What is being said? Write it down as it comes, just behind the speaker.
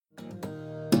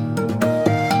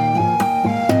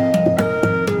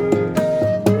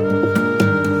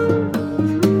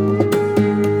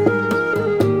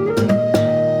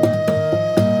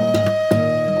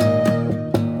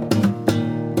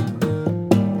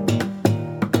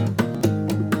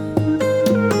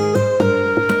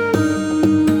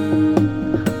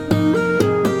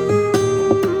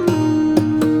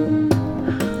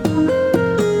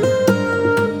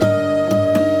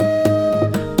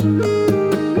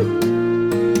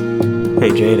Hey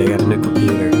Jade, I got a new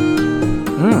computer.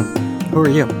 Who are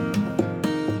you?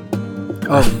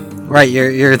 Oh, right,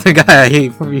 you're the guy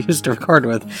we used to record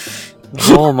with a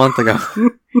whole month ago.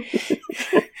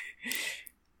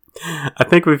 I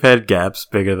think we've had gaps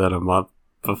bigger than a month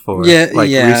before.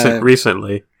 Yeah.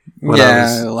 Recently.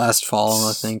 Last fall,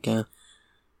 I think, yeah.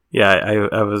 Yeah,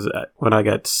 I was, when I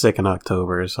got sick in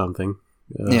October or something.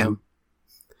 Yeah.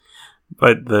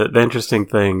 But the interesting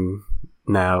thing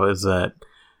now is that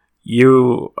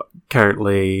you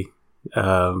currently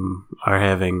are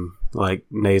having, like,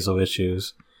 nasal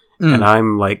issues. And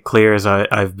I'm, like, clear as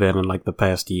I've been in, like, the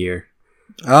past year.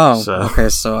 Oh, okay,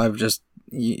 so I've just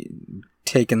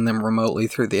taken them remotely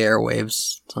through the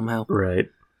airwaves somehow. Right.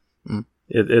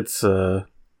 It's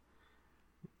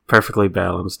perfectly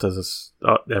balanced as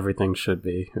everything should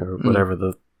be, or whatever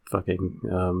the fucking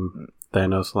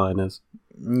Thanos line is.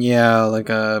 Yeah, like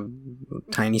a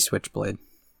tiny switchblade.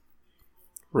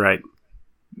 Right.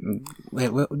 Wait,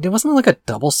 wasn't it like a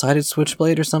double-sided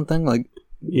switchblade or something? Like,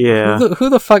 yeah. Who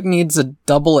the fuck needs a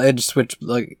double-edged switch?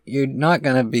 Like, you're not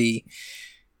gonna be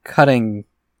cutting.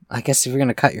 I guess if you're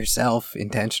gonna cut yourself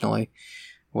intentionally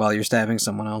while you're stabbing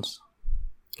someone else,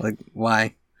 like,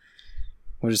 why?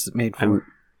 What is it made for?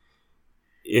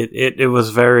 It was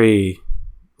very,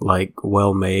 like,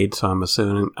 well made. So I'm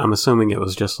assuming it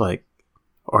was just like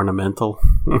ornamental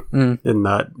and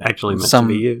not actually meant to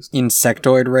be used.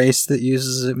 Insectoid race that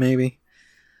uses it, maybe.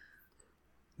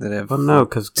 That have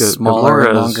because smaller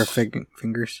and longer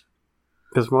fingers.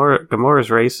 Because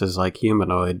Gamora's race is like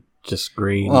humanoid, just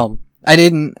green. Well, I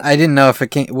didn't know if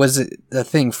it came. Was it a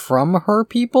thing from her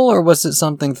people, or was it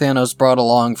something Thanos brought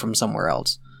along from somewhere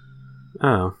else?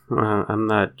 Oh, I'm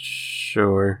not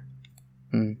sure.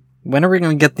 When are we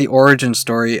going to get the origin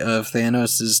story of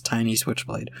Thanos' tiny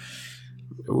switchblade?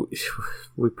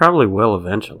 We probably will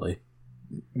eventually.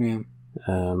 Yeah.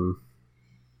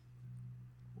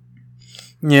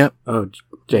 Yep. Oh,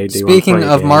 Jay, do speaking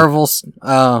of Marvel,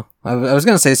 I was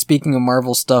going to say, speaking of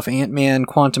Marvel stuff, Ant-Man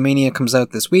Quantumania comes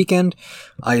out this weekend.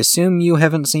 I assume you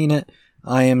haven't seen it.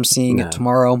 I am seeing it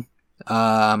tomorrow.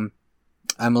 I'm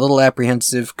a little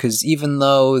apprehensive because even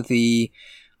though the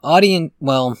audience,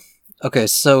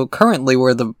 so currently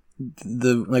we're the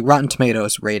like Rotten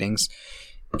Tomatoes ratings.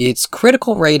 Its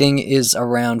critical rating is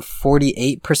around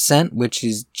 48%, which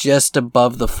is just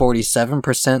above the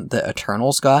 47% that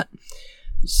Eternals got.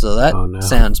 So that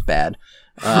sounds bad.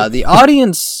 The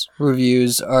audience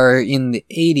reviews are in the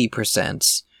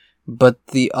 80%, but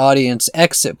the audience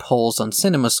exit polls on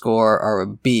CinemaScore are a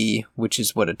B, which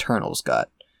is what Eternals got.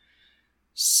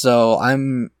 So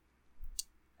I'm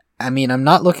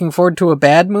not looking forward to a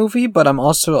bad movie, but I'm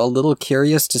also a little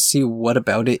curious to see what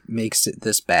about it makes it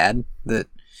this bad. That,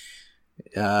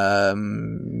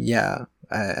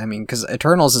 because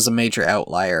Eternals is a major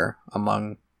outlier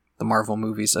among the Marvel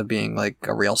movies of being like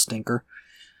a real stinker.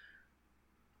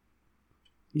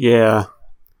 Yeah.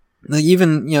 Like,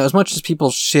 even, as much as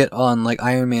people shit on like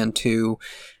Iron Man 2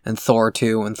 and Thor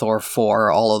 2 and Thor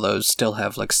 4, all of those still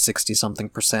have like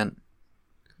 60-something%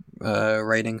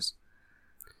 ratings.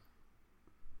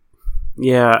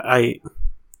 Yeah, I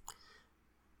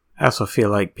also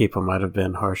feel like people might have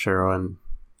been harsher on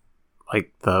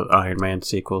like the Iron Man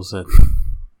sequels than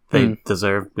they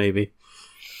deserved, maybe.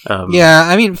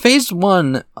 Phase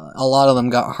 1, a lot of them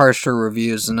got harsher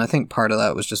reviews, and I think part of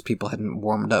that was just people hadn't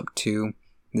warmed up to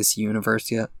this universe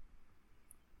yet.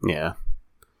 Yeah.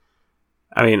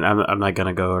 I mean, I'm not going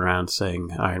to go around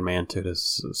saying Iron Man 2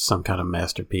 is some kind of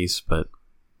masterpiece, but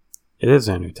it is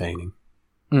entertaining.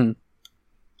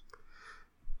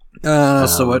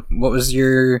 So what was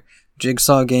your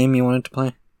Jigsaw game you wanted to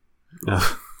play?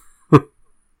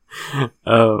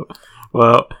 Oh,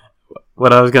 well,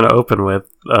 what I was going to open with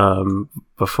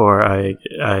before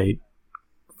I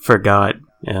forgot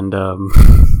and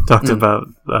talked about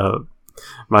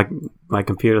my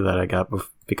computer that I got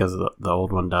because the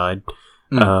old one died.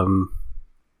 I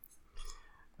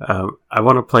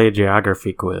want to play a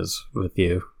geography quiz with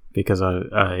you because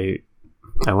I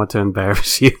want to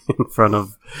embarrass you in front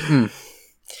of...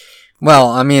 Well,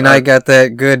 I got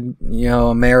that good,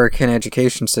 American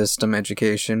education system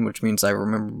education, which means I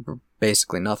remember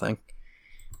basically nothing.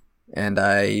 And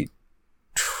I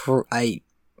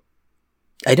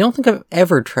don't think I've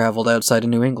ever traveled outside of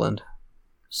New England.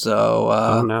 So,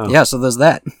 yeah, so there's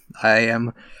that. I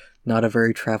am not a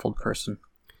very traveled person.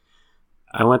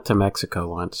 I went to Mexico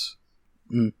once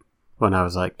when I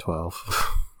was like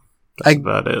 12. That's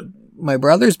about it. My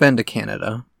brother's been to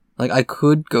Canada. Like, I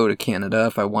could go to Canada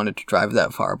if I wanted to drive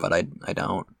that far, but I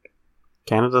don't.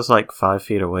 Canada's like 5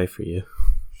 feet away for you.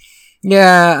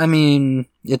 Yeah, I mean,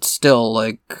 it's still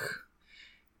like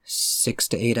 6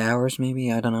 to 8 hours,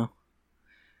 maybe. I don't know.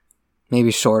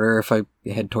 Maybe shorter if I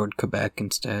head toward Quebec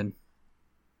instead.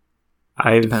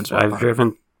 I've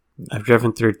driven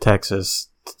through Texas.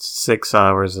 6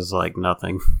 hours is like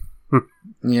nothing.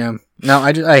 Yeah. No,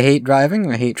 I hate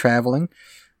driving. I hate traveling,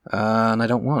 and I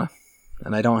don't want to,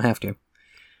 and I don't have to.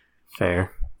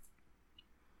 Fair.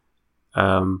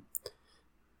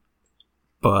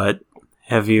 But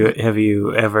have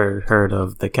you ever heard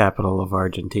of the capital of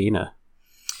Argentina?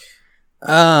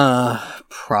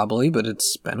 Probably, but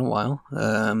it's been a while.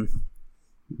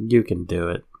 You can do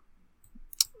it.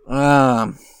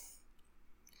 I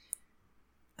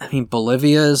mean,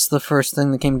 Bolivia is the first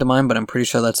thing that came to mind, but I'm pretty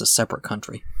sure that's a separate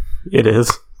country. It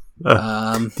is.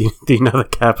 Do you know the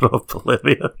capital of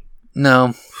Bolivia?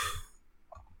 No.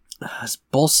 Is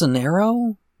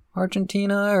Bolsonaro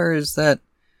Argentina, or is that's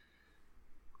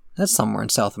somewhere in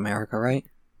South America, right?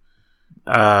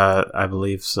 I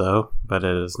believe so, but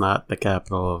it is not the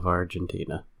capital of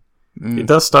Argentina. It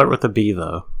does start with a B,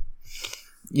 though.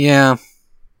 Yeah.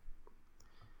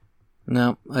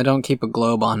 No, I don't keep a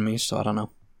globe on me, so I don't know.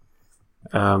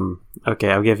 Okay,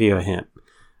 I'll give you a hint.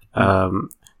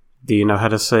 Do you know how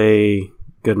to say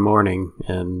good morning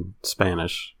in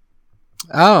Spanish?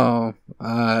 Oh,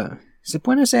 is it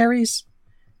Buenos Aires?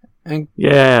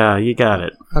 Yeah, you got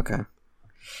it. Okay.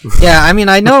 Yeah, I mean,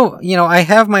 I know, I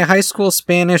have my high school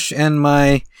Spanish and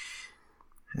my,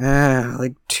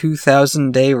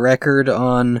 2,000-day record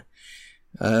on,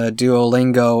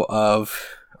 Duolingo of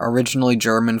originally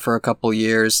German for a couple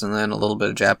years, and then a little bit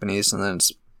of Japanese, and then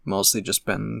it's mostly just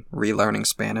been relearning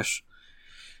Spanish.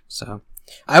 So,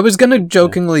 I was gonna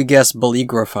jokingly guess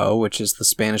bolígrafo, which is the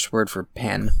Spanish word for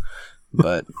pen,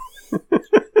 but...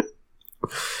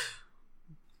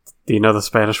 Do you know the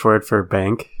Spanish word for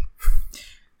bank?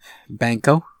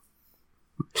 Banco?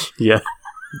 Yeah.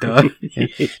 Duh.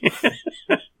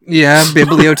 Yeah,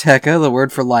 biblioteca, the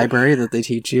word for library that they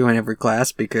teach you in every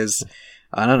class, because,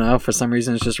 I don't know, for some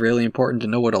reason it's just really important to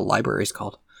know what a library is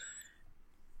called.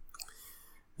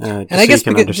 And I guess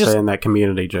you can understand that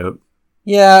community joke.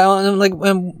 Yeah,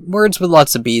 and words with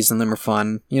lots of B's in them are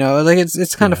fun.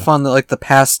 It's kind of fun that, the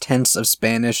past tense of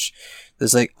Spanish,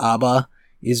 there's, aba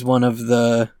is one of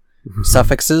the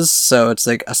suffixes, so it's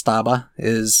estaba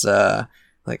is, I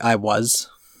was.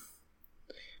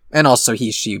 And also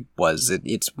he, she, was.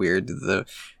 It's weird. The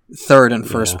third and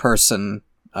first person,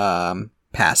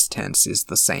 past tense is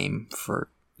the same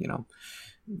for,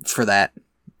 for that,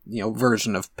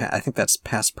 version of, I think that's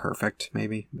past perfect,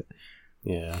 maybe.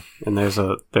 Yeah, and there's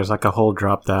a whole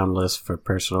drop-down list for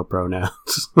personal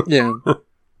pronouns. Yeah.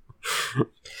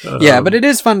 Yeah, but it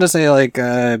is fun to say, Eos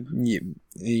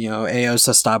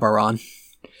estaban.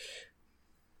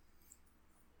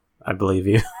 I believe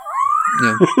you.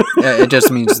 Yeah, it just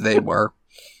means they were.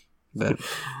 But...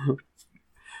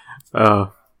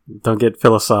 Oh, don't get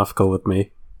philosophical with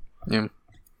me. Yeah.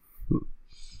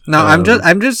 No,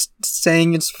 I'm just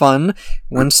saying it's fun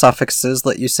when suffixes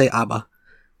let you say aba.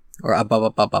 Or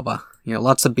abba.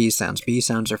 Lots of B sounds. B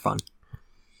sounds are fun.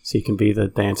 So you can be the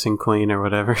dancing queen or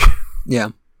whatever. Yeah.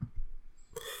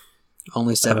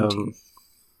 Only 17.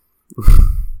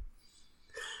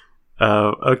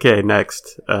 Okay,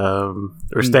 next.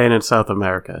 We're staying in South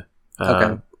America.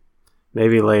 Okay.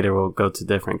 Maybe later we'll go to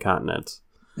different continents.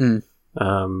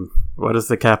 What is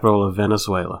the capital of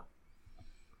Venezuela?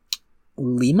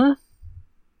 Lima?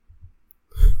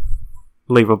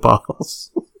 Lima balls.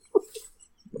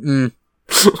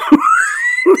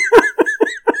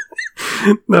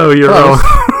 No, you're wrong.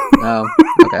 Oh,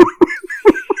 okay.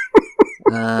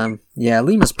 Yeah,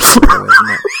 Lima's pretty low, isn't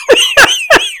it?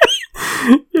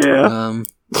 Yeah.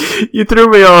 You threw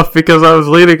me off because I was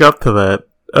leading up to that.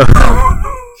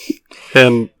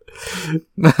 And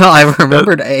I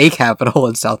remembered a capital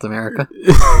in South America.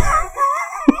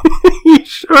 You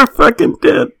sure fucking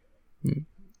did.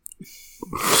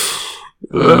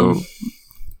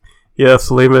 Yes,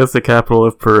 Lima is the capital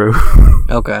of Peru.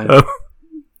 Okay.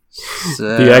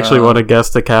 So, do you actually want to guess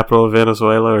the capital of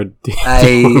Venezuela, or do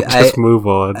you just move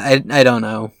on? I don't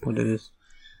know what it is.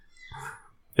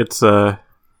 It's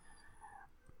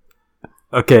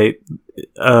okay.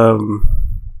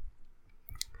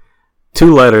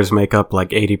 2 letters make up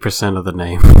 80% of the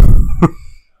name.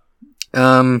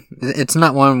 It's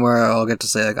not one where I'll get to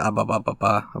say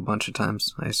a bunch of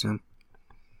times, I assume.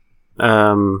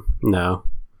 No.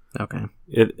 Okay.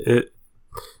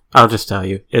 I'll just tell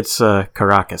you. It's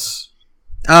Caracas.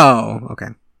 Oh, okay.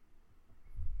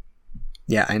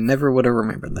 Yeah, I never would have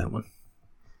remembered that one.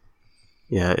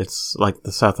 Yeah, it's like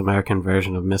the South American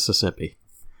version of Mississippi.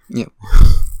 Yep.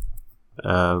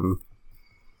 Okay,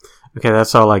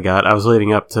 that's all I got. I was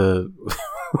leading up to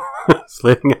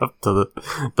was leading up to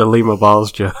the Lima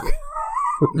Balls joke,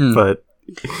 but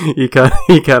you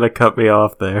kind of cut me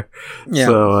off there. Yeah.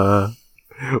 So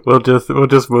we'll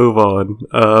just move on.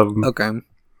 Okay.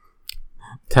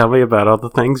 Tell me about all the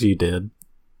things you did.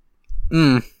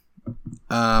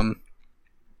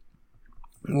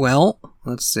 Well,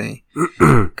 let's see.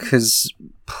 Because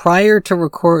prior to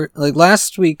record, like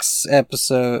last week's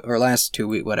episode, or last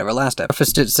episode,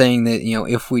 prefaced it saying that,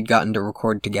 if we'd gotten to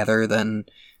record together, then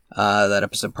that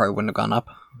episode probably wouldn't have gone up.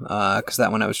 Because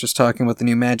that one I was just talking about the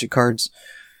new Magic cards.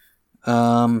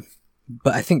 But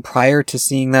I think prior to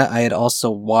seeing that, I had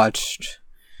also watched,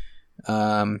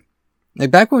 like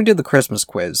back when we did the Christmas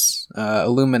quiz,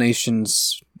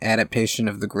 Illumination's adaptation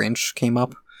of The Grinch came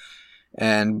up.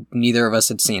 And neither of us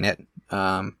had seen it.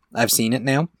 I've seen it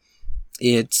now.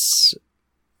 It's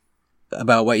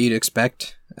about what you'd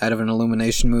expect out of an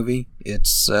Illumination movie.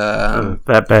 It's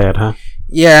that bad, huh?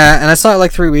 Yeah, and I saw it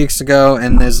like 3 weeks ago,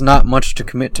 and there's not much to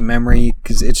commit to memory,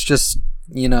 because it's just,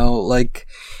 like,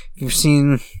 if you've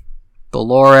seen the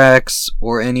Lorax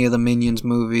or any of the Minions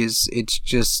movies, it's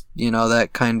just, that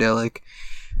kind of, like,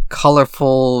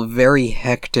 colorful, very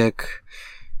hectic.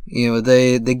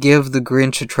 They give the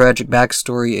Grinch a tragic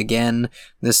backstory again.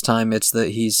 This time it's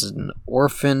that he's an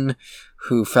orphan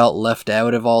who felt left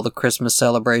out of all the Christmas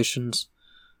celebrations.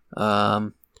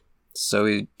 So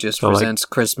he just resents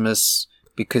Christmas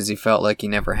because he felt like he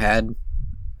never had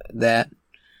that.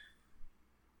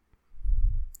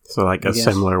 So like a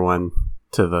similar one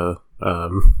to the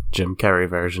Jim Carrey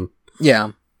version.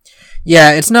 Yeah.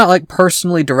 Yeah, it's not like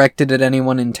personally directed at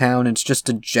anyone in town. It's just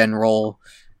a general,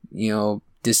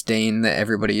 disdain that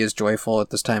everybody is joyful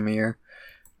at this time of year.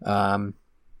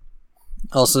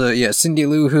 Also, Cindy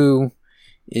Lou Who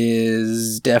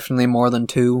is definitely more than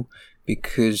 2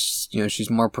 because, she's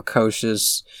more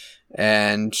precocious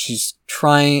and she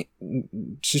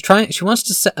wants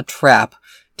to set a trap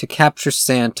to capture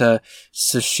Santa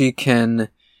so she can,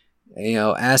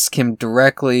 ask him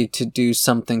directly to do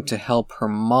something to help her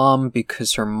mom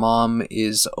because her mom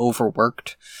is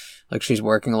overworked. Like, she's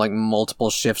working, like, multiple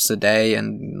shifts a day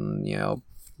and,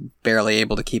 barely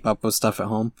able to keep up with stuff at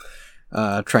home.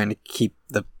 Trying to keep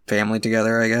the family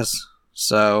together, I guess.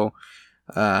 So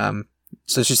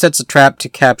she sets a trap to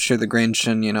capture the Grinch,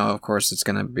 and, of course it's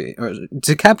gonna be... Or,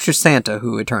 to capture Santa,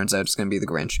 who it turns out is gonna be the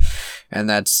Grinch. And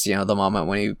that's, the moment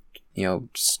when he,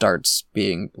 starts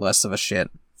being less of a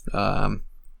shit.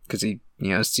 Because he,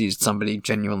 sees somebody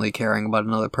genuinely caring about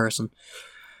another person.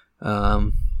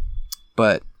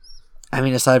 But... I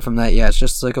mean, aside from that, it's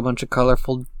just like a bunch of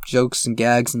colorful jokes and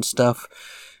gags and stuff.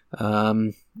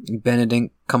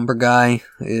 Benedict Cumberguy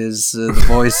is the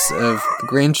voice of the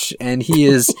Grinch, and he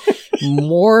is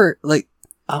more like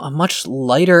a much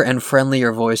lighter and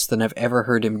friendlier voice than I've ever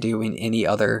heard him do in any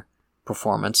other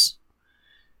performance.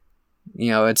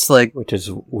 It's like... Which is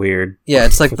weird. Yeah,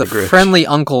 it's like the friendly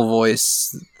uncle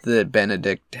voice that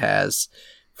Benedict has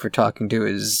for talking to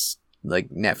his,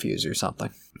 like, nephews or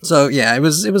something. So, it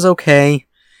was okay.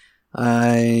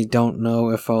 I don't know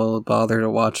if I'll bother to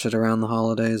watch it around the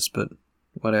holidays, but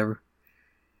whatever.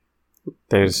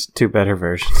 There's 2 better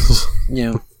versions.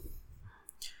 Yeah.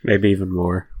 Maybe even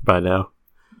more by now.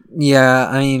 Yeah,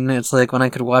 I mean, it's like when I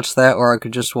could watch that, or I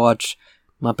could just watch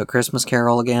Muppet Christmas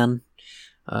Carol again.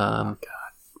 Oh, God.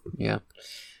 Yeah.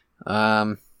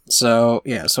 So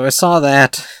I saw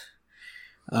that.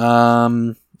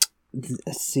 Let's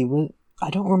see, I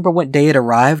don't remember what day it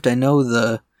arrived. I know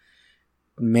the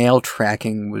mail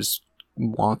tracking was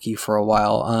wonky for a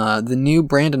while. The new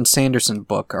Brandon Sanderson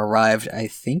book arrived, I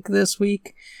think, this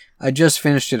week. I just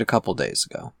finished it a couple days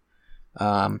ago.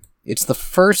 It's the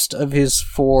first of his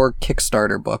 4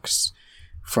 Kickstarter books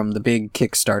from the big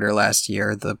Kickstarter last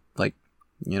year. The,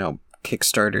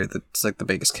 Kickstarter that's, like, the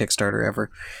biggest Kickstarter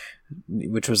ever,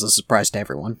 which was a surprise to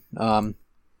everyone.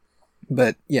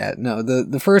 But,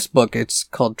 the first book, it's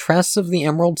called Tress of the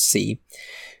Emerald Sea,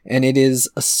 and it is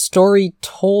a story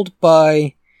told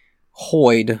by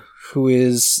Hoyd, who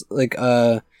is, like,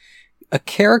 a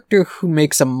character who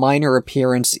makes a minor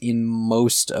appearance in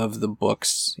most of the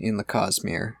books in the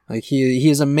Cosmere. Like, he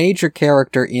is a major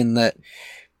character in that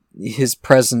his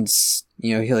presence,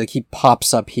 he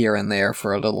pops up here and there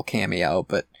for a little cameo,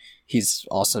 but he's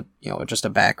also, just a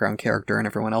background character in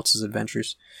everyone else's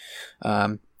adventures.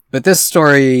 But this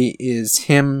story is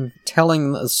him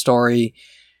telling a story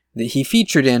that he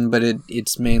featured in, but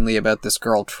it's mainly about this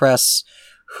girl, Tress,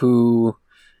 who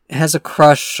has a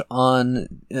crush on...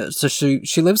 So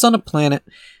she lives on a planet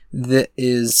that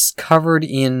is covered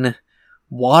in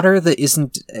water that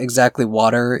isn't exactly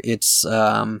water. It's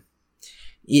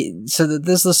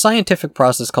there's the scientific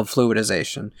process called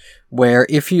fluidization, where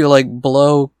if you like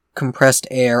blow compressed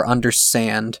air under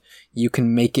sand, you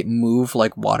can make it move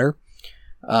like water.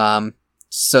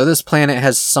 So this planet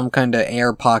has some kind of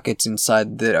air pockets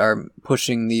inside that are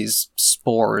pushing these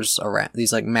spores around,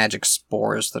 these like magic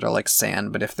spores that are like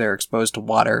sand, but if they're exposed to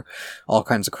water, all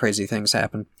kinds of crazy things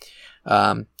happen.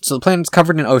 So the planet's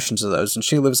covered in oceans of those, and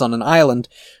she lives on an island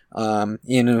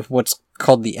in what's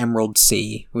called the Emerald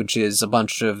Sea, which is a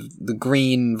bunch of the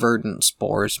green verdant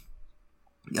spores.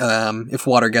 If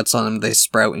water gets on them, they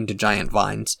sprout into giant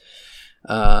vines.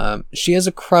 She has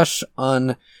a crush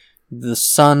on the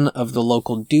son of the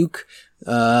local duke,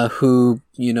 who,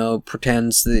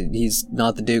 pretends that he's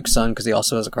not the duke's son because he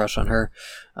also has a crush on her.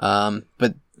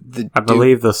 But I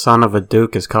believe the son of a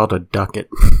duke is called a ducat.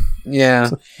 Yeah,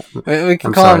 we can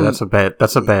I'm call sorry, him.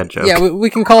 That's a bad joke. Yeah,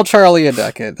 we can call Charlie a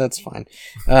ducat. That's fine.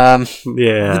 Yeah.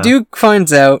 The duke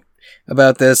finds out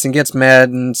about this and gets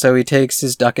mad, and so he takes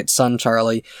his ducat son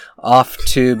Charlie off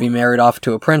to be married off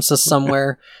to a princess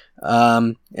somewhere.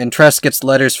 And Tress gets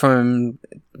letters from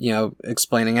him,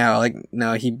 explaining how,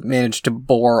 no, he managed to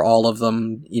bore all of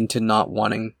them into not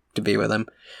wanting to be with him.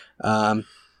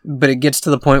 But it gets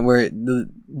to the point where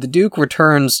the Duke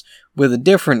returns with a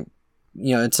different,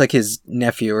 it's like his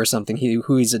nephew or something,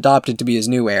 who he's adopted to be his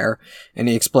new heir, and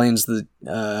he explains that,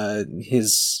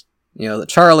 that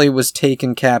Charlie was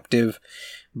taken captive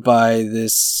by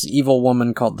this evil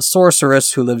woman called the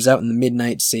Sorceress, who lives out in the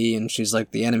Midnight Sea, and she's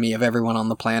like the enemy of everyone on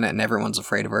the planet, and everyone's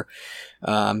afraid of her.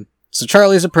 So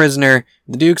Charlie's a prisoner.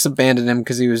 The Duke's abandoned him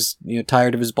because he was,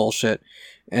 tired of his bullshit.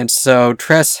 And so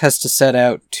Tress has to set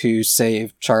out to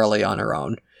save Charlie on her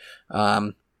own.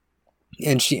 And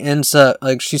she ends up,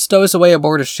 she stows away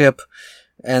aboard a ship,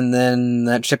 and then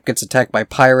that ship gets attacked by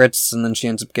pirates, and then she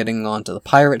ends up getting onto the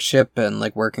pirate ship and,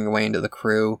 working her way into the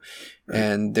crew.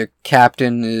 And their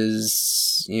captain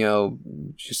is,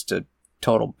 just a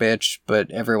total bitch,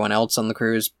 but everyone else on the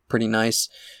crew is pretty nice.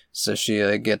 So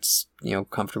she gets,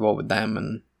 comfortable with them,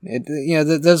 and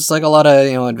there's a lot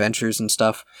of, adventures and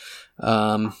stuff.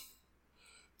 I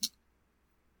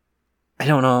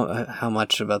don't know how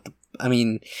much about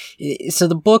so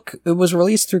the book, it was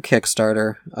released through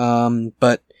Kickstarter,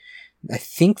 but I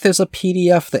think there's a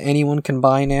PDF that anyone can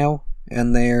buy now,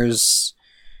 and there's,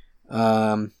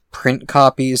 print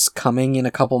copies coming in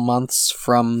a couple months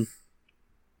from,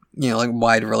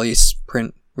 wide release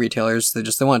print retailers.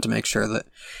 They wanted to make sure that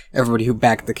everybody who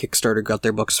backed the Kickstarter got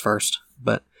their books first.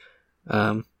 But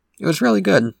it was really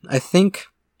good. I think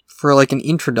for an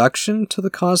introduction to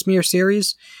the Cosmere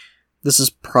series, this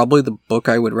is probably the book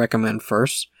I would recommend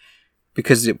first,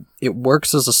 because it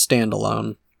works as a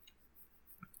standalone.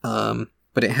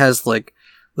 But it has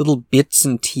little bits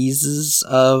and teases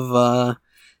of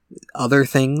other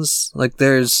things.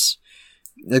 There's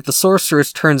the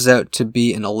Sorceress turns out to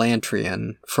be an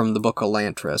Elantrian from the book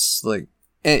Elantris.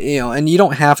 And you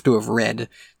don't have to have read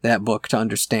that book to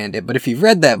understand it, but if you've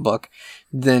read that book,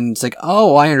 then it's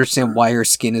oh, I understand why her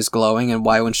skin is glowing, and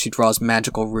why when she draws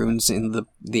magical runes in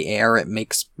the air, it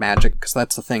makes magic, because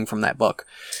that's the thing from that book.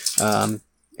 And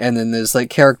then there's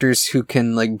characters who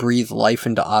can breathe life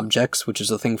into objects, which is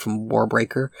a thing from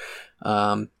Warbreaker.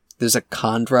 There's a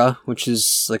Khandra, which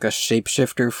is a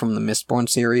shapeshifter from the Mistborn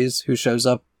series, who shows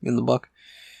up in the book.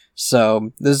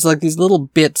 So there's these little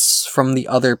bits from the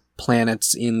other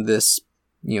planets in this,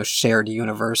 shared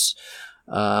universe.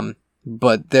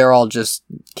 But they're all just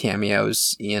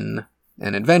cameos in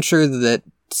an adventure that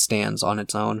stands on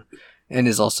its own, and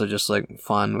is also just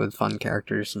fun with fun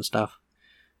characters and stuff.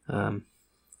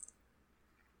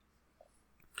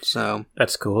 So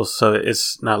that's cool. So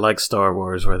it's not like Star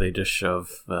Wars where they just shove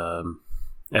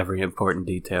every important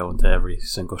detail into every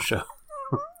single show.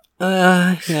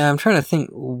 Yeah, I'm trying to think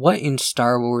what in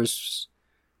Star Wars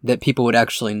that people would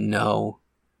actually know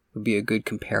would be a good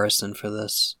comparison for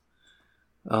this.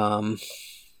 Because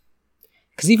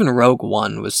even Rogue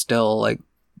One was still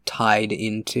tied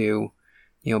into,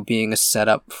 being a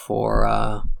setup for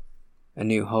A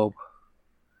New Hope.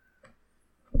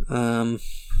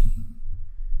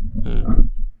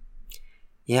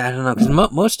 Yeah, I don't know,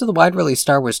 because most of the wide release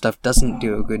Star Wars stuff doesn't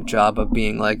do a good job of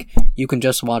being you can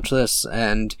just watch this,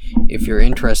 and if you're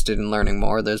interested in learning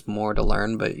more, there's more to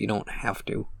learn, but you don't have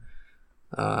to.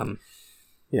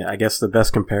 Yeah, I guess the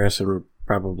best comparison would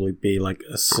probably be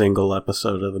a single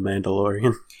episode of The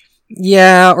Mandalorian.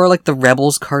 Yeah, or the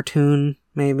Rebels cartoon,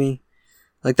 maybe.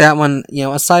 That one,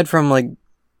 aside from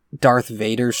Darth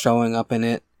Vader showing up in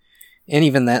it, and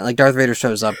even that, Darth Vader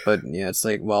shows up, but it's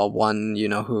one, you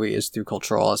know who he is through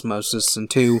cultural osmosis, and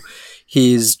two,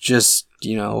 he's just,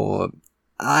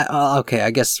 Okay,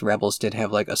 I guess Rebels did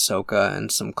have like Ahsoka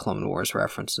and some Clone Wars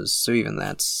references, so even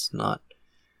that's not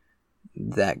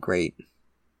that great.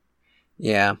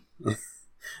 Yeah.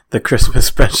 The Christmas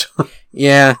special.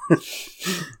 Yeah.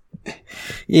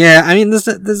 Yeah, I mean,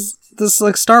 there's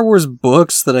like Star Wars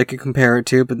books that I could compare it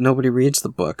to, but nobody reads the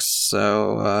books,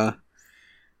 so,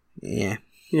 yeah.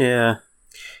 Yeah.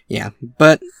 Yeah,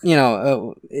 but,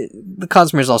 the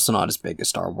Cosmere is also not as big as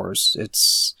Star Wars.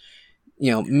 It's,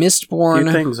 Mistborn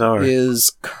Few things are.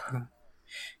 is...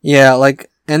 Yeah, like,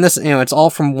 and this, it's all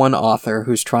from one author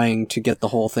who's trying to get the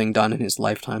whole thing done in his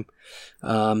lifetime.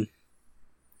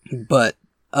 But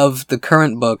of the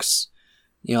current books,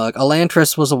 like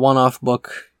Elantris was a one-off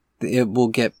book. It will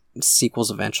get sequels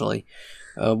eventually.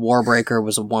 Warbreaker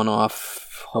was a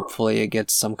one-off. Hopefully it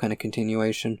gets some kind of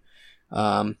continuation.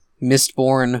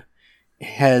 Mistborn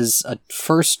has a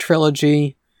first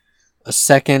trilogy, a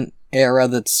second era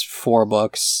that's 4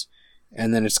 books,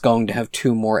 and then it's going to have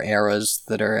 2 more eras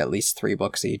that are at least 3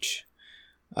 books each.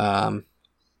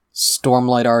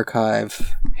 Stormlight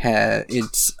Archive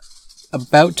it's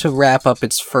about to wrap up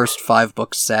its first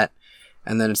 5-book set,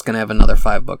 and then it's going to have another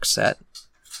 5-book set.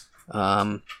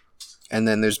 And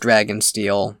then there's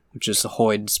Dragonsteel, which is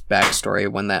Hoyd's backstory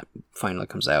when that finally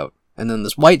comes out. And then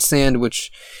there's White Sand,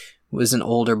 which was an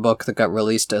older book that got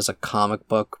released as a comic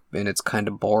book, and it's kind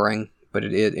of boring, but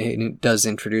it does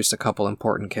introduce a couple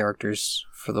important characters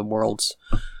for the worlds.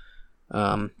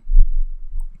 But,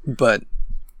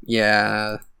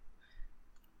 yeah...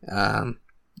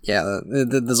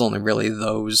 there's only really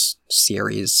those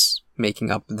series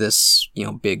making up this,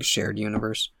 big shared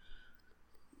universe.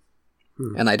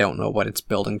 And I don't know what it's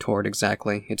building toward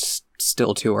exactly. It's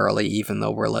still too early, even though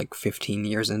we're like 15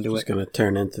 years into it. It's going to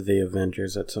turn into the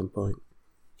Avengers at some point.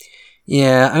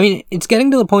 Yeah, I mean, it's getting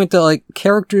to the point that, like,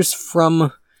 characters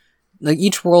from... Like,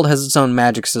 each world has its own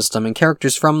magic system, and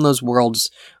characters from those worlds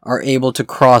are able to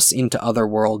cross into other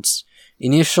worlds.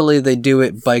 Initially, they do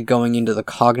it by going into the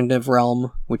cognitive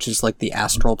realm, which is like the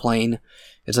astral plane.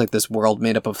 It's like this world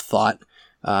made up of thought.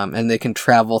 And they can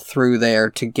travel through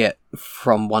there to get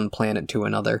from one planet to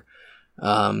another.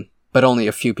 But only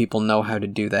a few people know how to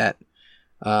do that.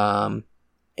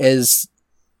 As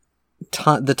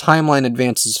the timeline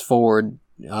advances forward,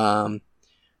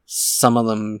 some of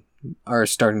them are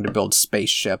starting to build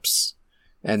spaceships.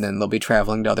 And then they'll be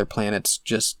traveling to other planets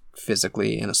just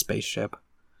physically in a spaceship.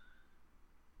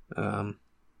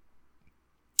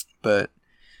 But...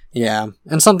 yeah,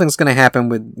 and something's gonna happen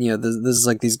with, this is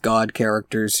like these god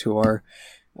characters who are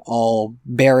all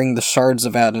bearing the shards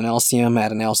of Adonalsium.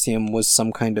 Adonalsium was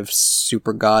some kind of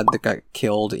super god that got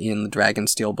killed in the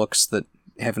Dragonsteel books that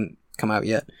haven't come out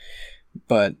yet.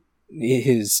 But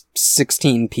his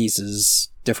 16 pieces,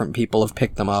 different people have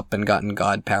picked them up and gotten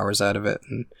god powers out of it,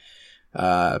 and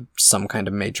some kind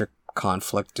of major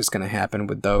conflict is gonna happen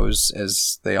with those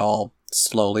as they all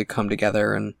slowly come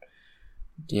together and,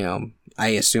 I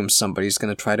assume somebody's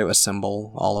going to try to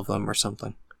assemble all of them or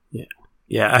something.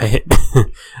 Yeah.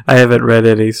 I haven't read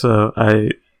any, so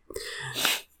I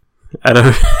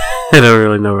don't I don't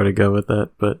really know where to go with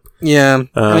that. But yeah,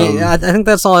 I think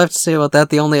that's all I have to say about that.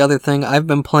 The only other thing, I've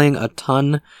been playing a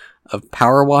ton of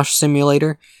Powerwash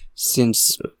Simulator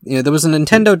since there was a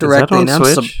Nintendo Direct. Is that on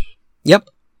Switch? Yep.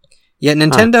 Yeah,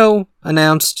 Nintendo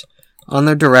announced on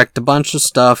their Direct a bunch of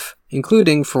stuff,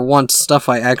 including, for once, stuff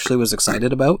I actually was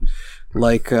excited about.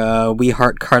 Like, We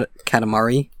Heart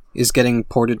Katamari is getting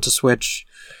ported to Switch,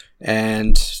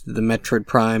 and the Metroid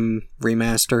Prime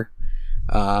remaster.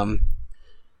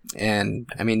 And,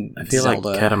 I mean, I feel Zelda,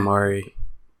 like Katamari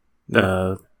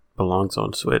belongs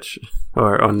on Switch,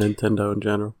 or on Nintendo in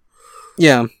general.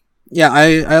 Yeah,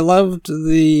 I loved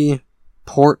the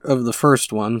port of the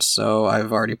first one, so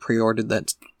I've already pre-ordered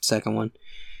that second one.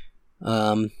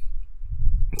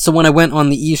 So when I went on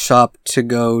the eShop to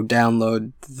go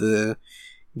download the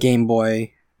Game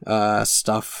Boy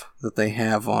stuff that they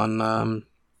have on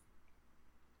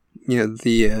the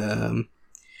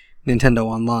Nintendo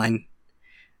Online,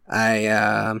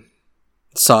 I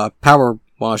saw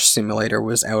Powerwash Simulator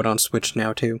was out on Switch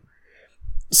now too.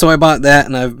 So I bought that,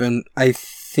 and I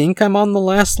think I'm on the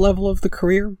last level of the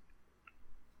career.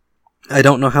 I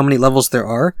don't know how many levels there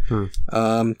are.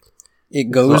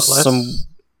 It goes Last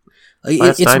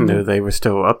I knew, they were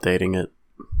still updating it,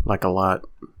 like, a lot.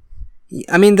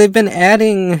 I mean, they've been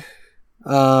adding,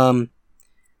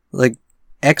 like,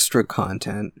 extra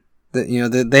content.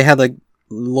 That they had, like,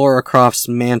 Lara Croft's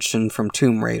mansion from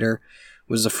Tomb Raider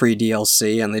was a free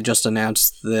DLC, and they just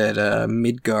announced that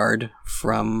Midgard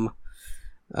from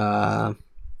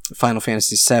Final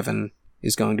Fantasy VII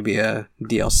is going to be a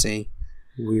DLC.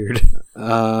 Weird.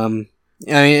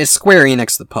 I mean, it's Square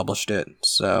Enix that published it,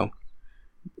 so,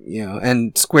 you know,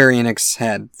 and Square Enix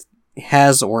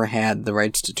has or had the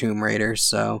rights to Tomb Raider,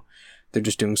 so they're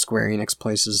just doing Square Enix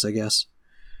places, I guess.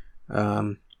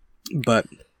 But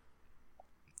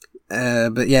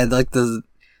yeah, like the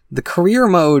career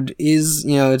mode is,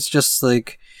 you know, it's just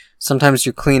like, sometimes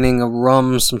you're cleaning a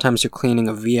room, sometimes you're cleaning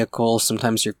a vehicle,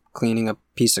 sometimes you're cleaning a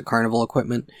piece of carnival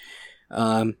equipment.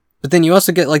 But then you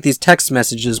also get, like, these text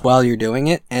messages while you're doing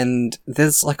it, and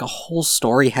there's, like, a whole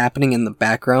story happening in the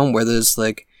background where there's,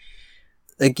 like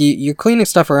you're cleaning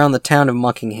stuff around the town of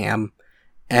Muckingham,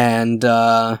 and,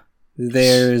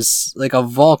 there's, like, a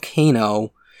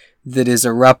volcano that is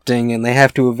erupting, and they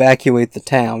have to evacuate the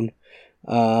town.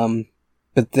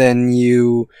 But then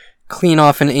you clean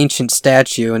off an ancient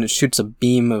statue, and it shoots a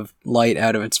beam of light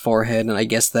out of its forehead, and I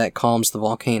guess that calms the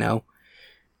volcano.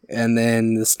 And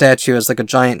then the statue has, like, a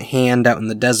giant hand out in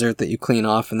the desert that you clean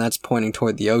off, and that's pointing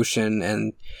toward the ocean,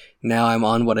 and now I'm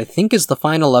on what I think is the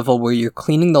final level where you're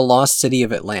cleaning the lost city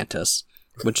of Atlantis,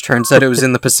 which turns out it was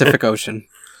in the Pacific Ocean.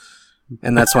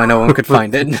 And that's why no one could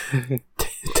find it.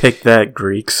 Take that,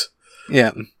 Greeks.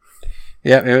 Yeah.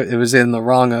 Yeah, it was in the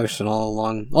wrong ocean all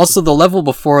along. Also, the level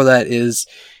before that is,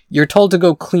 you're told to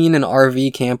go clean an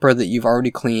RV camper that you've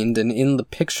already cleaned, and in the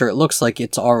picture it looks like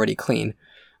it's already clean.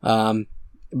 And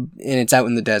it's out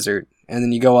in the desert, and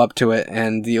then you go up to it,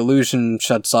 and the illusion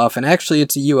shuts off, and actually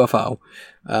it's a UFO.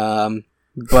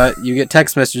 But you get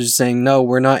text messages saying, no,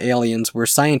 we're not aliens, we're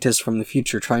scientists from the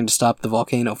future trying to stop the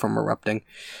volcano from erupting.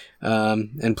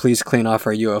 And please clean off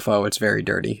our UFO, it's very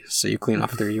dirty. So you clean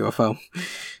off their UFO.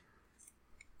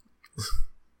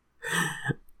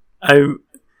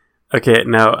 Okay,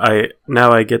 now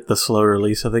I get the slow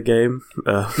release of the game.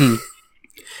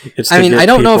 I mean, I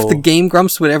don't know if the Game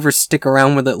Grumps would ever stick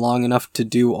around with it long enough to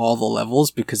do all the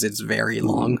levels, because it's very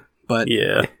long, but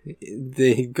yeah,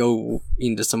 they go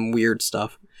into some weird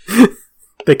stuff.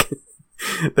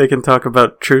 They can talk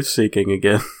about truth-seeking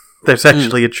again. There's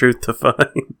actually a truth to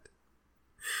find.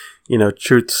 You know,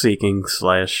 truth-seeking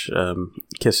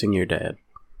 / kissing your dad.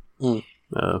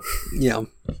 Yeah.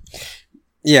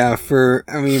 Yeah,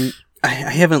 I mean, I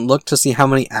haven't looked to see how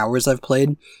many hours I've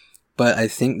played, but I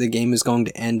think the game is going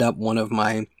to end up one of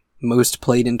my most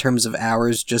played in terms of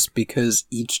hours, just because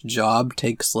each job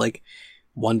takes like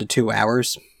 1 to 2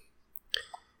 hours.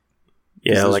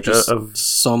 Yeah, like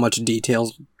so much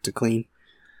detail to clean.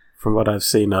 From what I've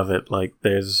seen of it, like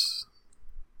there's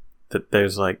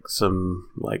like some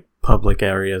like public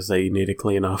areas that you need to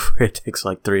clean off where it takes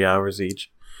like 3 hours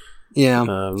each. Yeah,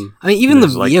 I mean, even the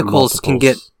vehicles can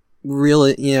get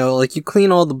really, you know, like you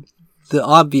clean all the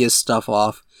obvious stuff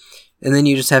off, and then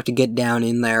you just have to get down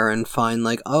in there and find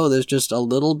like, oh, there's just a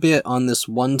little bit on this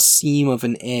one seam of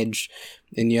an edge,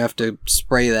 and you have to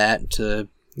spray that to,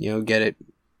 you know, get it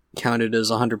counted as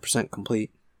 100%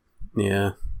 complete.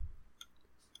 Yeah.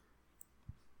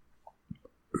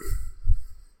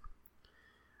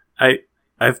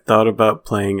 I've thought about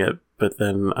playing it, but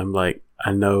then I'm like,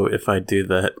 I know if I do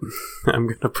that, I'm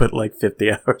going to put like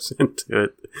 50 hours into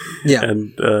it. Yeah.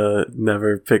 And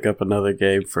never pick up another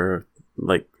game for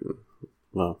like,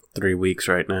 3 weeks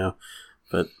right now.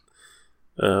 But,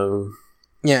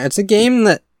 yeah, it's a game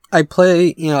that I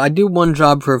play, you know, I do one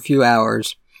job for a few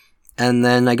hours, and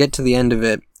then I get to the end of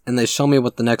it, and they show me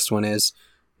what the next one is,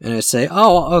 and I say,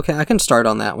 oh, okay, I can start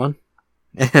on that one.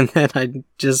 And then I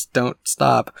just don't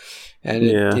stop. And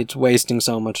it's wasting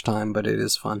so much time, but it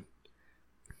is fun.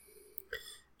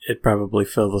 It probably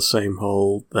fill the same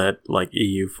hole that like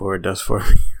EU4 does for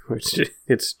me. Which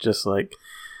it's just like,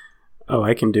 oh,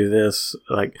 I can do this.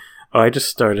 Like, oh, I just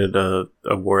started a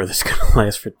war that's going to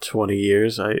last for 20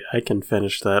 years. I can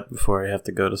finish that before I have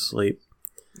to go to sleep.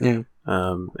 Yeah.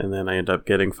 And then I end up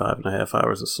getting 5.5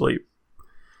 hours of sleep.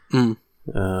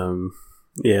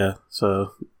 Yeah,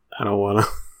 so I don't want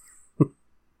to,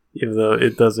 even though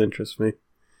it does interest me.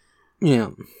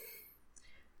 Yeah.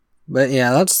 But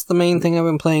yeah, that's the main thing I've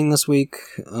been playing this week.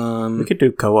 We could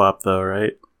do co-op though,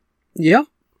 right? Yeah.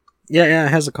 Yeah,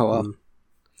 it has a co-op.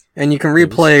 And you can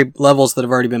replay levels that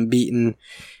have already been beaten.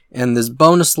 And there's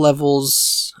bonus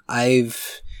levels.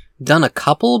 I've done a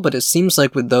couple, but it seems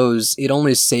like with those, it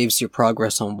only saves your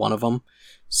progress on one of them.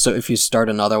 So if you start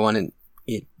another one,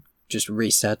 it just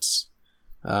resets.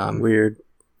 Weird.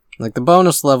 Like the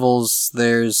bonus levels,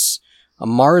 there's a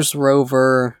Mars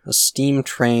rover, a steam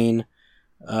train,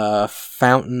 a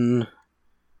fountain,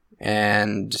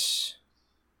 and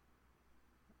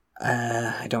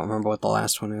I don't remember what the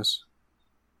last one is.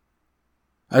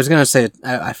 I was gonna say,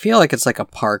 I feel like it's like a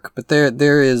park, but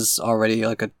there is already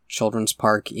like a children's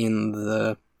park in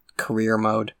the career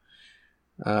mode.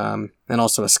 and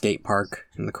also a skate park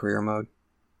in the career mode.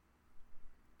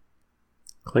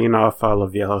 Clean off all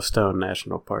of Yellowstone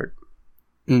National Park.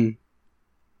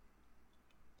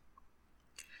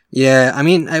 Yeah, I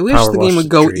mean, I wish the game would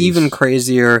go even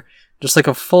crazier. Just like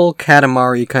a full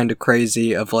Katamari kind of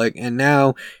crazy of like, and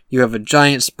now you have a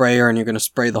giant sprayer and you're going to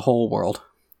spray the whole world.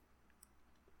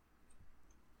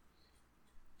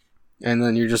 And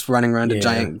then you're just running around a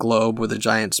giant globe with a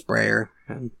giant sprayer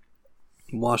and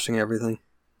washing everything.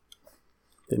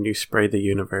 Then you spray the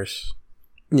universe.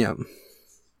 Yep.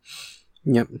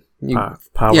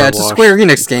 Power it's a Square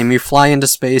Enix game. You fly into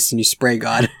space and you spray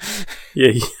God.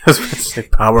 I was about to say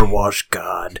Powerwash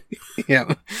God.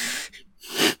 Yep.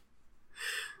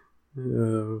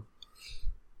 And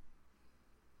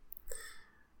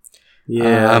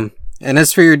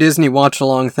as for your Disney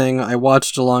watch-along thing, I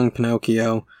watched along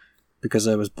Pinocchio because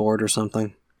I was bored or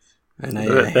something. And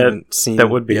I haven't seen that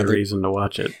would be a reason to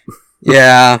watch it.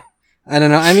 Yeah. I don't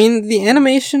know. I mean, the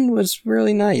animation was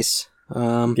really nice.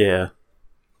 Yeah.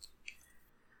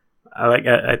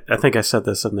 I think I said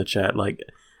this in the chat. Like,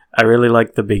 I really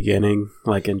liked the beginning,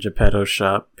 like in Geppetto's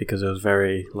shop, because it was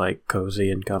very like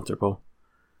cozy and comfortable.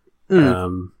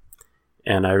 And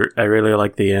I really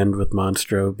liked the end with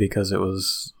Monstro because it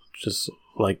was just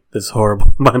like this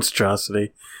horrible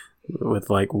monstrosity with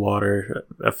like water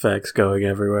effects going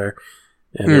everywhere,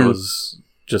 and it was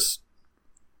just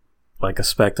like a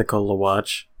spectacle to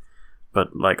watch.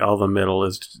 But like all the middle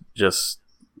is just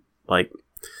like,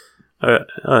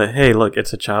 hey, look,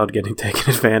 it's a child getting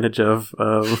taken advantage of.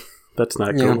 That's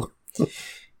not cool.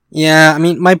 Yeah, I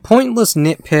mean, my pointless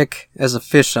nitpick as a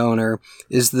fish owner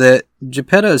is that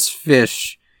Geppetto's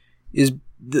fish is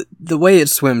the way it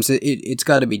swims. It's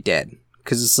got to be dead,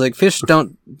 because it's like fish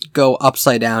don't go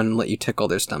upside down and let you tickle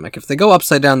their stomach. If they go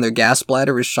upside down, their gas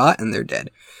bladder is shot and they're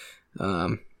dead.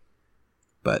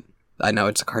 But I know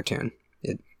it's a cartoon.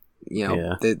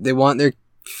 They want their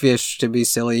fish to be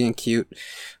silly and cute,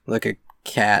 like a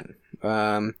cat.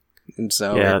 And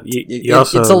so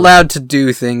it's allowed to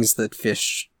do things that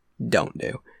fish don't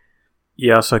do.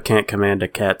 You also can't command a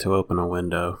cat to open a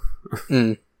window.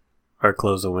 Or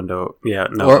close a window.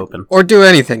 Open. Or do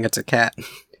anything. It's a cat.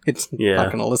 It's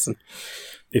not gonna listen.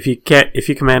 If you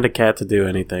command a cat to do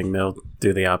anything, they'll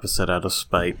do the opposite out of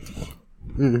spite.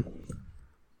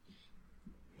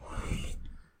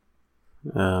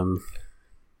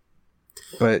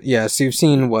 But yeah, so you've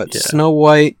seen Snow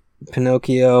White,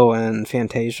 Pinocchio, and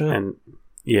Fantasia? And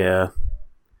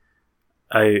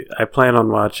I plan on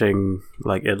watching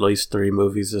like at least 3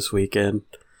 movies this weekend.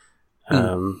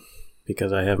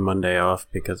 Because I have Monday off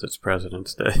because it's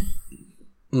President's Day.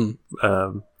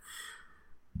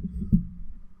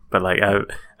 But like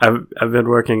I've been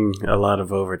working a lot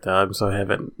of overtime, so I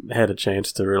haven't had a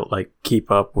chance to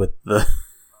keep up with the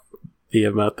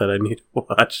amount that I need to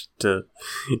watch to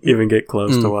even get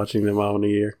close to watching them all in a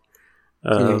year.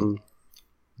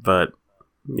 But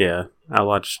yeah, I'll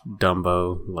watch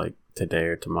Dumbo like today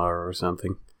or tomorrow or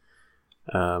something.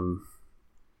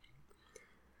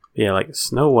 Yeah, like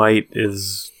Snow White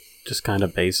is just kind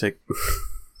of basic.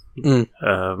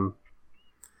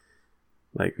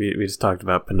 Like we just talked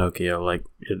about Pinocchio. Like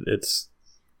it's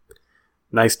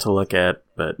nice to look at,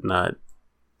 but not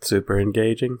super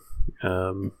engaging.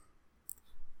 Now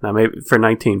maybe for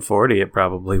 1940 it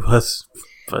probably was,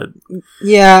 but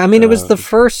yeah, I mean it was the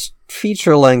first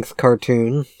feature-length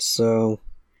cartoon, so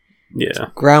it's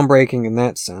groundbreaking in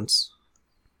that sense.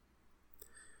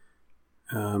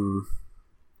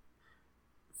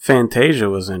 Fantasia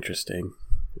was interesting.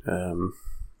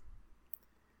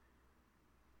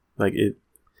 Like it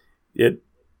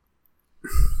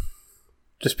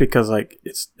just because like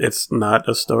it's not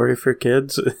a story for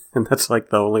kids, and that's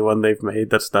like the only one they've made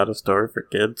that's not a story for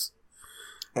kids.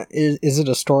 Is it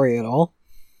a story at all?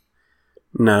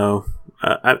 No.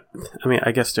 I mean,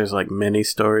 I guess there's like many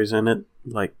stories in it,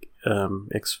 like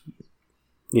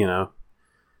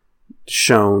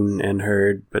shown and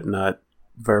heard but not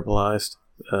verbalized.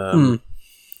 I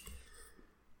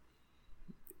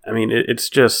mean, it's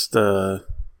just a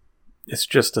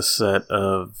set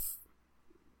of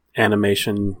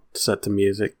animation set to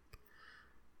music.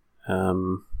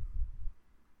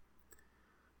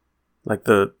 Like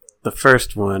the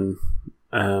first one,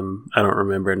 I don't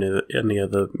remember any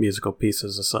of the musical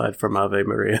pieces aside from Ave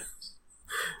Maria,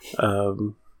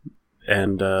 and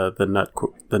the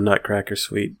Nutcracker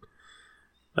Suite.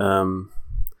 But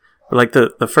like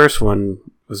the first one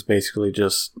was basically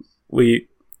just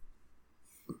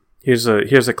here's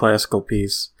a classical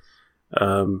piece,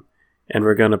 and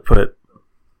we're gonna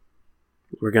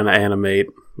animate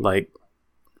like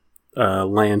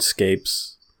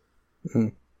landscapes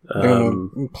They're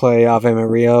gonna play Ave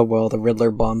Maria while the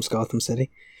Riddler bombs Gotham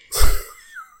City.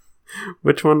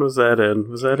 Which one was that in?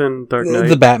 Was that in Dark Knight?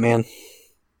 The Batman.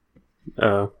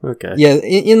 Oh, okay. Yeah,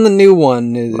 in the new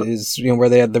one is where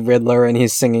they had the Riddler and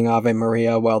he's singing Ave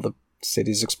Maria while the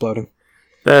city's exploding.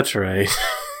 That's right.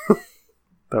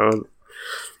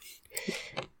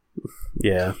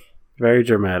 Yeah, very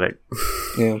dramatic.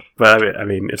 Yeah, but I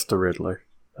mean, it's the Riddler.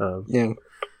 Yeah,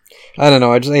 I don't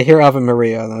know. I hear Ave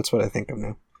Maria, and that's what I think of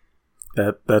now.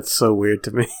 That's so weird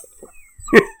to me.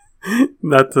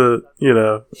 Not to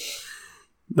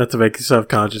make you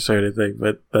self-conscious or anything,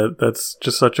 but that's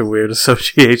just such a weird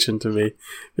association to me,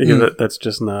 because that's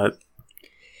just not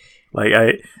like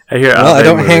I hear. Well, I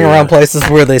don't hang around places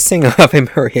where they sing Ave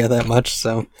Maria that much,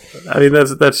 so I mean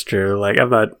that's true. Like I'm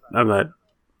not.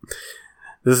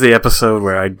 This is the episode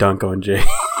where I dunk on Jay.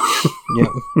 Yeah.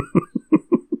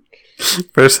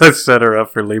 First, I set her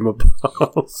up for Lima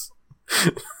balls,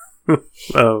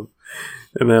 and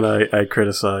then I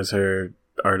criticize her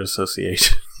art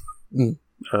association.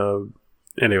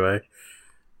 Anyway,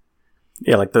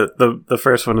 yeah, like the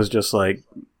first one is just like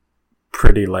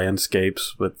pretty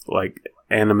landscapes with like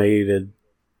animated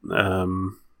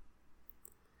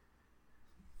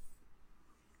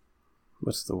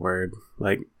what's the word,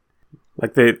 like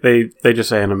they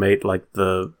just animate like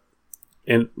the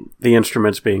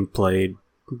instruments being played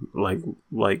like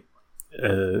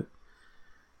I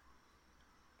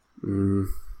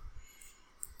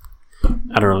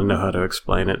don't really know how to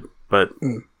explain it, but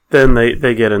then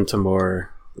they get into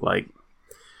more like,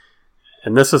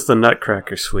 and this is the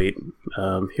Nutcracker Suite.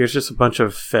 Here's just a bunch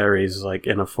of fairies like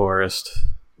in a forest,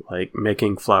 like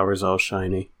making flowers all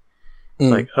shiny.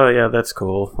 Like, oh yeah, that's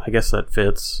cool. I guess that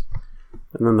fits.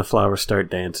 And then the flowers start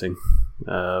dancing.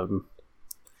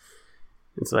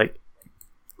 It's like,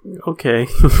 okay.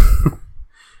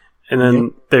 And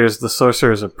then there's the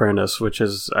Sorcerer's Apprentice, which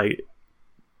is I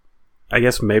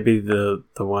guess maybe the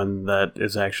one that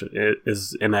is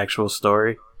an actual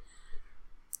story.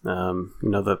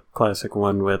 The classic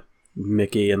one with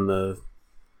Mickey and the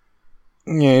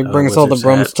he brings all the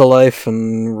brooms to life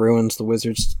and ruins the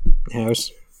wizard's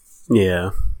house. Yeah,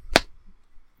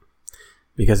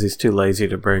 because he's too lazy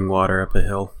to bring water up a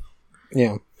hill.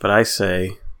 Yeah, but I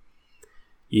say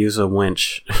use a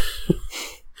winch.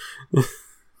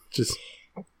 Just.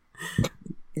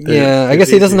 Yeah, I guess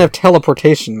he doesn't have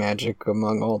teleportation magic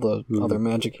among all the other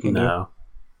magic he can do.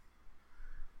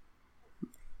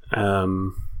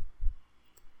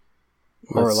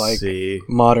 Or like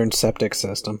modern septic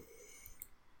system.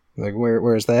 Like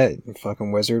where's that, you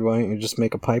fucking wizard? Why don't you just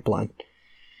make a pipeline?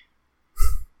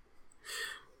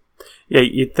 Yeah,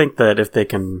 you'd think that if they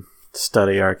can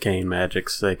study arcane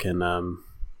magics, they can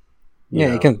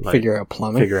you can figure out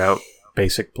plumbing. Figure out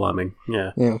basic plumbing.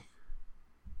 Yeah. Yeah.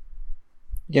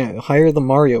 Yeah, hire the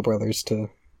Mario Brothers to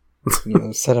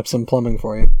set up some plumbing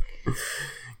for you.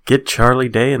 Get Charlie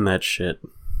Day in that shit.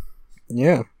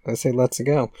 Yeah, I say let's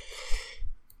go.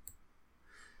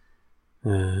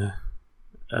 I'm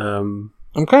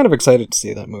kind of excited to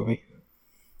see that movie.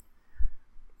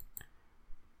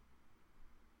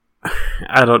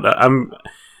 I don't know.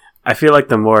 I feel like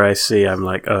the more I see, I'm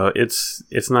like, oh,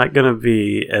 it's not gonna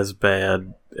be as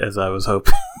bad as I was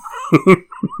hoping.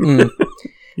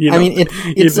 I mean,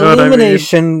 it's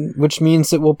Illumination, which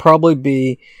means it will probably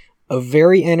be a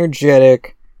very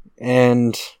energetic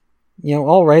and,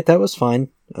 all right, that was fine,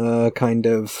 kind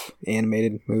of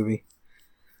animated movie.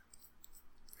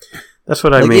 That's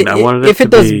what I mean. I wanted it to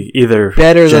be either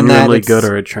better genuinely than that, good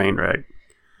or a train wreck.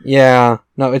 Yeah,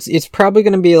 no, it's probably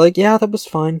going to be like, yeah, that was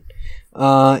fine.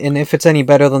 And if it's any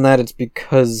better than that, it's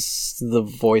because the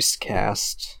voice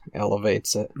cast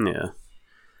elevates it. Yeah.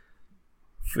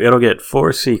 It'll get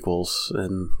 4 sequels,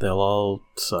 and they'll all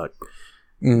suck.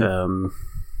 Let's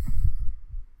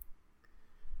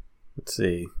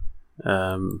see.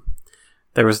 There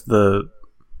was the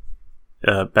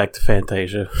back to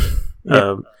Fantasia.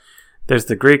 Yeah. There's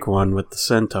the Greek one with the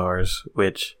centaurs,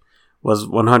 which was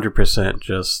 100%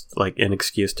 just like an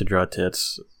excuse to draw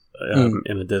tits in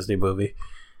a Disney movie.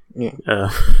 Yeah.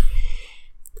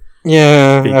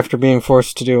 After being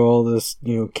forced to do all this,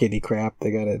 kiddie crap,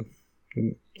 they gotta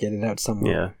get it out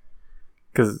somewhere. Yeah,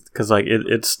 because like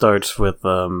it starts with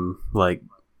like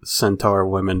centaur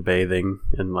women bathing,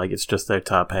 and like it's just their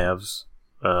top halves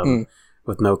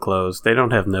with no clothes. They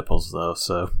don't have nipples though,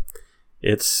 so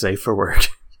it's safe for work.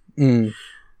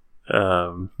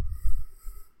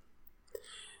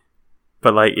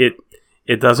 But like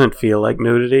it doesn't feel like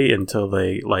nudity until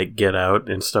they like get out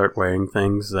and start wearing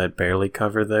things that barely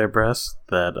cover their breasts.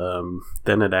 That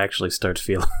then it actually starts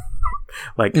feeling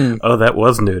like, oh, that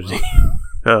was nudity.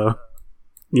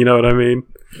 You know what I mean?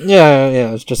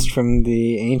 Yeah. It's just from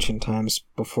the ancient times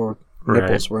before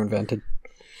nipples were invented.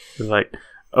 It's like,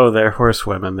 oh, they're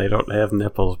horsewomen. They don't have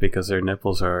nipples because their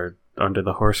nipples are under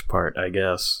the horse part, I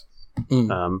guess.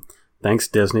 Thanks,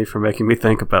 Disney, for making me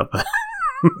think about that.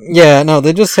 Yeah, no,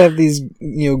 they just have these,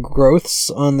 growths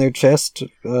on their chest,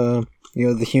 the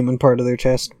human part of their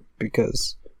chest,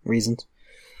 because reasons.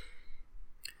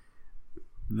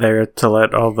 They're to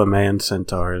let all the man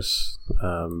centaurs.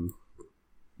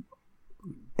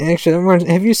 Actually,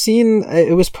 have you seen?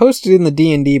 It was posted in the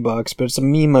D&D box, but it's a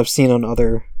meme I've seen on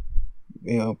other,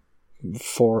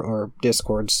 or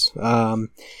Discords. Man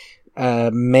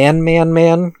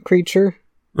creature.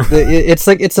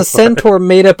 It's a centaur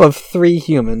made up of 3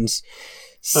 humans.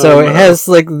 So it has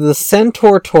the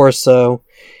centaur torso,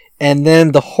 and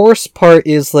then the horse part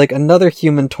is another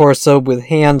human torso with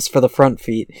hands for the front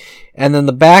feet, and then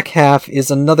the back half is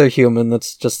another human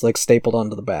that's just stapled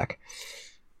onto the back.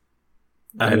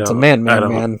 It's a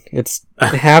man. It's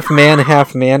half man, and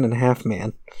half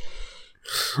man.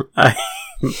 I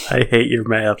hate your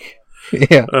math.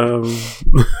 Yeah.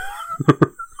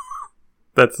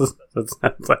 That sounds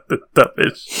like the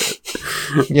dumbest shit.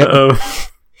 Yep.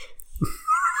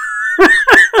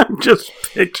 I'm just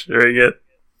picturing it.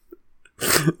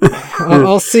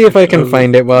 I'll see if I can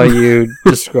find it while you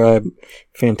describe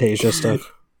Fantasia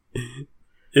stuff.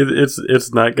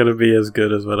 It's not going to be as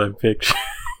good as what I'm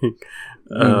picturing.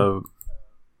 Yeah,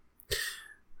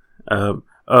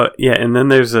 and then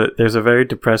there's a very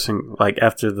depressing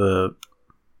after the.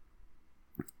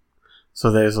 So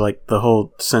there's the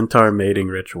whole centaur mating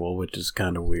ritual, which is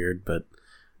kind of weird, but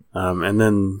and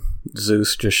then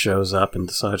Zeus just shows up and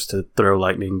decides to throw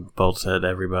lightning bolts at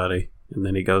everybody, and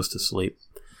then he goes to sleep.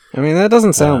 I mean, that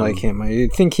doesn't sound like him. I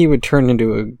think he would turn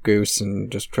into a goose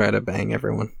and just try to bang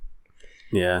everyone.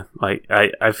 Yeah,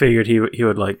 I figured he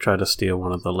would try to steal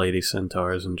one of the lady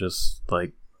centaurs and just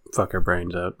fuck her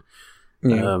brains out.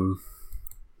 Yeah.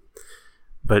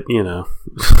 But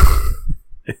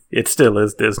it still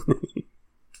is Disney.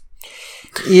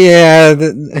 Yeah,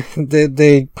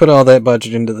 they put all that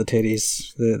budget into the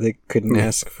titties. They couldn't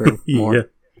ask for more.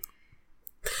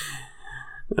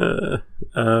 Yeah.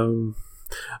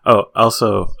 Oh,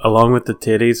 also, along with the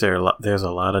titties, there's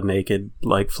a lot of naked,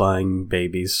 flying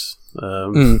babies.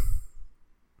 I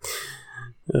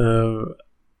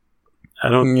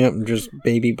don't. Yep, just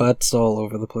baby butts all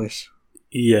over the place.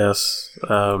 Yes,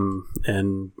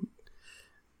 and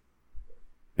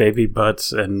baby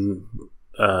butts and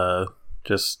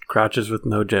just crotches with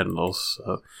no genitals.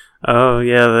 So, oh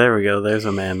yeah, there we go. There's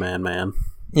a man.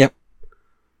 Yep.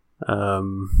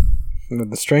 With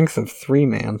the strength of 3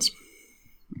 mans.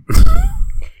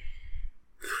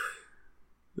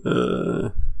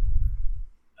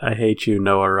 I hate you,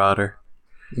 Noah Rotter.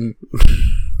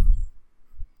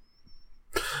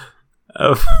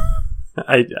 I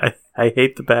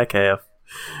hate the back half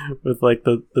with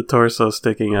the torso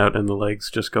sticking out and the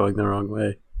legs just going the wrong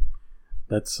way.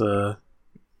 That's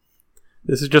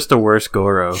this is just a worse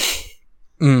Goro.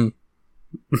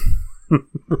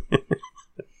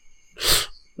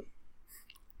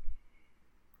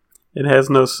 It has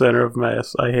no center of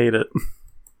mass. I hate it.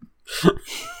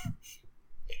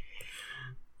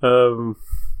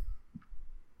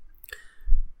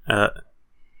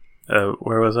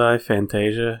 Where was I?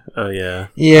 Fantasia? Oh yeah.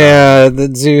 Yeah,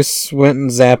 that Zeus went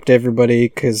and zapped everybody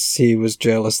because he was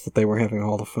jealous that they were having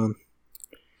all the fun.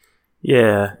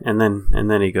 Yeah, and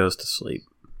then he goes to sleep.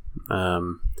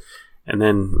 And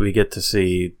then we get to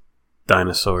see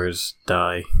dinosaurs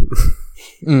die.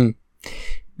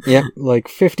 Yeah,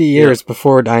 50 years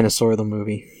before Dinosaur the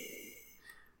movie.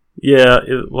 Yeah,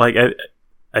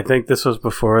 I think this was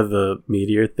before the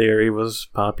meteor theory was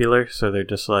popular, so they're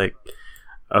just oh,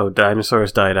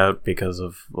 dinosaurs died out because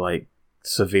of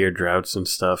severe droughts and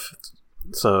stuff.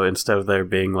 So instead of there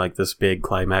being this big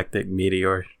climactic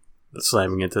meteor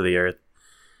slamming into the earth,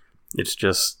 it's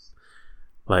just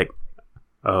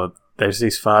oh, there's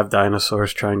these 5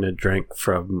 dinosaurs trying to drink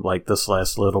from this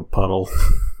last little puddle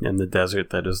in the desert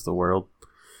that is the world.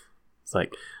 It's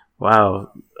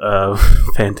wow,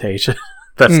 Fantasia.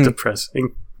 That's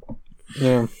depressing.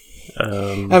 Yeah.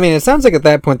 I mean, it sounds like at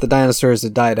that point the dinosaurs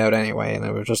had died out anyway, and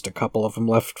there were just a couple of them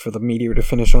left for the meteor to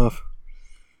finish off.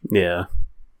 Yeah.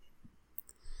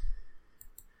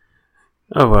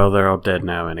 Oh well, they're all dead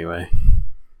now anyway.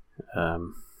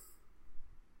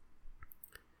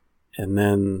 And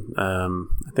then I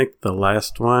think the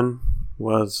last one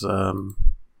was the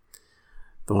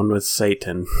one with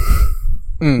Satan.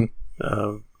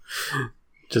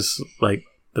 Just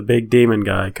the big demon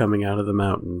guy coming out of the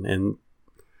mountain, and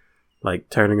like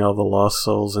turning all the lost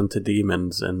souls into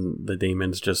demons, and the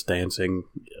demons just dancing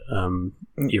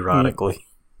erotically.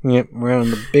 Yep, we're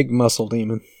on the big muscle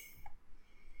demon.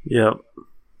 Yep.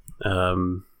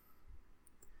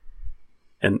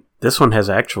 And this one has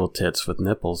actual tits with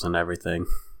nipples and everything.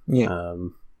 Yeah.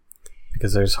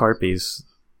 Because there's harpies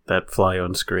that fly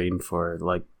on screen for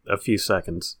like a few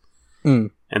seconds.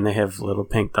 Mm. And they have little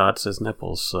pink dots as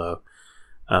nipples. So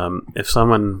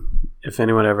if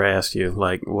anyone ever asks you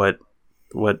like what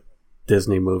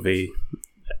Disney movie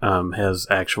has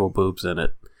actual boobs in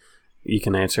it, you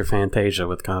can answer Fantasia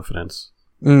with confidence.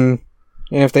 Mm.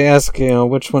 And if they ask,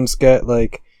 which one's got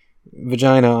like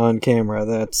vagina on camera,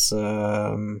 that's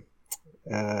Roger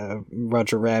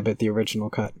Rabbit, the original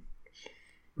cut.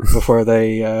 Before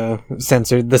they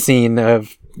censored the scene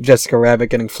of Jessica Rabbit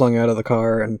getting flung out of the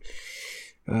car, and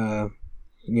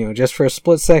just for a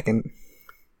split second,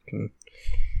 you can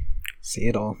see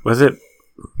it all. Was it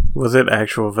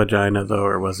actual vagina though,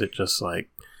 or was it just like,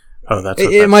 oh, that's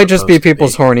what it might just be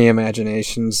people's horny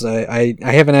imaginations. I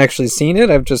haven't actually seen it.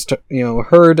 I've just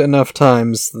heard enough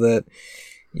times that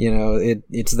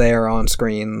it's there on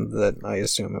screen that I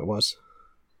assume it was.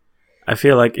 I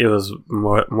feel like it was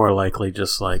more likely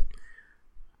just like,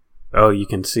 oh, you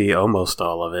can see almost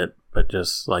all of it, but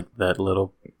just like that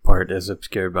little part is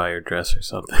obscured by your dress or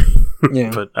something.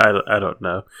 Yeah. But I don't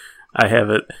know. I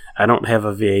don't have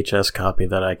a VHS copy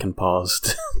that I can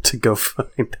pause to go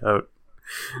find out.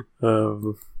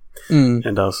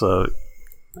 And also,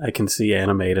 I can see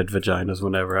animated vaginas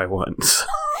whenever I want. So.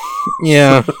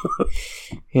 Yeah.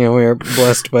 We are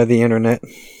blessed by the internet.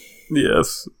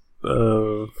 Yes.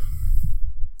 Oh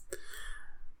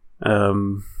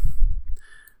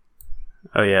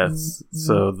yeah.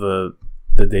 So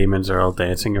the demons are all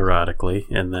dancing erotically,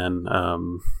 and then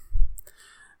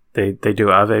they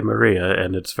do Ave Maria,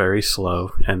 and it's very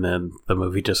slow, and then the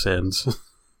movie just ends.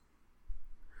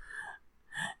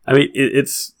 I mean,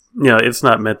 it's it's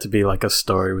not meant to be like a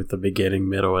story with the beginning,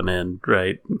 middle, and end,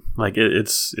 right? Like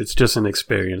it's just an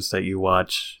experience that you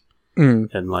watch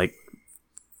and like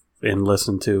and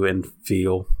listen to and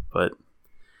feel, but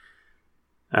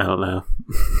I don't know.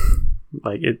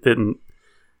 Like it didn't.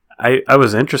 I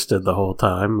was interested the whole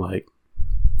time. Like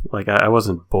I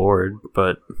wasn't bored,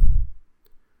 but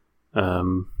I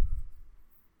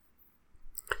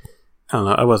don't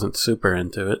know. I wasn't super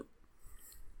into it.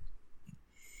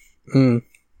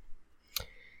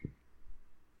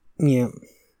 Yeah.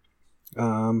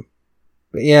 But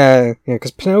yeah,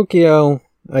 because Pinocchio,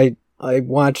 I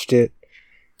watched it,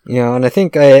 and I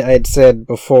think I'd said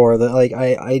before that like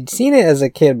I'd seen it as a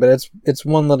kid, but it's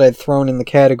one that I'd thrown in the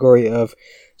category of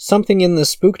something in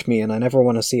this spooked me, and I never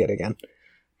want to see it again.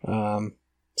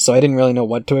 So I didn't really know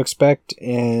what to expect,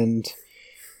 and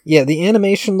yeah, the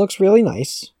animation looks really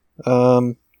nice.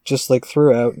 Just like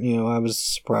throughout, I was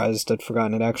surprised. I'd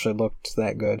forgotten it actually looked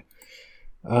that good.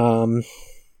 The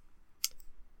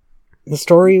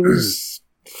story was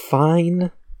fine.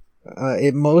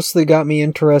 It mostly got me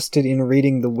interested in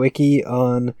reading the wiki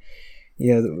on,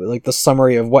 like the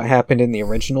summary of what happened in the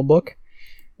original book.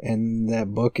 And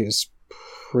that book is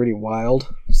pretty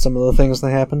wild, some of the things that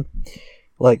happen.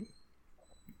 Like,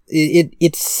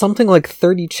 it's something like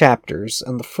 30 chapters,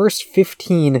 and the first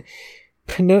 15...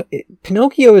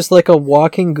 Pinocchio is like a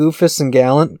walking Goofus and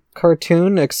Gallant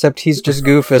cartoon, except he's just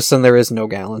Goofus and there is no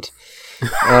Gallant.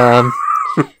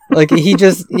 Like, he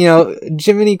just,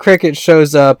 Jiminy Cricket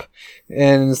shows up,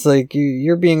 and it's like,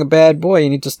 you're being a bad boy, you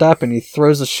need to stop, and he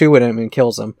throws a shoe at him and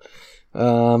kills him.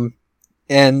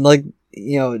 And, like,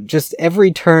 just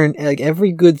every turn, like,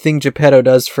 every good thing Geppetto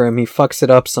does for him, he fucks it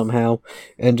up somehow,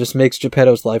 and just makes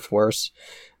Geppetto's life worse.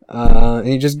 And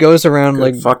he just goes around, Good,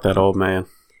 like... Fuck that old man.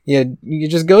 Yeah, he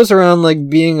just goes around, like,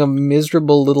 being a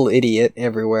miserable little idiot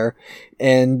everywhere.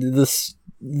 And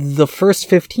the first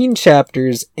 15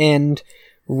 chapters end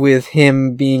with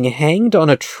him being hanged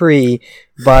on a tree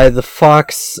by the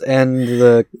fox and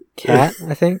the cat,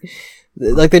 I think.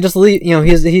 Like, they just leave,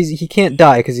 he can't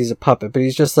die because he's a puppet, but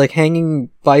he's just, like, hanging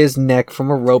by his neck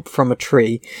from a rope from a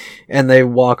tree, and they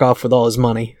walk off with all his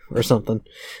money or something.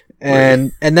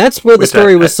 And that's where the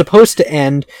story was supposed to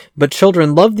end, but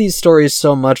children loved these stories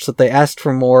so much that they asked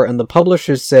for more, and the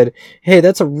publishers said, hey,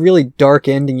 that's a really dark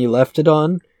ending you left it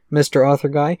on, Mr. Author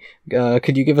Guy.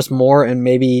 Could you give us more and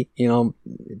maybe,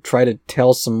 try to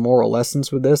tell some moral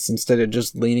lessons with this instead of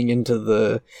just leaning into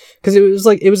the... Because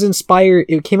it was inspired...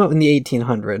 It came out in the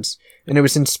 1800s, and it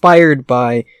was inspired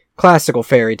by classical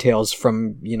fairy tales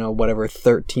from, whatever,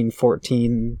 13,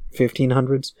 14,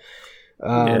 1500s.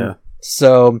 Yeah.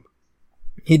 So...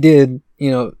 He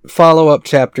follow-up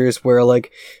chapters where,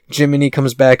 like, Jiminy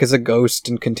comes back as a ghost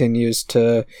and continues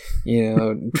to,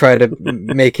 try to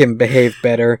make him behave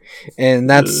better. And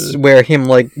that's where him,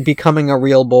 like, becoming a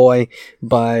real boy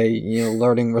by,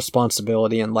 learning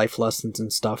responsibility and life lessons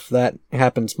and stuff. That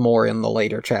happens more in the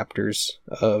later chapters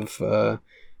of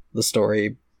the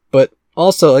story. But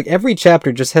also, like, every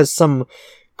chapter just has some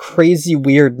crazy,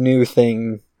 weird new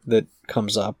thing that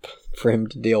comes up for him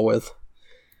to deal with.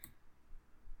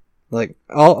 Like,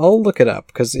 I'll look it up,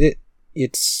 because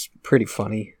it's pretty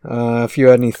funny. If you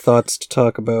had any thoughts to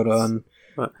talk about on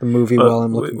the movie while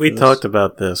I'm looking for we this. talked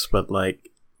about this, but, like,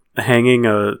 hanging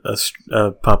a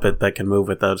puppet that can move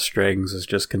without strings is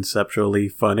just conceptually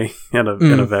funny in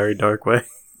a very dark way.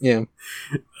 Yeah.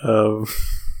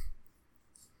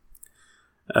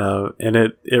 And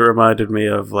it reminded me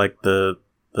of, like, the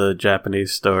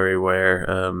Japanese story where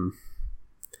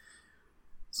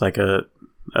it's like a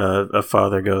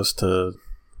father goes to,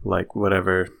 like,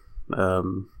 whatever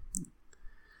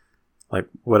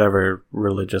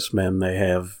religious men they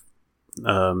have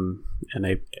in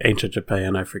ancient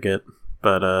Japan, I forget,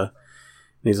 but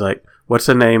he's like, what's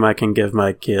a name I can give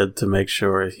my kid to make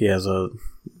sure he has a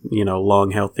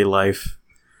long healthy life,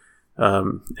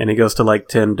 and he goes to, like,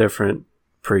 10 different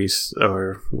priests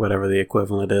or whatever the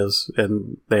equivalent is,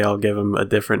 and they all give him a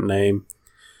different name.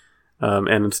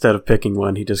 And instead of picking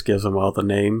one, he just gives them all the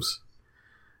names.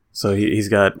 So he's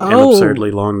got an absurdly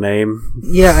long name.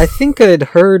 Yeah, I think I'd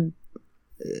heard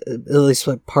at least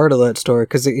like part of that story,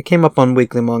 because it came up on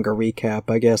Weekly Manga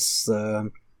Recap. I guess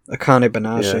Akane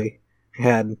Banashi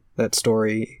had that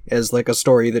story as like a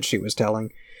story that she was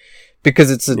telling. Because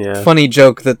it's a funny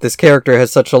joke that this character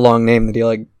has such a long name that he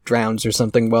like drowns or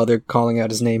something while they're calling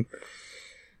out his name.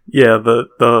 Yeah,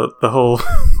 the whole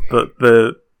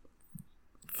the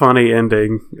funny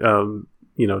ending,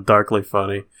 darkly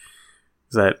funny,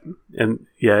 is that, and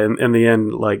in the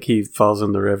end, like, he falls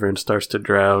in the river and starts to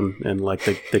drown, and like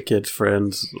the kid's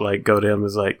friends like go to him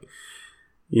as like,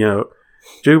 Jumo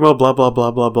blah blah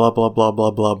blah blah blah blah blah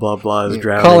blah blah blah blah is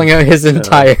drowning, calling out his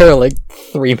entire like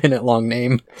 3-minute long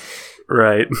name.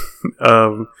 Right.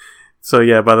 So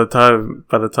yeah, by the time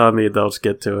the adults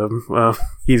get to him,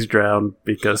 he's drowned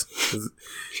because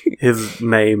his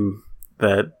name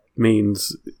that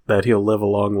means that he'll live a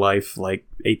long life like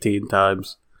 18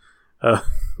 times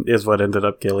is what ended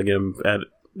up killing him at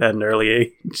an early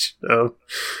age.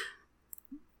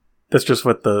 That's just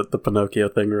what the Pinocchio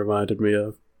thing reminded me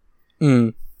of.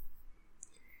 Alright,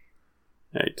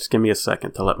 just give me a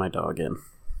second to let my dog in.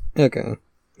 Okay.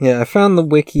 Yeah, I found the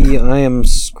wiki. I am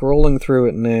scrolling through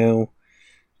it now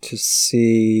to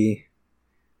see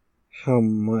how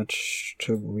much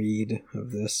to read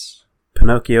of this.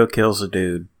 Pinocchio kills a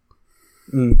dude.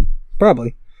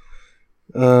 Probably.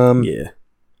 Yeah.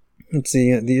 Let's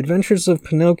see. The Adventures of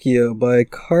Pinocchio by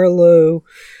Carlo...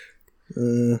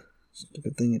 it's a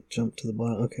good thing it jumped to the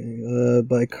bottom. Okay.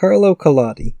 By Carlo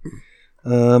Collodi.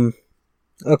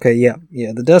 Okay, yeah.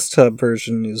 The desktop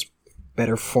version is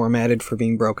better formatted for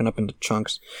being broken up into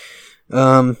chunks.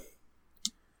 Okay.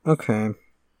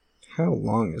 How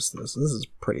long is this? This is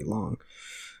pretty long.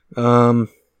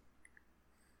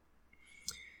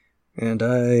 And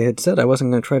I had said I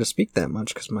wasn't going to try to speak that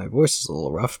much because my voice is a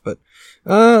little rough, but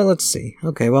let's see.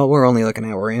 Okay, well, we're only like an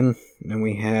hour in, and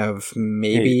we have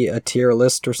maybe a tier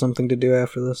list or something to do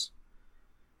after this.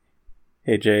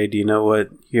 Hey, Jay, do you know what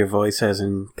your voice has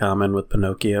in common with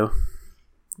Pinocchio?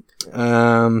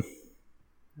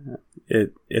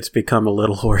 It's become a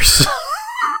little hoarse.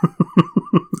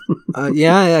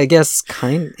 Yeah, I guess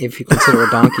if you consider a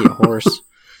donkey a horse.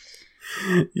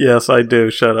 Yes, I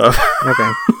do. Shut up.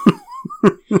 Okay.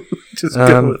 Just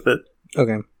go with it.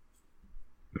 Okay.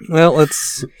 Well,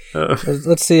 let's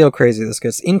see how crazy this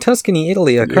gets. In Tuscany,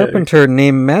 Italy, a carpenter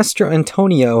named Master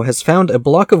Antonio has found a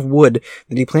block of wood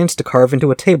that he plans to carve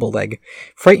into a table leg.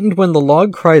 Frightened when the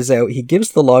log cries out, he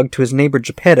gives the log to his neighbor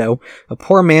Geppetto, a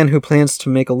poor man who plans to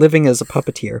make a living as a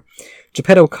puppeteer.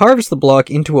 Geppetto carves the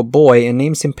block into a boy and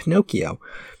names him Pinocchio.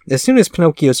 As soon as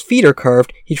Pinocchio's feet are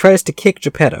carved, he tries to kick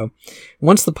Geppetto.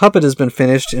 Once the puppet has been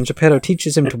finished and Geppetto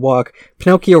teaches him to walk,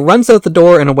 Pinocchio runs out the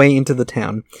door and away into the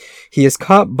town. He is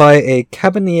caught by a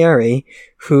cabiniere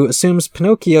who assumes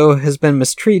Pinocchio has been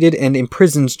mistreated and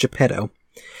imprisons Geppetto.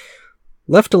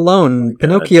 Left alone,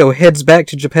 Pinocchio heads back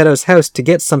to Geppetto's house to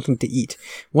get something to eat.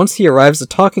 Once he arrives, a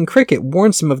talking cricket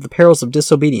warns him of the perils of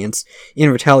disobedience.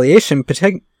 In retaliation,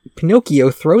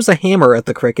 Pinocchio throws a hammer at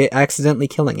the cricket, accidentally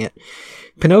killing it.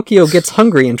 Pinocchio gets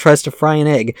hungry and tries to fry an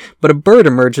egg, but a bird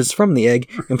emerges from the egg,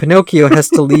 and Pinocchio has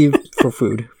to leave for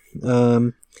food.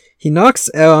 He knocks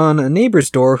on a neighbor's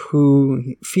door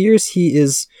who fears he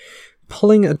is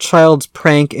pulling a child's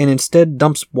prank and instead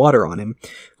dumps water on him.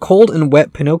 Cold and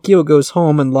wet, Pinocchio goes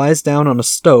home and lies down on a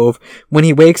stove. When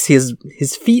he wakes, his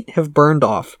feet have burned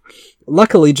off.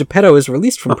 Luckily, Geppetto is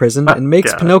released from prison and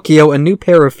makes Pinocchio a new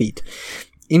pair of feet.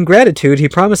 In gratitude, he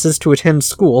promises to attend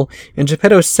school, and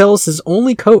Geppetto sells his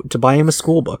only coat to buy him a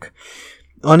school book.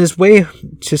 On his way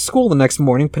to school the next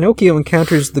morning, Pinocchio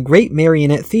encounters the Great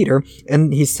Marionette Theater,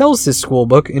 and he sells his school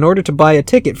book in order to buy a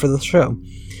ticket for the show.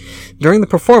 During the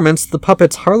performance, the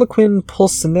puppets Harlequin,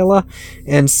 Pulcinella,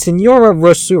 and Signora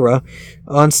Rossura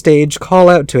on stage call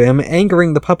out to him,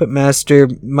 angering the puppet master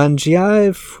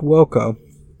Mangiafuoco.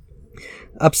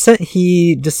 Upset,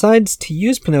 he decides to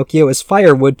use Pinocchio as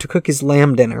firewood to cook his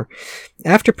lamb dinner.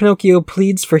 After Pinocchio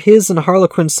pleads for his and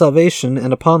Harlequin's salvation,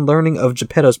 and upon learning of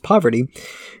Geppetto's poverty,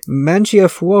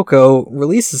 Mangiafuoco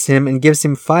releases him and gives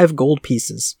him 5 gold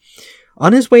pieces.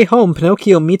 On his way home,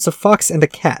 Pinocchio meets a fox and a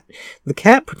cat. The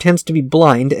cat pretends to be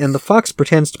blind, and the fox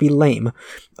pretends to be lame.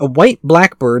 A white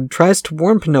blackbird tries to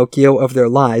warn Pinocchio of their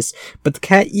lies, but the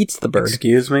cat eats the bird.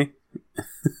 Excuse me?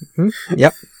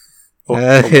 Yep.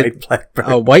 A white blackbird.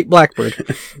 A white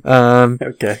blackbird.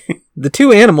 Okay. The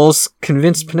two animals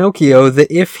convince Pinocchio that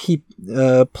if he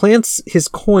plants his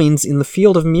coins in the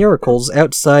Field of Miracles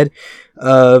outside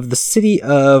of the city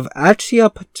of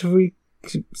Achiapatri...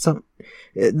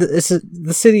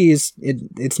 The city is...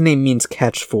 its name means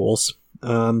catch fools.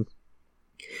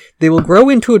 They will grow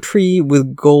into a tree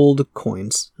with gold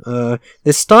coins.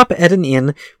 They stop at an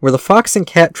inn where the fox and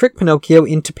cat trick Pinocchio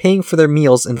into paying for their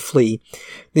meals and flee.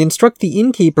 They instruct the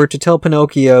innkeeper to tell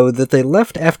Pinocchio that they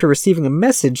left after receiving a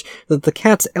message that the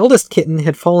cat's eldest kitten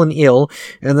had fallen ill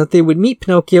and that they would meet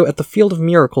Pinocchio at the Field of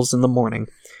Miracles in the morning.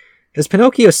 As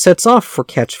Pinocchio sets off for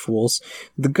Catch Fools,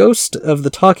 the ghost of the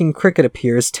talking cricket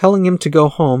appears, telling him to go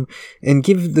home and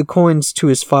give the coins to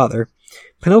his father.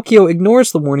 Pinocchio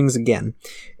ignores the warnings again.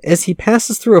 As he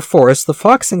passes through a forest, the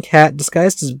fox and cat,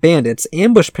 disguised as bandits,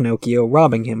 ambush Pinocchio,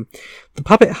 robbing him. The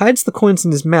puppet hides the coins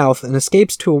in his mouth and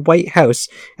escapes to a white house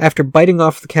after biting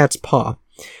off the cat's paw.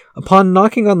 Upon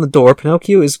knocking on the door,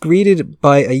 Pinocchio is greeted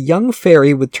by a young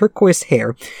fairy with turquoise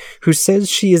hair, who says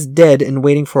she is dead and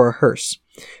waiting for a hearse.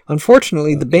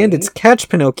 Unfortunately, the bandits catch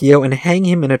Pinocchio and hang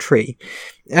him in a tree.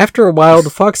 After a while, the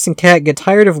fox and cat get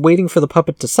tired of waiting for the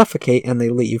puppet to suffocate, and they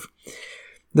leave.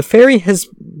 The fairy has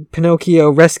Pinocchio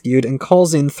rescued and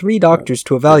calls in 3 doctors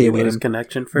to evaluate him.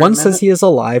 One says he is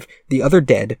alive, the other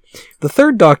dead. The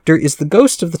third doctor is the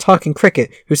ghost of the talking cricket,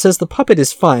 who says the puppet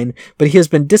is fine, but he has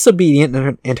been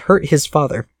disobedient and hurt his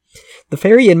father. The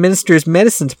fairy administers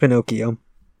medicine to Pinocchio.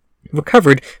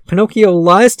 Recovered, Pinocchio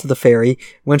lies to the fairy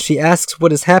when she asks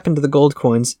what has happened to the gold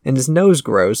coins, and his nose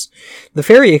grows. The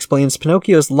fairy explains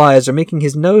Pinocchio's lies are making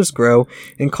his nose grow,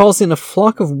 and calls in a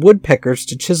flock of woodpeckers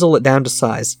to chisel it down to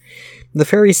size. The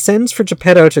fairy sends for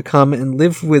Geppetto to come and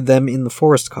live with them in the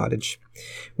forest cottage.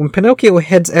 When Pinocchio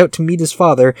heads out to meet his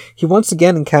father, he once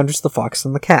again encounters the fox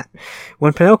and the cat.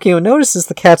 When Pinocchio notices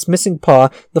the cat's missing paw,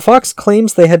 the fox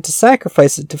claims they had to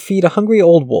sacrifice it to feed a hungry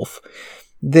old wolf.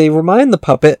 They remind the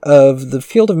puppet of the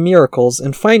Field of Miracles,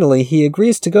 and finally he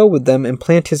agrees to go with them and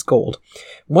plant his gold.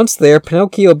 Once there,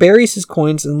 Pinocchio buries his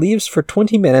coins and leaves for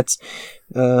 20 minutes,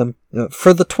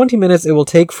 for the 20 minutes it will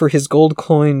take for his gold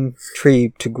coin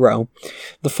tree to grow.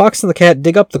 The fox and the cat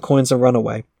dig up the coins and run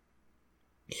away.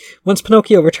 Once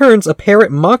Pinocchio returns, a parrot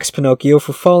mocks Pinocchio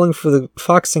for falling for the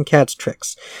fox and cat's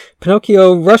tricks.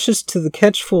 Pinocchio rushes to the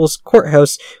Catchfools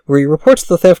courthouse, where he reports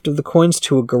the theft of the coins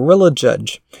to a gorilla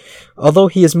judge. Although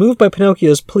he is moved by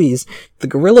Pinocchio's pleas, the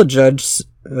gorilla judge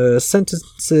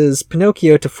sentences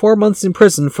Pinocchio to 4 months in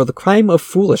prison for the crime of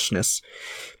foolishness.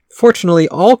 Fortunately,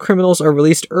 all criminals are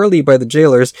released early by the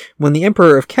jailers when the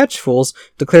Emperor of Catchfools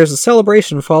declares a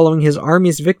celebration following his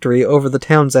army's victory over the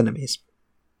town's enemies.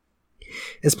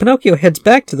 As Pinocchio heads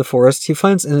back to the forest, he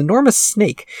finds an enormous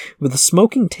snake with a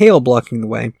smoking tail blocking the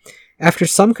way. After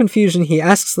some confusion, he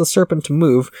asks the serpent to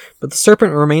move, but the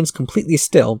serpent remains completely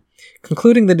still.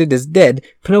 Concluding that it is dead,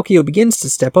 Pinocchio begins to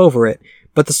step over it,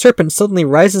 but the serpent suddenly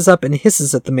rises up and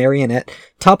hisses at the marionette,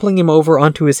 toppling him over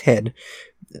onto his head.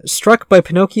 Struck by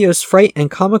Pinocchio's fright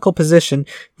and comical position,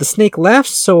 the snake laughs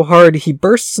so hard he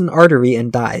bursts an artery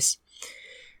and dies.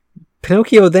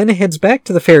 Pinocchio then heads back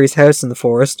to the fairy's house in the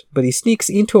forest, but he sneaks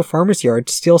into a farmer's yard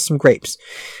to steal some grapes.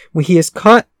 When he is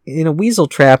caught in a weasel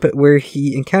trap where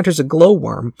he encounters a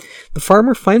glowworm, the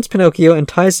farmer finds Pinocchio and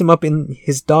ties him up in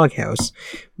his doghouse.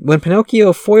 When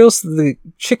Pinocchio foils the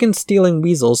chicken-stealing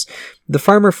weasels, the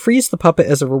farmer frees the puppet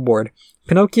as a reward.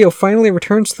 Pinocchio finally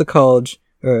returns to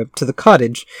the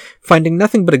cottage, finding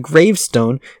nothing but a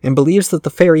gravestone, and believes that the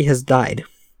fairy has died.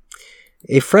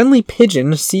 A friendly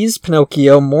pigeon sees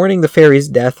Pinocchio mourning the fairy's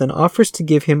death and offers to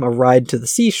give him a ride to the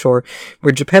seashore,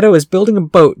 where Geppetto is building a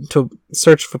boat to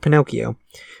search for Pinocchio.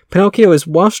 Pinocchio is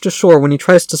washed ashore when he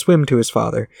tries to swim to his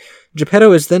father.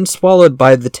 Geppetto is then swallowed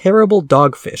by the terrible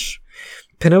dogfish.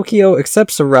 Pinocchio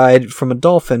accepts a ride from a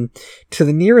dolphin to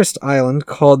the nearest island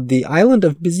called the Island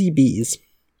of Busy Bees.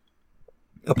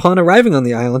 Upon arriving on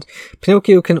the island,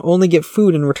 Pinocchio can only get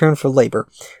food in return for labor.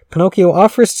 Pinocchio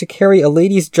offers to carry a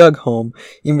lady's jug home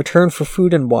in return for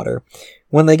food and water.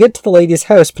 When they get to the lady's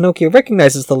house, Pinocchio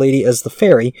recognizes the lady as the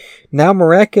fairy, now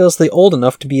miraculously old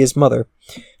enough to be his mother.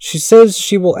 She says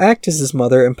she will act as his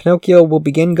mother and Pinocchio will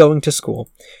begin going to school.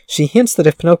 She hints that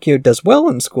if Pinocchio does well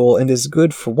in school and is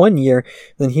good for 1 year,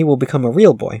 then he will become a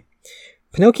real boy.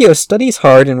 Pinocchio studies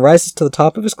hard and rises to the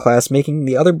top of his class, making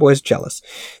the other boys jealous.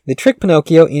 They trick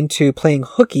Pinocchio into playing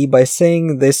hooky by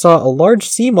saying they saw a large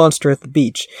sea monster at the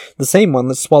beach, the same one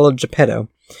that swallowed Geppetto.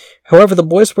 However, the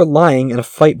boys were lying and a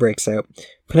fight breaks out.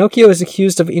 Pinocchio is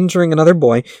accused of injuring another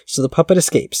boy, so the puppet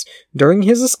escapes. During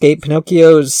his escape,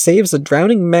 Pinocchio saves a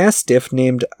drowning mastiff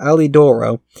named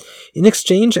Alidoro. In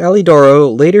exchange,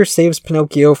 Alidoro later saves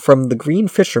Pinocchio from the green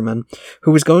fisherman,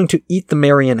 who was going to eat the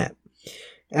marionette.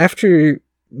 After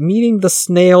meeting the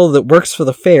snail that works for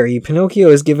the fairy, Pinocchio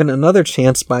is given another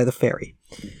chance by the fairy.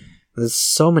 There's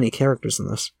so many characters in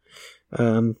this.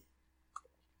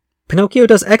 Pinocchio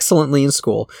does excellently in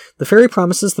school. The fairy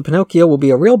promises that Pinocchio will be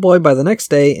a real boy by the next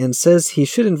day and says he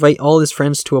should invite all his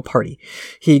friends to a party.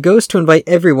 He goes to invite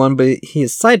everyone, but he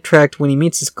is sidetracked when he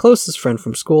meets his closest friend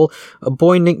from school, a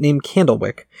boy nicknamed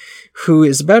Candlewick, who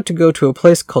is about to go to a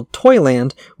place called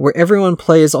Toyland, where everyone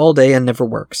plays all day and never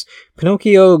works.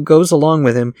 Pinocchio goes along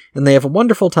with him, and they have a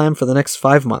wonderful time for the next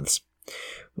 5 months.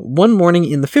 One morning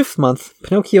in the 5th month,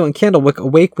 Pinocchio and Candlewick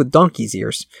awake with donkey's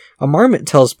ears. A marmot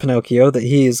tells Pinocchio that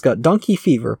he has got donkey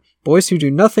fever. Boys who do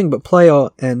nothing but play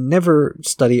and never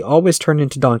study always turn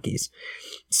into donkeys.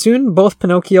 Soon, both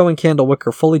Pinocchio and Candlewick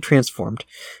are fully transformed.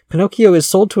 Pinocchio is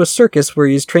sold to a circus where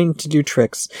he is trained to do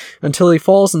tricks, until he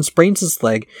falls and sprains his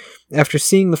leg, after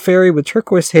seeing the fairy with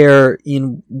turquoise hair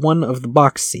in one of the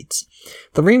box seats.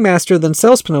 The ringmaster then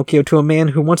sells Pinocchio to a man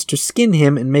who wants to skin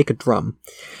him and make a drum.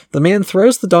 The man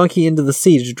throws the donkey into the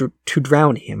sea to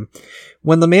drown him.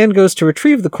 When the man goes to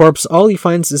retrieve the corpse, all he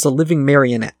finds is a living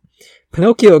marionette.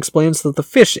 Pinocchio explains that the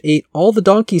fish ate all the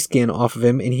donkey skin off of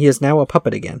him and he is now a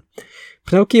puppet again.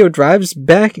 Pinocchio dives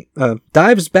back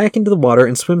into the water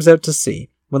and swims out to sea.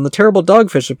 When the terrible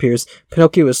dogfish appears,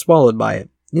 Pinocchio is swallowed by it.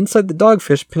 Inside the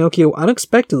dogfish, Pinocchio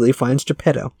unexpectedly finds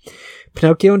Geppetto.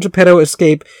 Pinocchio and Geppetto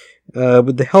escape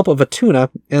with the help of a tuna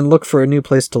and look for a new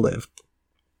place to live.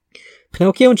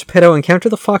 Pinocchio and Geppetto encounter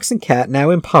the fox and cat,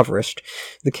 now impoverished.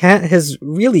 The cat has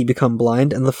really become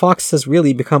blind, and the fox has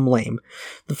really become lame.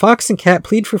 The fox and cat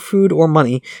plead for food or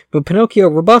money, but Pinocchio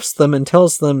rebuffs them and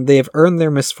tells them they have earned their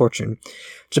misfortune.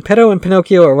 Geppetto and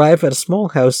Pinocchio arrive at a small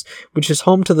house, which is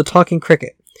home to the talking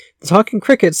cricket. The talking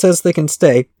cricket says they can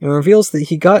stay, and reveals that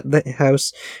he got the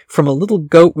house from a little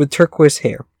goat with turquoise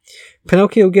hair.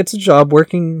 Pinocchio gets a job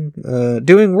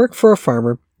doing work for a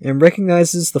farmer, and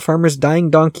recognizes the farmer's dying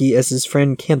donkey as his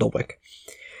friend Candlewick.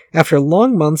 After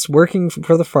long months working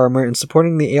for the farmer and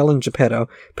supporting the ailing Geppetto,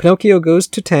 Pinocchio goes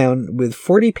to town with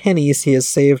 40 pennies he has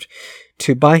saved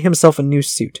to buy himself a new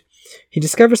suit. He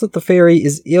discovers that the fairy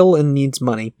is ill and needs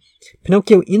money.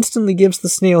 Pinocchio instantly gives the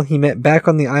snail he met back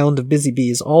on the island of Busy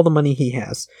Bees all the money he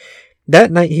has. That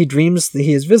night he dreams that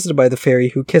he is visited by the fairy,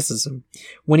 who kisses him.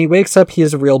 When he wakes up, he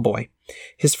is a real boy.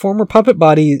 His former puppet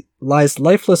body lies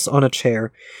lifeless on a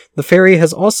chair. The fairy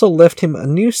has also left him a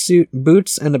new suit,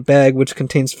 boots, and a bag which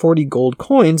contains 40 gold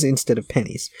coins instead of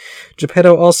pennies.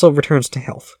 Geppetto also returns to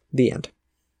health. The end.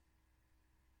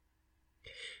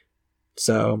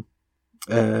 So,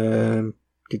 did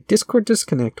Discord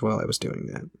disconnect while I was doing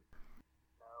that?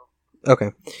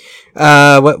 Okay.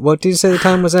 What did you say the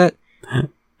time was at?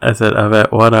 I said I'm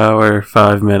at 1 hour,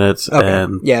 5 minutes,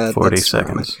 and 40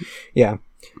 seconds. Yeah.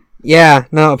 Yeah,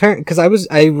 no, apparently, because I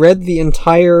read the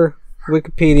entire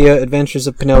Wikipedia Adventures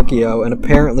of Pinocchio, and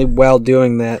apparently while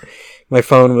doing that, my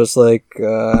phone was like,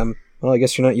 well, I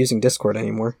guess you're not using Discord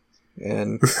anymore,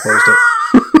 and closed it.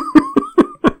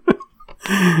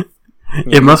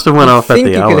 It must have went off at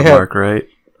the hour mark, right?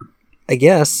 I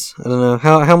guess. I don't know.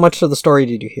 How much of the story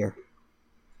did you hear?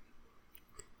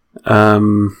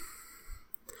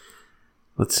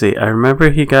 Let's see. I remember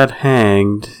he got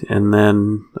hanged, and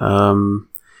then,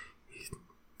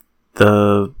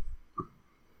 let's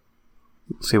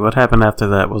see, what happened after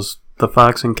that? Was the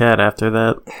fox and cat after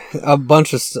that? A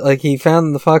bunch of... he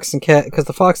found the fox and cat... Because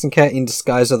the fox and cat in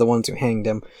disguise are the ones who hanged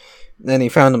him. Then he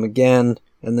found him again.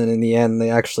 And then in the end, they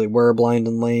actually were blind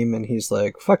and lame, and he's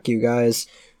like, fuck you guys.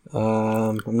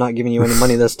 I'm not giving you any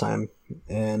money this time.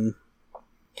 And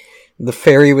the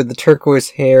fairy with the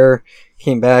turquoise hair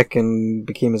came back and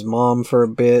became his mom for a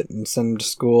bit and sent him to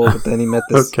school, but then he met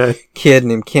this kid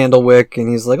named Candlewick, and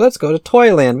he's like, let's go to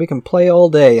Toyland, we can play all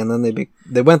day. And then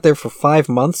they went there for 5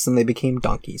 months, and they became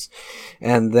donkeys.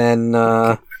 And then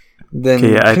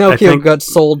Pinocchio got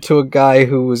sold to a guy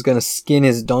who was going to skin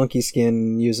his donkey skin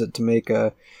and use it to make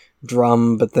a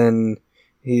drum, but then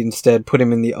he instead put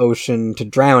him in the ocean to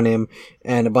drown him,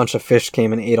 and a bunch of fish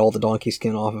came and ate all the donkey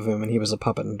skin off of him, and he was a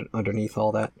puppet underneath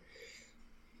all that.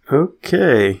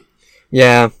 Okay.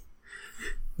 Yeah,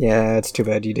 it's too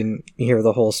bad you didn't hear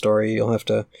the whole story. You'll have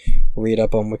to read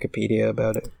up on Wikipedia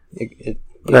about it.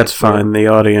 That's fine. The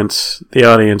audience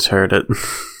heard it.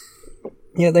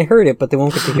 Yeah, they heard it, but they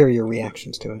won't get to hear your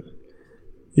reactions to it.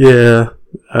 Yeah.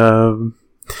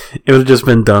 It would have just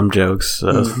been dumb jokes,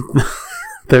 so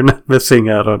they're not missing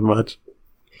out on much.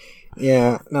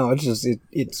 Yeah, no,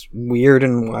 it's weird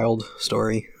and wild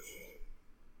story.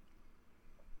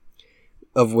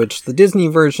 Of which the Disney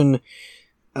version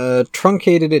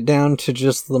truncated it down to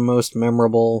just the most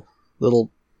memorable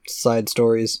little side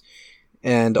stories,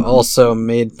 and also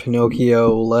made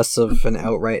Pinocchio less of an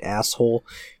outright asshole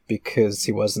because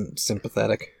he wasn't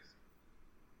sympathetic.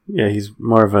 Yeah, he's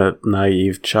more of a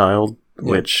naive child,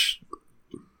 which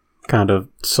kind of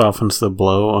softens the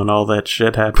blow on all that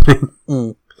shit happening.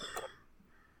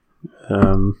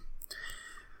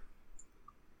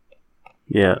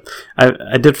 Yeah,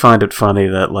 I did find it funny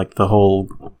that like the whole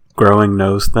growing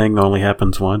nose thing only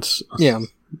happens once. Yeah,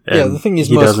 the thing he's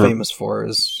most famous for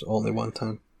is only one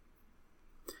time.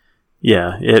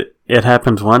 Yeah, it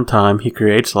happens one time. He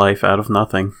creates life out of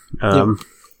nothing, and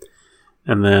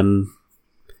then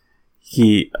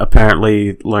he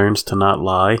apparently learns to not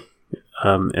lie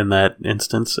in that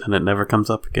instance, and it never comes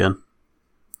up again.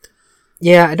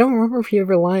 Yeah, I don't remember if he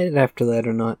ever lied after that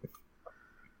or not.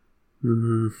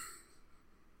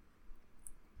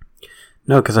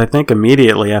 No, because I think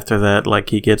immediately after that, like,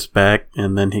 he gets back,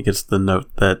 and then he gets the note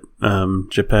that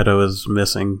Geppetto is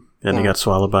missing, and he got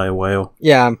swallowed by a whale.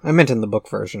 Yeah, I meant in the book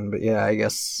version, but yeah, I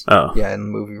guess... Oh. Yeah, in the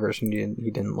movie version, he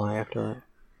didn't lie after that.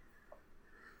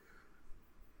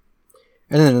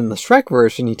 And then in the Shrek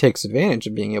version, he takes advantage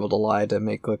of being able to lie to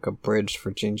make, like, a bridge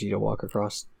for Gingy to walk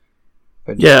across.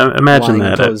 Yeah, imagine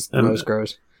that. Until his nose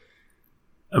grows.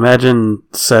 Imagine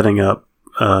setting up...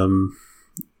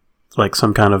 like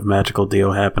some kind of magical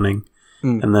deal happening,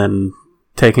 and then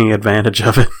taking advantage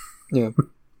of it. Yeah.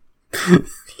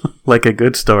 Like a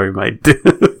good story might do.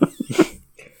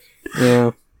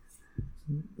 Yeah.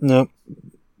 Nope.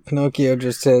 Pinocchio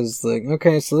just says, like,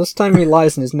 okay, so this time he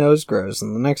lies and his nose grows,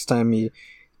 and the next time he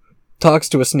talks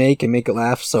to a snake and make it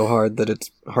laugh so hard that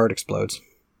its heart explodes.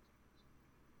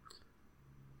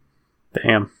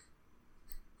 Damn.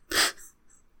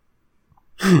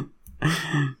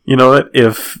 You know what?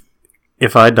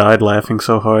 If I died laughing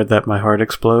so hard that my heart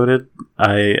exploded,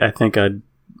 I think I'd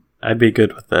be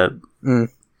good with that.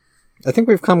 I think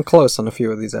we've come close on a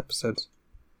few of these episodes.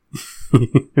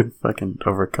 Fucking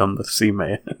overcome the sea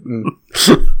man.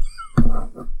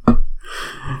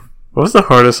 What was the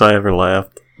hardest I ever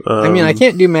laughed? I mean, I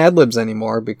can't do Mad Libs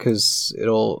anymore because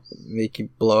it'll make you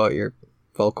blow out your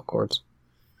vocal cords.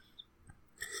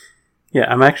 Yeah,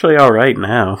 I'm actually alright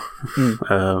now.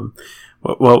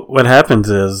 Well, what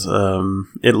happens is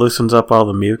it loosens up all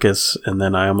the mucus, and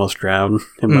then I almost drown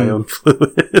in my own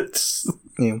fluids.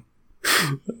 Yeah.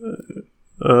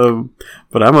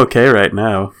 But I'm okay right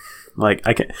now. Like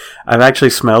I've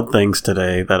actually smelled things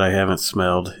today that I haven't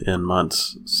smelled in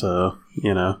months. So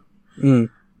you know.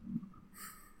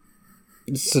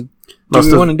 So, do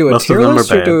we want to do a tier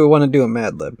list, or do we want to do a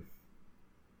Mad Lib?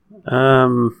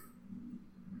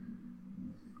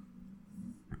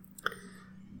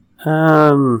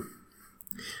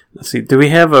 Let's see. Do we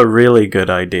have a really good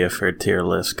idea for a tier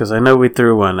list? Because I know we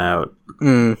threw one out.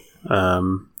 And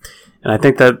I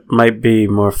think that might be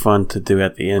more fun to do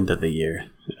at the end of the year.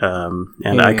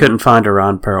 I couldn't find a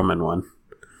Ron Perlman one.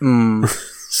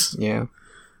 Yeah.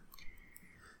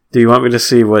 Do you want me to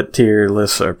see what tier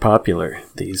lists are popular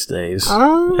these days?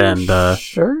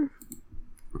 Sure.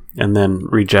 And then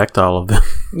reject all of them.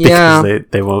 Yeah. Because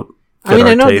they won't. I mean,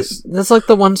 I know that's like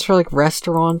the ones for like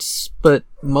restaurants, but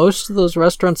most of those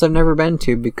restaurants I've never been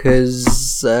to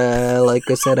because, like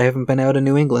I said, I haven't been out of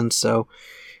New England. So,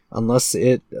 unless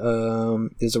it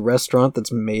is a restaurant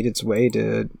that's made its way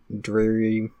to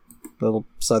dreary little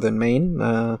southern Maine,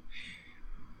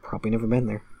 probably never been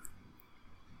there.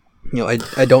 You know,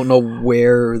 I don't know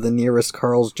where the nearest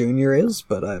Carl's Jr. is,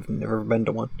 but I've never been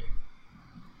to one.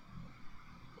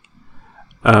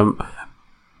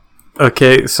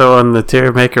 Okay, so on the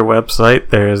Tier Maker website,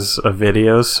 there's a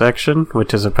videos section,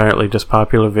 which is apparently just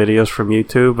popular videos from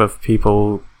YouTube of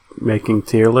people making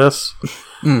tier lists.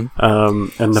 And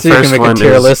the so first you can make one a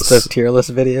tier is list of tier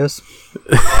list videos.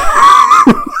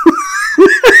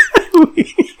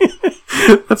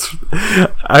 That's.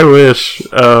 I wish.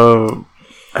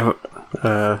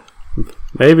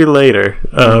 Maybe later.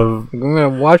 I'm gonna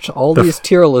watch all these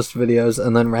tier list videos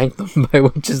and then rank them by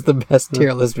which is the best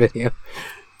tier list video.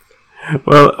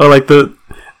 Well, like the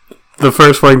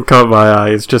first one caught my eye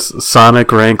is just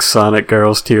Sonic ranks Sonic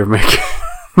Girls Tier Maker.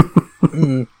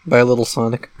 By Little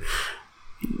Sonic.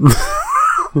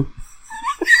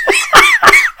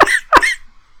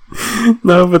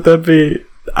 No, but that'd be.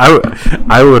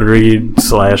 I would read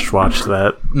 / watch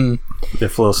that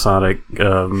if Little Sonic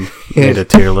made a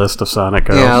tier list of Sonic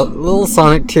Girls. Yeah, Little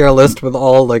Sonic tier list with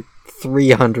all like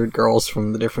 300 girls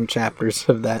from the different chapters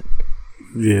of that.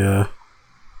 Yeah.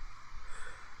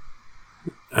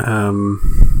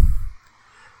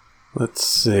 Let's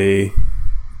see.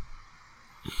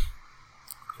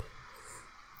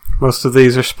 Most of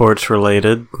these are sports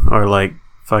related, or like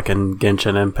fucking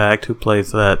Genshin Impact. Who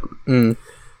plays that?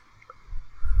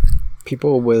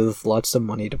 People with lots of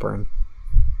money to burn.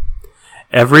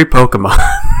 Every Pokemon.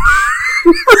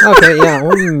 Okay, yeah,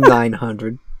 only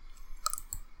 900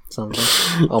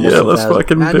 something. Almost yeah, let's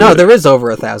fucking do no, it. there is over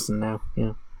 1,000 now.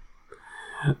 Yeah.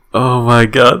 Oh my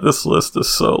god, this list is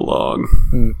so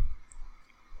long.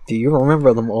 Do you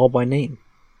remember them all by name?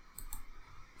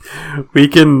 We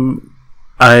can.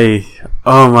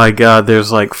 Oh my god,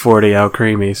 there's like 40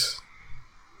 Alcremies.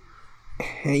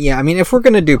 Yeah, I mean, if we're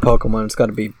gonna do Pokemon, it's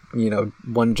gotta be,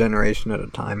 one generation at a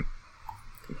time.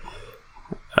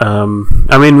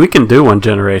 I mean, we can do one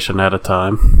generation at a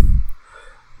time.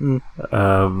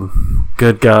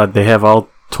 Good god, they have all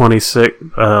 26,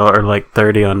 or like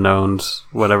 30 unknowns,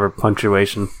 whatever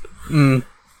punctuation.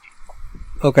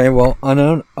 Okay, well,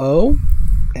 unknown O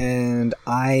and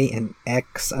I and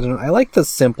X. I don't know. I like the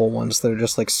simple ones that are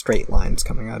just like straight lines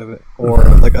coming out of it, or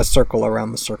like a circle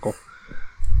around the circle.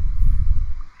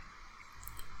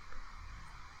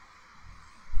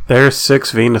 There's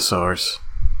 6 Venusaurs.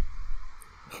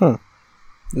 Huh.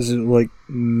 Is it like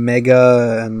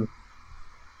Mega and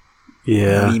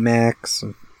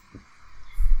VMAX?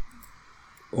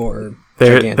 Or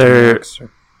Gigantamax?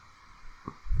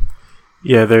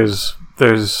 Yeah, there's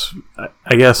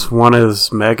I guess one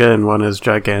is Mega and one is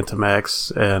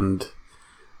Gigantamax, and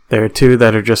there are 2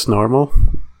 that are just normal.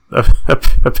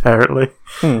 Apparently.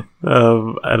 I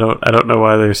don't know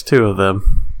why there's 2 of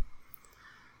them.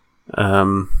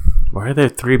 Why are there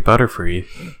 3 Butterfree?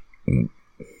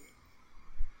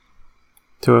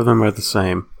 2 of them are the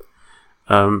same.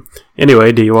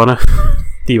 Anyway, do you wanna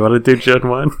do Gen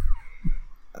 1?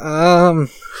 I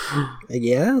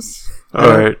guess.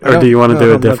 Or do you want to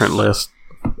do a different list?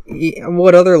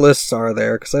 What other lists are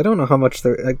there? Because I don't know how much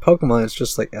they're like. Pokemon is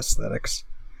just like aesthetics.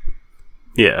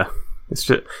 Yeah, it's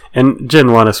just, and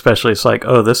Gen 1 especially. It's like,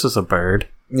 oh, this is a bird.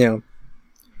 Yeah.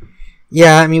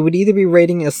 Yeah, I mean, we'd either be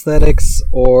rating aesthetics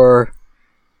or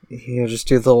just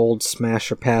do the old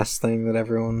smash or pass thing that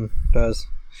everyone does.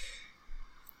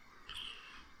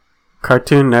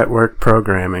 Cartoon Network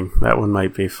programming. That one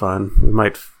might be fun. We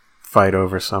might fight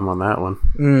over some on that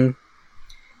one.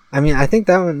 I mean, I think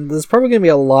that one, there's probably going to be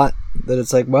a lot that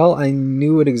it's like, well, I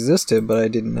knew it existed, but I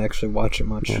didn't actually watch it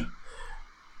much. Yeah.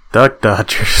 Duck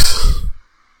Dodgers.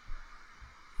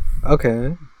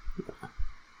 Okay.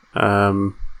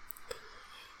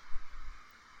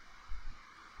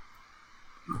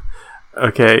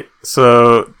 Okay,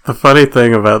 so the funny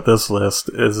thing about this list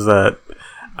is that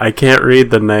I can't read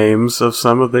the names of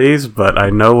some of these, but I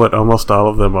know what almost all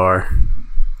of them are.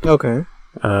 Okay.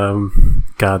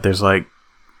 God, there's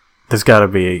got to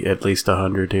be at least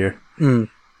 100 here. 2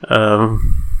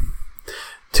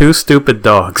 Stupid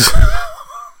Dogs.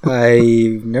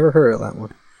 I've never heard of that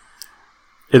one.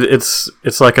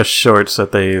 It's like a shorts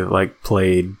that they like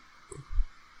played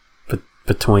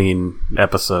between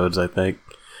episodes, I think.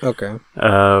 Okay.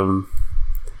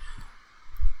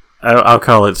 I'll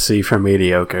call it C for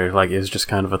mediocre. Like, it's just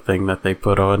kind of a thing that they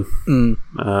put on.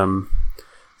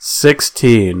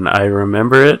 16. I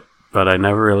remember it, but I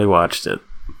never really watched it.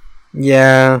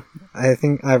 Yeah, I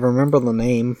think I remember the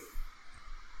name.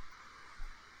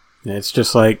 Yeah, it's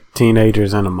just like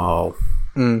teenagers in a mall.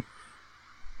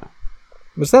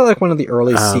 Was that like one of the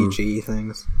early CG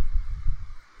things?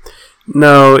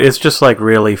 No, it's just like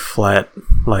really flat.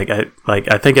 I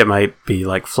think it might be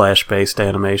like Flash based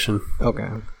animation. Okay.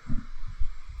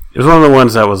 It was one of the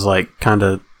ones that was like kind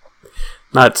of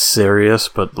not serious,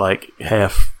 but like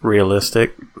half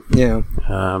realistic. Yeah.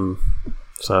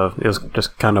 So it was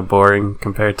just kind of boring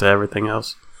compared to everything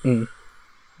else. Mm.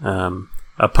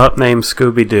 A pup named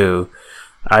Scooby-Doo.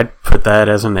 I'd put that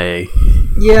as an A.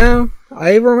 Yeah,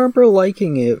 I remember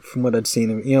liking it from what I'd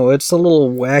seen. You know, it's a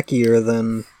little wackier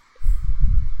than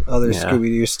other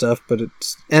Scooby-Doo stuff, but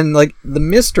and like the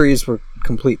mysteries were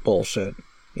complete bullshit.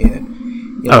 Yeah,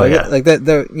 you know, like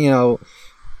that. You know,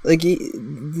 like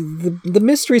the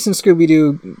mysteries in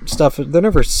Scooby-Doo stuff, they're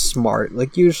never smart.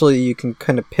 Like usually you can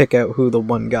kind of pick out who the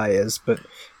one guy is, but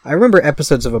I remember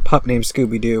episodes of A Pup Named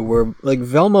Scooby-Doo where like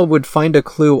Velma would find a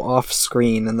clue off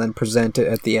screen and then present it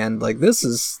at the end, like this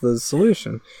is the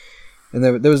solution, and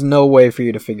there was no way for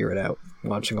you to figure it out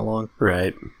watching along.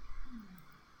 Right.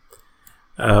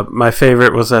 My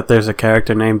favorite was that there's a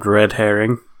character named Red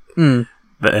Herring, and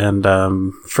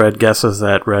Fred guesses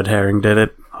that Red Herring did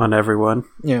it on everyone.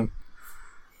 Yeah.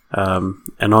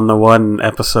 And on the one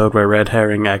episode where Red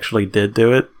Herring actually did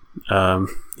do it,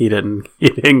 he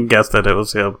didn't guess that it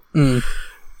was him.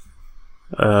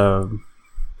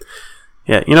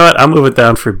 Yeah, you know what? I'll move it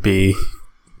down for B.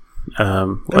 I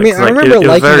remember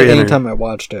liking it anytime I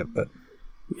watched it, but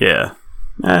yeah,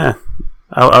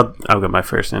 I'll go my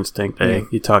first instinct. A.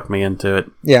 You talked me into it.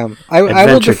 Yeah, I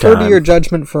will defer to your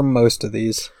judgment for most of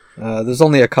these. There's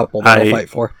only a couple that I'll fight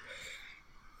for.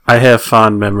 I have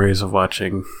fond memories of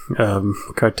watching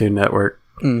Cartoon Network.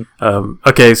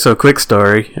 Okay, so quick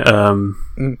story.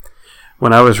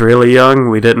 When I was really young,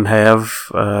 we didn't have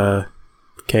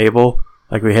cable.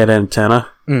 Like, we had antenna.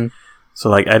 So,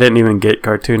 like, I didn't even get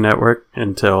Cartoon Network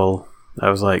until I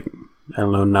was, like, I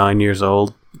don't know, 9 years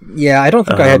old. Yeah, I don't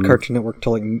think I had Cartoon Network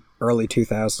till, like, early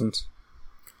 2000s.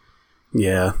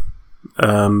 Yeah.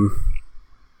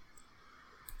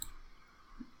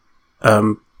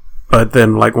 But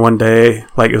then, like, one day,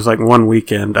 like, it was, like, one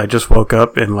weekend, I just woke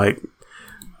up and, like,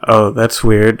 oh, that's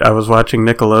weird. I was watching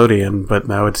Nickelodeon, but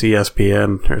now it's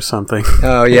ESPN or something.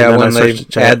 Oh, yeah, when they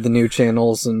add the new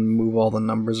channels and move all the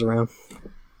numbers around.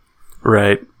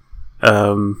 Right.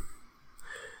 But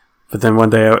then one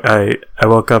day I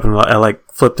woke up and I, like,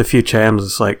 flipped a few channels.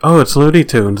 It's like, oh, it's Looney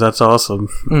Tunes. That's awesome.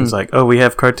 It's like, oh, we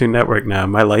have Cartoon Network now.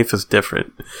 My life is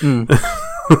different.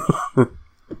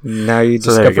 Now you discover.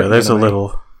 So there you go. There's a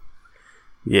little...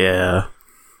 Yeah.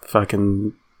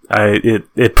 Fucking...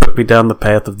 It put me down the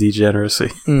path of degeneracy.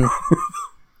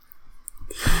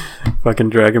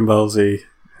 Fucking Dragon Ball Z.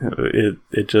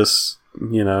 It just,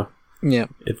 you know... Yeah.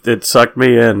 It sucked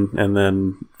me in, and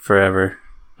then forever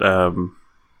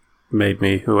made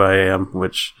me who I am,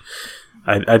 which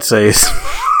I'd say is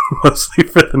mostly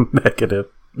for the negative.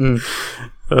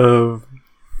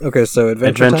 Okay, so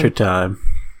Adventure Time.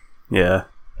 Yeah.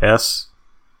 S?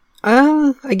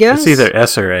 I guess. It's either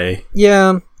S or A.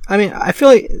 Yeah. I mean, I feel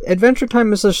like Adventure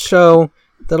Time is a show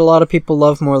that a lot of people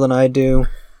love more than I do,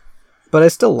 but I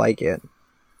still like it.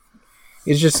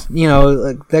 It's just, you know,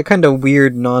 like that kind of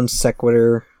weird non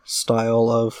sequitur style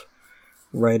of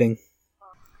writing.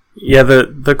 Yeah,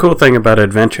 the cool thing about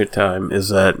Adventure Time is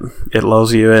that it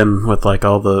lulls you in with like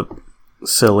all the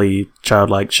silly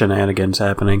childlike shenanigans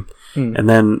happening, and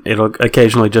then it'll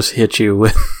occasionally just hit you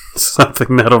with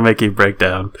something that'll make you break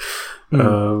down,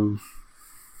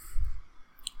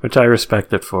 which I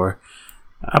respect it for.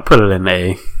 I put it in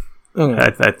A.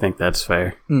 Okay. I think that's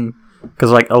fair, because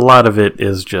like a lot of it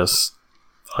is just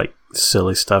like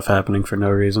silly stuff happening for no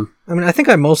reason. I mean, I think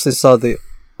I mostly saw the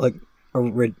like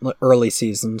early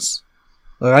seasons.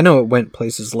 Like, I know it went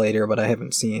places later, but I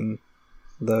haven't seen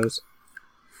those.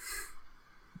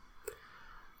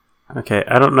 Okay,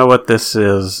 I don't know what this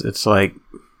is. It's like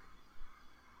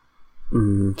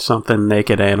something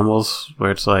Naked Animals,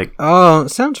 where it's like... Oh, it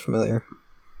sounds familiar.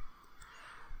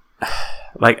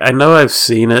 Like, I know I've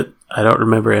seen it. I don't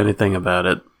remember anything about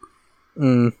it.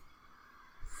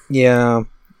 Yeah.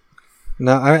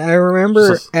 No, I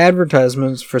remember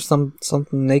advertisements for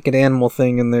something Naked Animal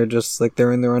thing, and they're just like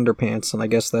they're in their underpants, and I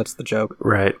guess that's the joke.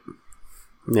 Right.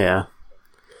 Yeah.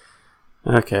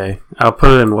 Okay, I'll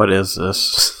put it in What Is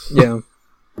This? Yeah.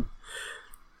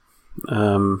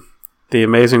 The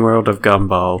Amazing World of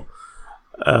Gumball.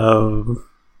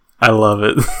 I love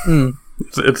it.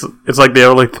 It's like the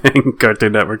only thing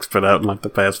Cartoon Network's put out in like the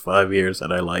past 5 years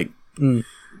that I like.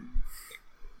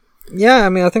 Yeah, I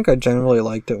mean, I think I generally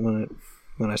liked it when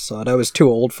I saw it. I was too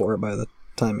old for it by the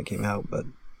time it came out, but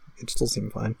it still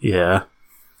seemed fine. Yeah.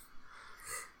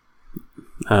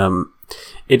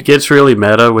 It gets really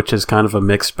meta, which is kind of a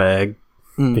mixed bag,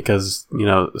 because, you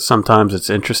know, sometimes it's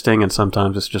interesting and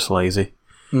sometimes it's just lazy.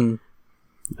 Apple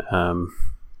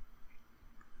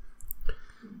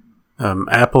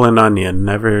and Onion,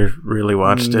 never really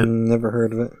watched it. Never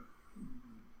heard of it.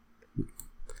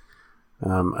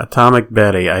 Atomic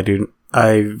Betty.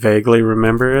 I vaguely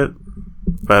remember it,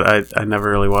 but I never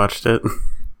really watched it.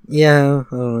 Yeah,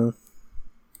 I don't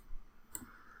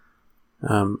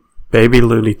know. Baby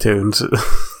Looney Tunes.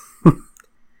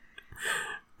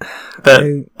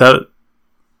 That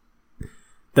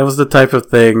was the type of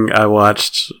thing I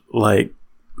watched like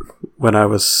when I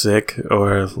was sick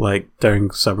or like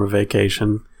during summer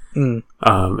vacation. And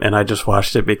I just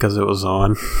watched it because it was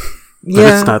on.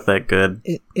 But it's not that good.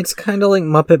 It's kind of like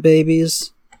Muppet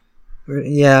Babies.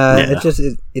 Yeah.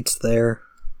 It's there.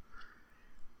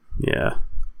 Yeah.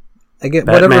 I get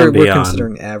Batman whatever Beyond. We're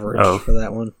considering average for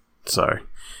that one. Sorry.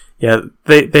 Yeah,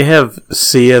 they have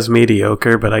C as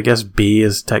mediocre, but I guess B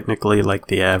is technically like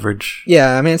the average.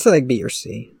 Yeah, I mean it's like B or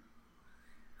C.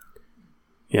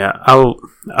 Yeah, I'll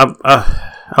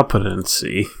put it in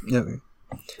C. Okay.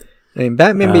 I mean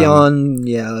Batman Beyond,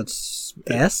 yeah, that's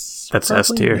S. That's probably?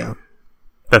 S tier. Yeah.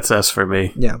 That's S for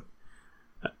me. Yeah.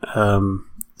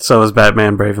 So is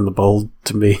Batman Brave and the Bold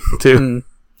to me too.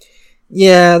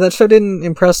 Yeah, that show didn't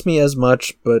impress me as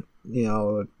much, but you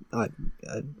know, I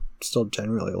still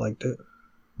generally liked it.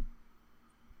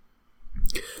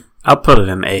 I'll put it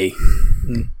in A.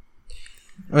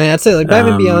 I mean, I'd say like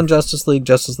Batman Beyond, Justice League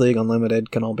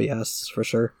Unlimited can all be S for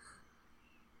sure.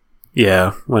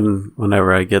 Yeah,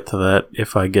 whenever I get to that,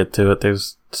 if I get to it,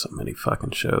 there's so many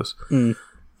fucking shows.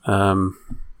 The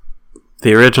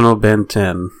original Ben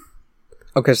 10.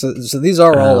 Okay, so these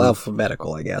are all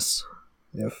alphabetical, I guess.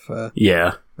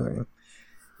 Yeah. Okay.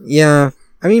 Yeah.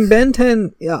 I mean, Ben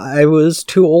 10, yeah, I was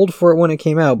too old for it when it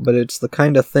came out, but it's the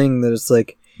kind of thing that it's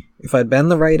like, if I'd been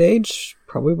the right age,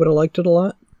 probably would have liked it a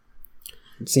lot.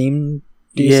 It seemed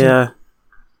decent. Yeah.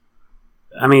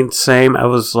 I mean, same. I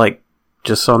was like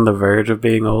just on the verge of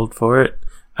being old for it.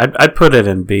 I'd put it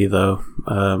in B though,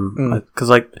 because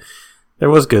like there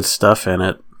was good stuff in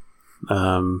it.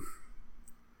 So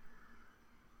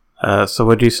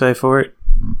what'd you say for it?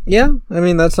 Yeah, I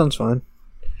mean that sounds fine.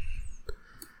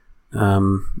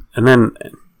 And then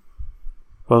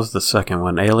what was the second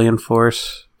one? Alien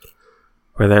Force,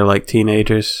 where they're like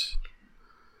teenagers.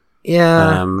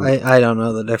 Yeah, I don't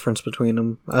know the difference between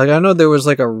them. Like, I know there was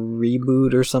like a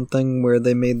reboot or something where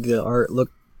they made the art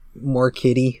look more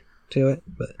kiddie to it,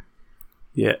 but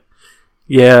yeah.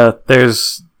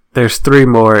 There's 3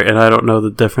 more, and I don't know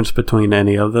the difference between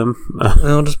any of them.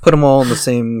 I'll just put them all in the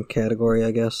same category,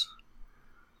 I guess.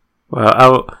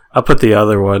 Well, I'll put the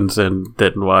other ones and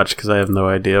didn't watch because I have no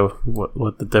idea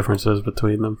what the difference is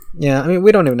between them. Yeah, I mean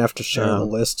we don't even have to share the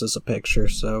list as a picture,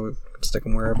 so we can stick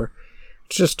them wherever.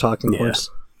 It's just talking points.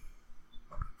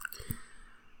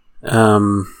 What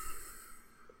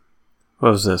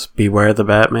was this? Beware the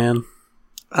Batman?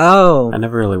 Oh, I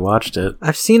never really watched it.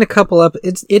 I've seen a couple up.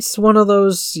 It's one of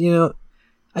those, you know,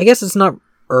 I guess it's not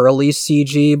early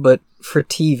CG, but for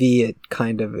TV it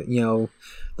kind of, you know,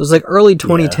 those like early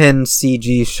 2010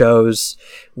 CG shows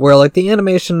where like the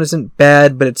animation isn't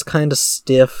bad, but it's kind of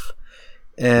stiff.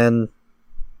 And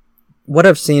what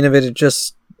I've seen of it, it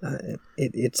just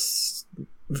it's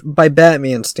by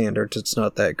Batman standards, it's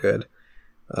not that good.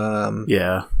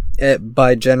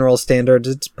 By general standards,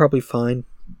 it's probably fine.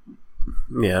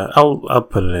 Yeah, I'll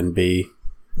put it in B.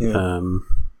 Yeah.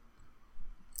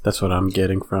 That's what I'm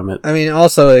getting from it. I mean,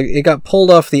 also, it got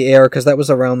pulled off the air because that was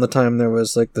around the time there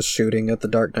was like the shooting at the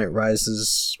Dark Knight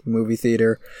Rises movie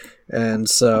theater. And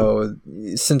so,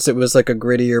 since it was like a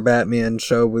grittier Batman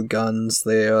show with guns,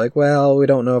 they're like, well, we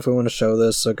don't know if we want to show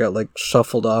this. So it got like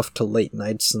shuffled off to late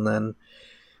nights and then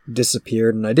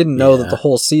disappeared. And I didn't know that the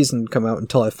whole season would come out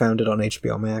until I found it on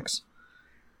HBO Max.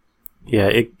 Yeah,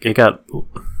 it got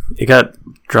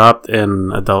dropped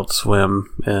in Adult Swim,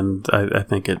 and I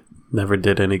think it never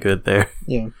did any good there.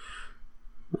 Yeah.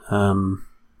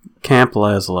 Camp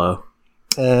Lazlo.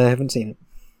 I haven't seen it.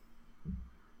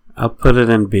 I'll put it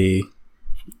in B.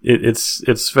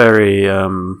 It's very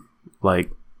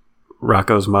like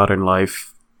Rocko's Modern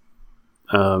Life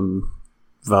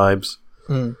vibes.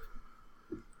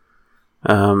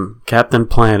 Captain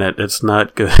Planet. It's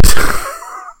not good.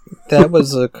 That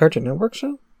was a Cartoon Network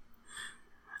show?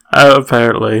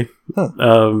 Apparently. Huh.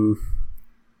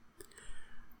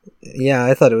 Yeah,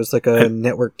 I thought it was like a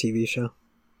network TV show.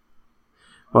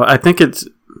 Well, I think it's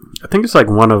like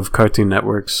one of Cartoon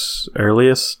Network's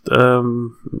earliest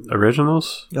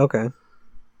originals. Okay.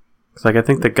 It's like I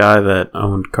think the guy that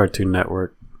owned Cartoon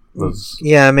Network was.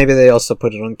 Yeah, maybe they also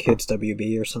put it on Kids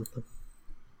WB or something.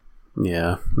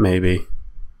 Yeah, maybe.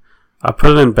 I'll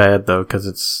put it in bad though because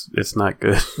it's not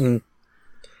good.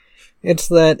 It's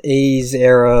that 80s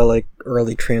era, like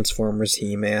early Transformers,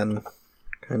 He-Man,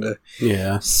 kind of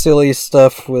silly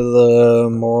stuff with a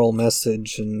moral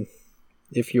message, and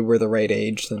if you were the right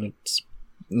age, then it's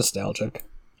nostalgic.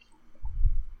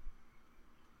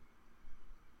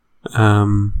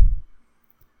 I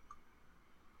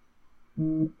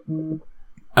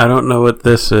don't know what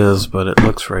this is, but it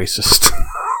looks racist.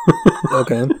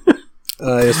 Okay.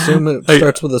 I assume it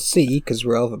starts with a C, because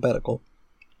we're alphabetical.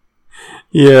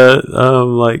 Yeah,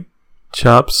 like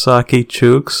Chopsaki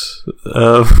Chooks.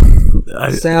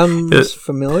 Sounds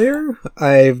familiar?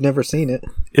 I've never seen it.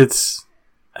 It's...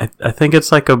 I think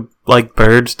it's like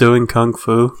birds doing kung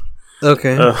fu.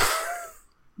 Okay.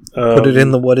 Put it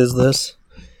in the what is this?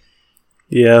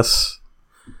 Yes.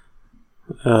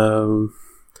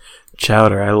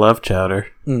 Chowder. I love chowder.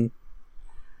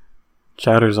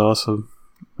 Chowder's awesome.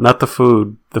 Not the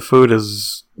food. The food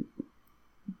is...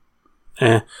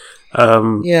 yeah,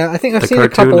 I think I've seen a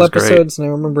couple episodes, and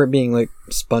I remember it being like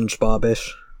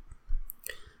SpongeBob-ish.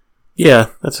 Yeah,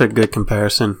 that's a good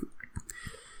comparison.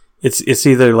 It's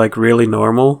either like really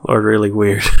normal or really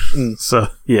weird. So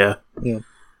yeah.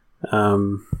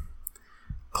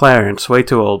 Clarence, way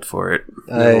too old for it.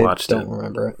 I don't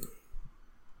remember it.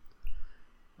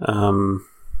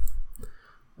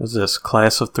 What's this?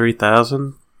 Class of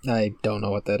 3000? I don't know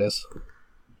what that is.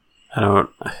 I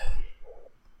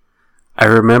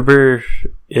remember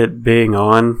it being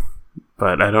on,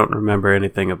 but I don't remember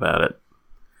anything about it.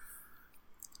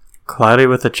 Cloudy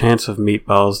with a Chance of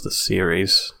Meatballs, the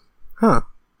series. Huh.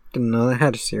 Didn't know they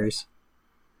had a series.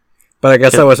 But I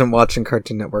guess I wasn't watching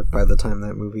Cartoon Network by the time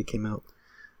that movie came out.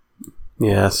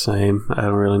 Yeah, same. I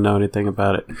don't really know anything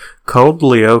about it. Cold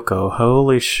Lyoko,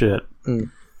 holy shit.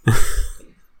 It's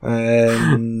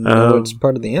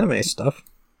part of the anime stuff.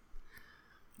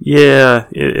 Yeah,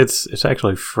 it's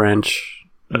actually French.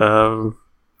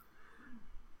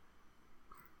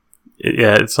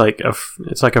 It's like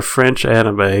a French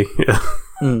anime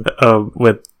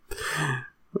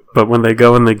but when they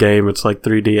go in the game, it's like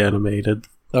 3D animated.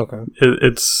 Okay.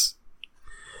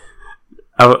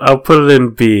 I'll put it in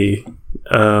B,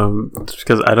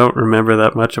 because I don't remember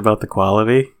that much about the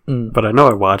quality, but I know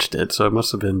I watched it, so it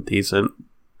must have been decent.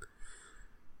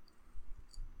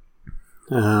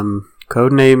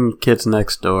 Codename Kids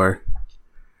Next Door.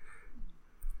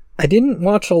 I didn't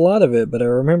watch a lot of it, but I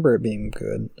remember it being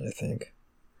good, I think.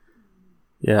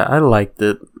 Yeah, I liked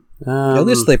it. At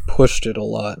least they pushed it a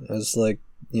lot as, like,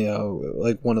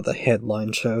 like one of the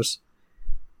headline shows.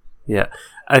 Yeah,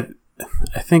 I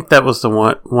think that was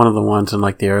one of the ones in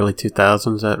like the early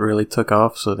 2000s that really took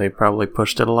off, so they probably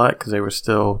pushed it a lot because they were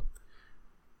still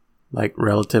like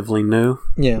relatively new.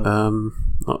 Yeah.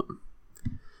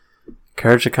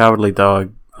 Courage the Cowardly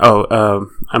Dog.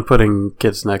 I'm putting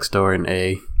Kids Next Door in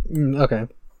A. Okay.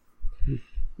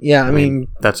 Yeah, I mean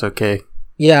that's okay.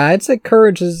 Yeah, I'd say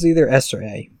Courage is either S or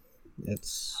A.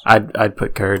 I'd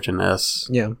put Courage in S.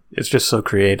 Yeah. It's just so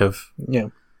creative. Yeah.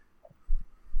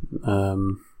 I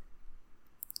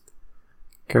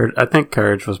think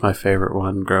Courage was my favorite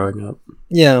one growing up.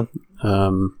 Yeah.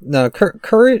 No,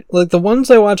 Courage, like the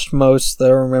ones I watched most that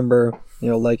I remember,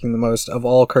 liking the most of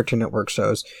all Cartoon Network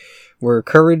shows were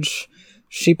Courage,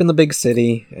 Sheep in the Big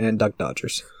City, and Duck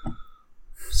Dodgers.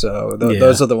 So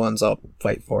those are the ones I'll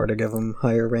fight for to give them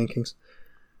higher rankings.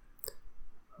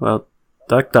 Well,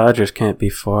 Duck Dodgers can't be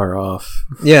far off.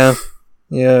 Yeah.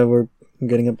 Yeah, we're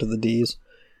getting up to the D's.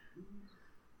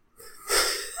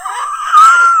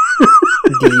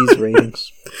 D's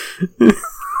ratings.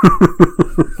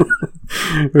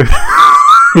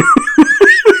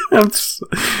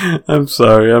 I'm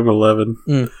sorry, I'm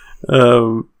 11.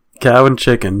 Cow and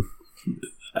Chicken.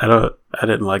 I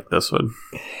didn't like this one.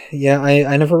 Yeah,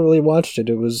 I never really watched it.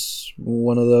 It was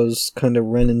one of those kind of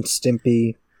Ren and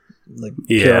Stimpy, like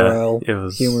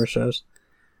PRL humor shows.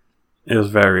 It was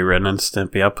very Ren and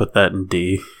Stimpy. I'll put that in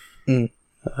D.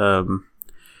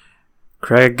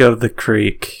 Craig of the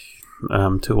Creek.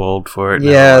 I'm too old for it.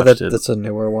 Yeah, that's a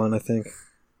newer one, I think.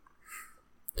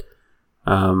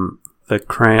 The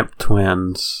Cramp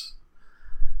Twins.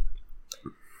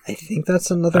 I think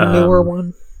that's another newer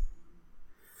one.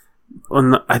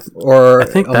 Well, I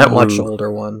think a that much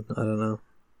older one. I don't know.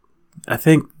 I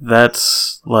think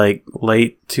that's like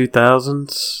late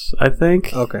 2000s. I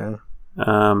think. Okay.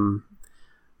 I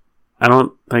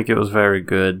don't think it was very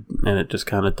good, and it just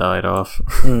kind of died off.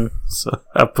 So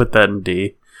I'll put that in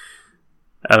D.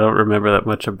 I don't remember that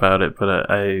much about it,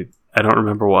 but I don't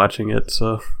remember watching it,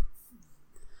 so...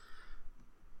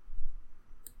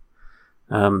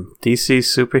 DC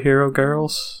Superhero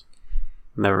Girls?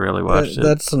 Never really watched it.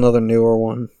 That's another newer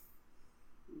one.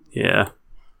 Yeah.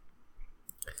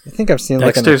 I think I've seen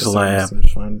Dexter's Lab.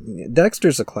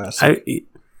 Dexter's a classic.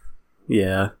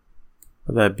 Yeah.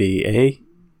 Would that be A?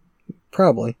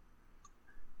 Probably.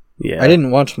 Yeah. I didn't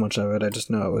watch much of it. I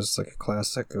just know it was like a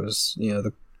classic. It was,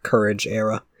 the Courage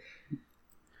era.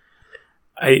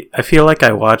 I feel like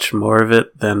I watched more of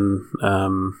it than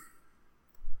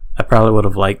I probably would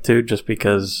have liked to, just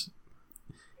because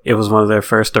it was one of their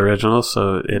first originals,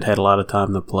 so it had a lot of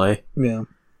time to play. Yeah.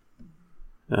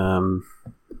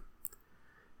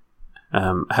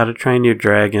 How to Train Your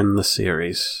Dragon, the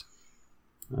series.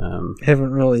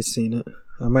 Haven't really seen it.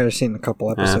 I might have seen a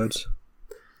couple episodes.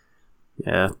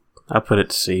 Yeah, I'll put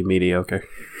it C, mediocre.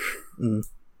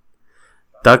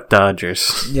 Duck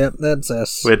Dodgers. Yep, that's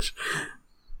S. Which,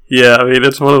 yeah, I mean,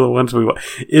 it's one of the ones we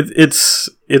watch. It's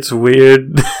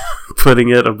weird putting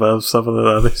it above some of the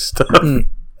other stuff.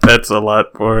 That's a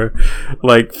lot more,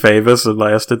 like, famous and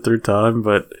lasted through time,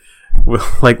 but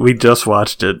we just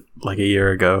watched it like a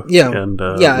year ago. Yeah, and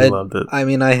we loved it. I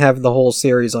mean, I have the whole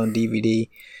series on DVD.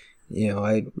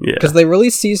 Because they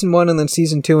released season 1 and then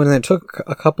season 2, and then it took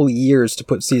a couple years to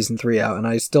put season 3 out, and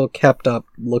I still kept up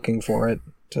looking for it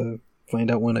to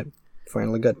find out when it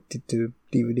finally got to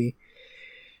DVD.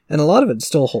 And a lot of it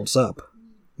still holds up.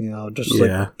 Just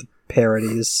like the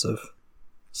parodies of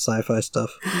sci-fi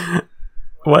stuff.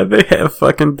 Why'd they have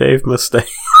fucking Dave Mustaine?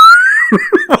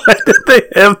 Why did they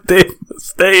have Dave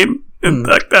Mustaine in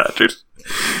Duck Dodgers?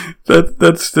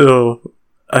 That's still...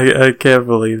 I can't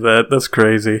believe that. That's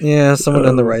crazy. Yeah, someone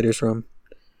in the writer's room.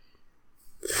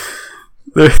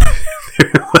 They're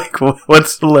like, what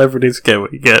celebrities can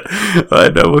we get? I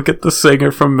know, we'll get the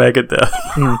singer from Megadeth.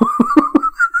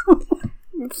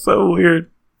 It's so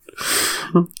weird.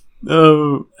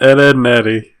 Ed, Edd n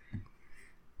Eddy.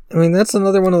 I mean, that's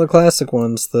another one of the classic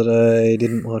ones that I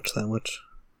didn't watch that much.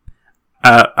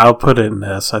 I'll put it in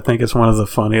this. I think it's one of the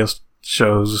funniest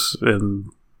shows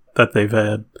that they've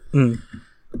had.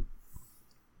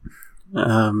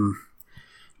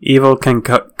 Evil Con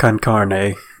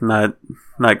Carne.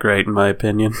 Not great in my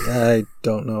opinion. I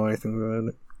don't know anything about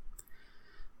it.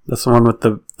 That's the one with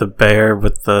the bear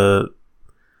with the...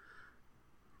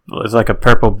 It's like a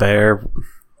purple bear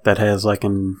that has like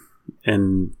an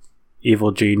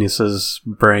evil genius's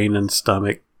brain and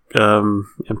stomach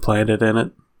implanted in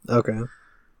it. Okay.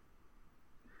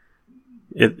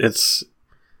 It's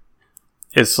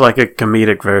like a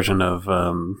comedic version of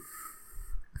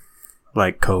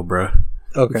like Cobra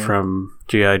from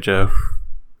G.I. Joe.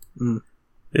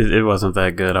 It wasn't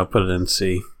that good. I'll put it in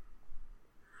C.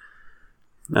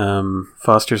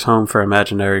 Foster's Home for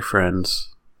Imaginary Friends.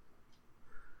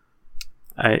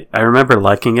 I remember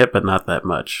liking it, but not that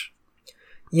much.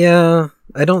 Yeah,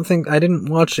 I didn't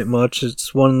watch it much.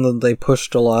 It's one that they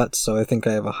pushed a lot, so I think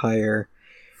I have a higher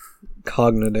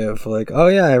cognitive, like, oh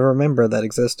yeah, I remember that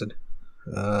existed.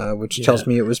 Which tells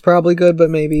me it was probably good, but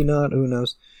maybe not. Who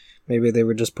knows? Maybe they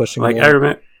were just pushing. Like,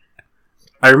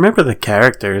 I remember the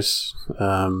characters,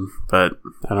 but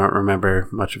I don't remember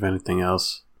much of anything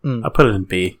else. I'll put it in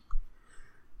B.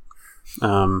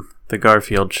 The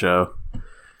Garfield Show.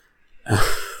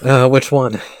 Which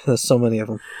one? There's so many of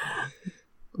them.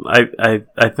 I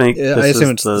think this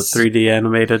is the 3D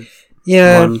animated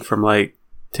one from like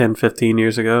 10, 15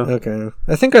 years ago. Okay.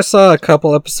 I think I saw a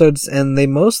couple episodes, and they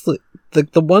mostly...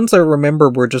 The ones I remember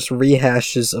were just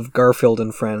rehashes of Garfield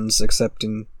and Friends, except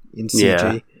in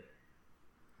CG.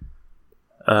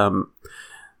 Yeah.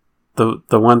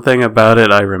 The one thing about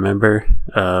it I remember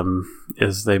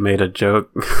is they made a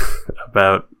joke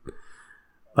about,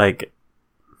 like,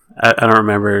 I don't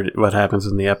remember what happens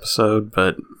in the episode,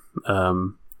 but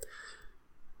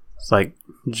it's like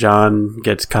John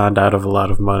gets conned out of a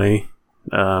lot of money,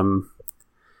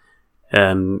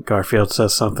 and Garfield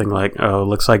says something like, "Oh,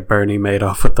 looks like Bernie made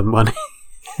off with the money."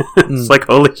 It's like,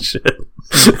 holy shit,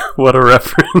 what a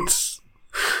reference!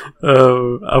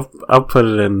 I'll put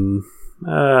it in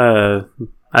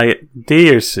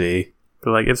D or C.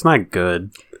 But, like, it's not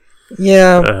good.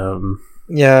 Yeah.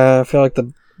 Yeah, I feel like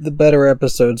the better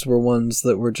episodes were ones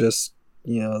that were just,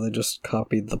 they just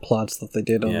copied the plots that they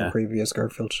did on the previous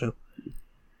Garfield show.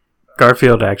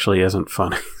 Garfield actually isn't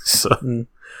funny, so.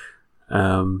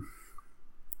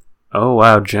 Oh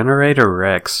wow, Generator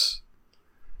Rex.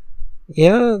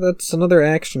 Yeah, that's another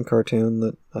action cartoon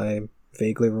that I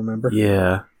vaguely remember.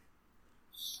 Yeah.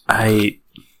 I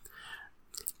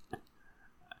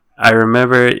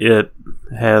remember it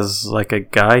has like a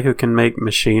guy who can make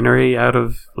machinery out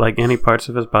of like any parts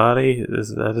of his body.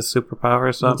 Is that his superpower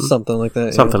or something? Something like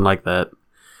that. Something like that.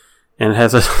 And it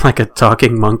has a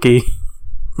talking monkey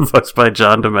voiced by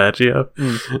John DiMaggio.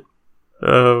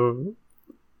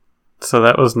 So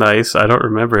that was nice. I don't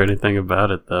remember anything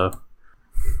about it though.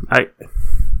 I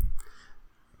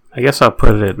guess I'll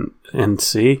put it in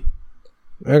C.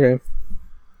 Okay.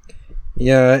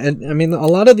 Yeah, and I mean, a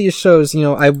lot of these shows,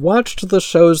 I watched the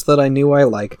shows that I knew I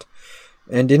liked,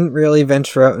 and didn't really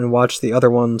venture out and watch the other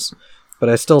ones, but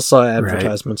I still saw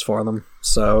advertisements for them,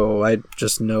 so I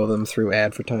just know them through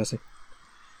advertising.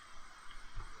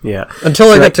 Yeah.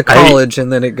 Until I got to college,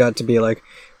 and then it got to be like,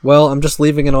 well, I'm just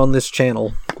leaving it on this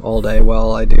channel all day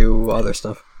while I do other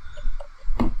stuff.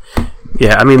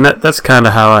 Yeah, I mean, that's kind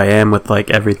of how I am with, like,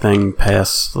 everything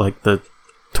past, like, the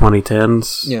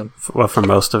 2010s. Yeah. Well, for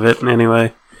most of it,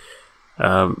 anyway.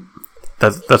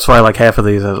 That's why, like, half of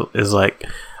these is like,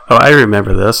 oh, I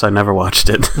remember this. I never watched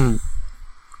it.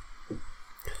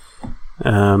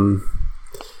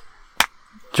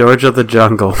 George of the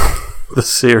Jungle, the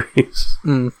series.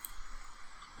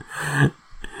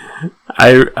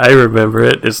 I remember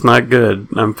it. It's not good.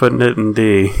 I'm putting it in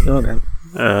D. Okay.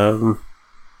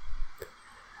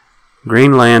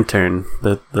 Green Lantern,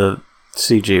 the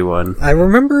CG one. I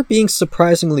remember being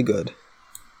surprisingly good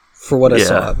for what I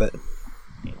saw of it.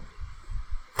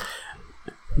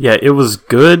 Yeah, it was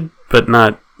good, but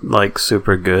not, like,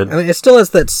 super good. I mean, it still has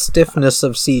that stiffness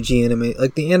of CG anime.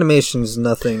 Like, the animation is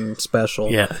nothing special.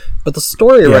 Yeah. But the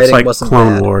story writing like wasn't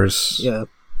Clone bad. Wars. Yeah.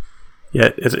 Yeah,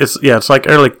 it's like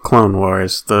early Clone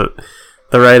Wars. The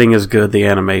writing is good, the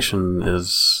animation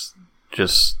is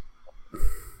just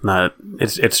not,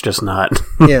 it's just not.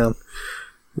 Yeah.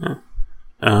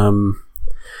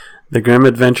 The Grim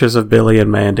Adventures of Billy and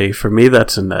Mandy. For me,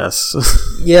 that's an S.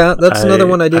 Yeah, that's another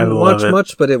one I didn't watch it.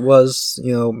 much, but it was,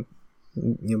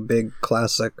 big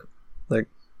classic, like,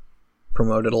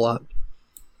 promoted a lot.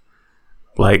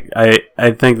 Like,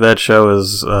 I think that show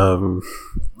is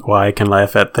why I can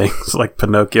laugh at things like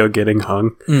Pinocchio getting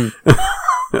hung.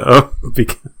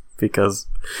 Because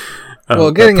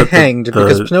well, getting hanged,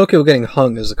 because Pinocchio getting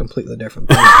hung is a completely different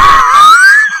thing.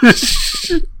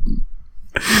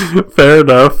 Fair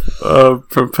enough.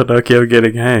 From Pinocchio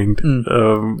getting hanged.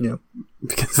 Yeah.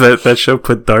 Because that show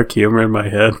put dark humor in my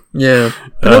head. Yeah.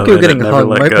 Pinocchio getting hung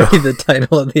might be the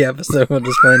title of the episode. We'll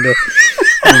just find a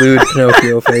lewd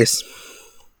Pinocchio face.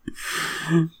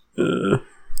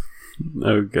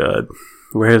 Oh, God.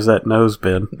 Where's that nose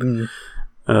been?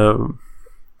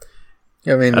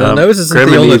 I mean, the nose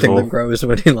isn't the only thing that grows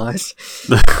when he lies.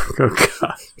 Oh,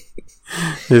 God.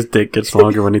 His dick gets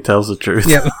longer when he tells the truth.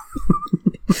 Yep.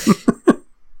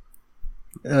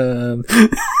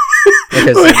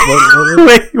 Okay, so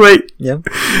wait. Yeah.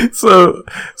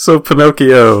 So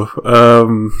Pinocchio,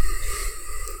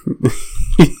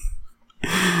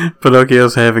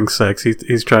 Pinocchio's having sex.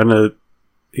 He's trying to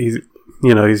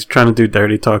do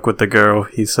dirty talk with the girl.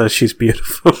 He says she's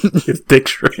beautiful. His dick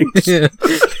shrinks. Yeah.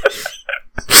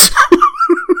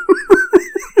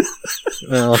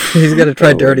 Well, he's got to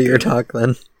try dirtier talk then.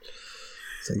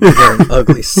 It's like, you're an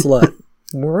ugly slut.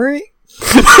 Right?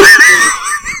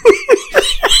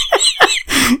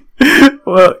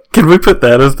 Well, can we put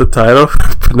that as the title?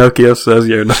 Pinocchio says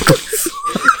you're an ugly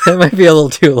slut. That might be a little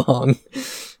too long.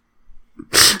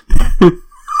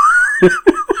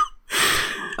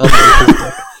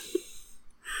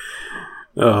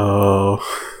 Oh,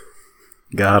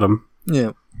 got him.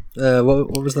 Yeah.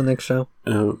 What was the next show?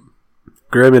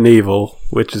 Grim and Evil,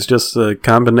 which is just a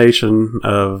combination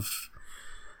of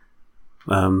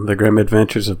the Grim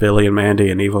Adventures of Billy and Mandy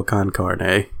and Evil Con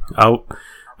Carne.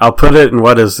 I'll put it in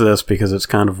What Is This because it's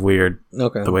kind of weird.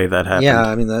 Okay. The way that happened. Yeah,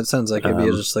 I mean that sounds like it'd be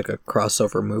just like a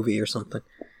crossover movie or something.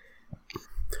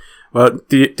 Well,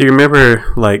 do you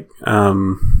remember like the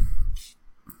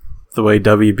way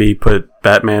WB put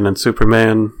Batman and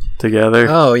Superman together?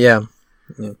 Oh yeah.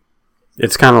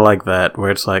 It's kind of like that,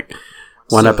 where it's like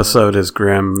one episode is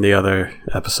grim, the other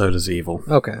episode is evil.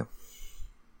 Okay.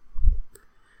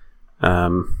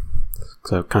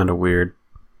 So kind of weird.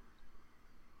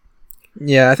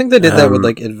 Yeah, I think they did that with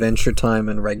like Adventure Time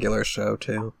and Regular Show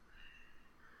too.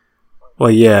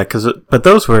 Well, yeah, but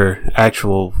those were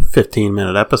actual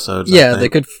 15-minute episodes. Yeah, they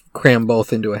could cram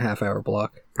both into a half-hour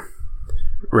block.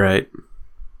 Right.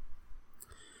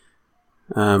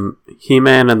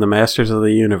 He-Man and the Masters of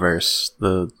the Universe,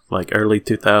 the like early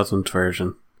 2000s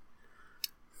version.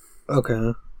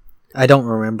 Okay, I don't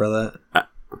remember that.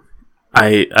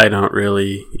 I don't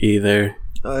really either.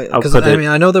 Because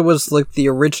I know there was like the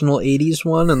original 80s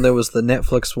one, and there was the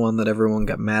Netflix one that everyone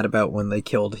got mad about when they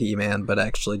killed He-Man, but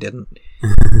actually didn't.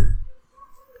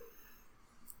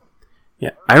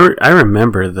 Yeah, I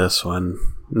remember this one.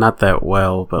 Not that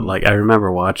well, but like I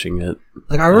remember watching it.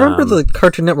 Like I remember the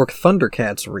Cartoon Network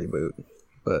Thundercats reboot,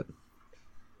 but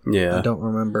yeah, I don't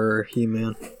remember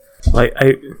He-Man. Like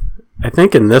I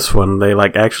think in this one they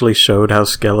like actually showed how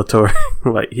Skeletor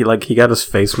he got his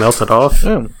face melted off.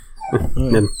 Oh.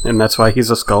 And that's why he's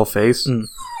a skull face.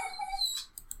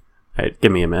 Alright,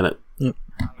 give me a minute. Yep.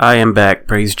 I am back,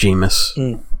 praise Jeemus.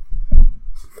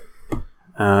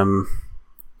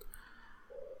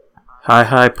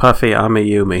 Hi Puffy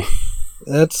Amiyumi.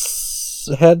 That's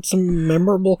had some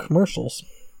memorable commercials.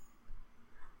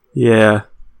 Yeah.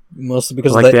 Mostly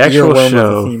because like of that the actual earworm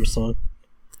show, of the theme song.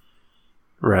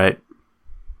 Right.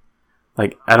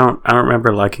 Like I don't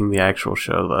remember liking the actual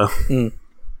show though.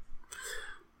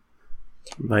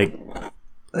 Like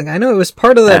I know it was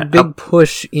part of that big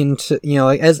push into,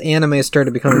 like as anime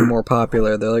started becoming more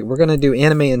popular, they're like, we're gonna do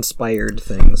anime inspired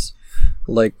things.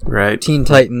 Like Teen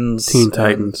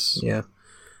Titans. Yeah.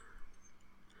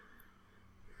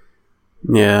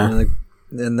 Yeah.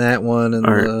 And that one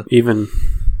and even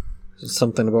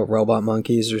something about robot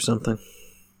monkeys or something.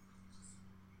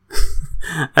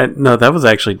 No, that was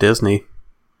actually Disney.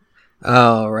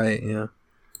 Oh, right, yeah.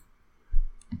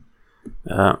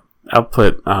 I'll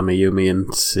put Amiyumi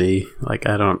in C. Like,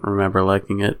 I don't remember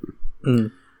liking it.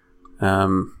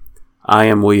 I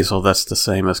Am Weasel, that's the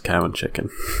same as Cow and Chicken.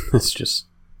 It's just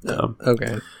dumb.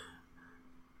 Okay.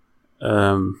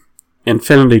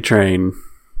 Infinity Train.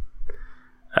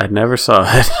 I never saw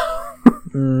it.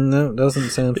 No, it doesn't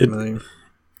sound familiar.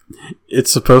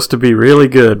 It's supposed to be really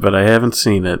good, but I haven't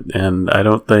seen it, and I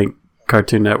don't think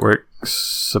Cartoon Network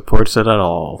supports it at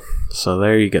all. So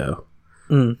there you go.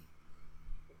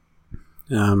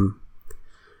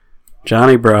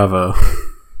 Johnny Bravo.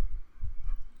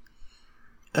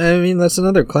 I mean, that's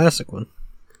another classic one.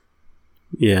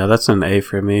 Yeah, that's an A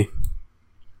for me.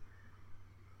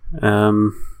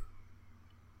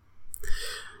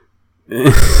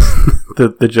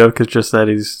 The joke is just that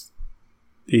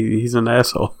he's an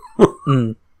asshole.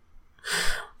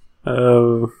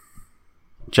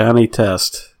 Johnny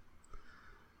Test.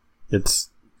 It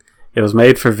was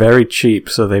made for very cheap,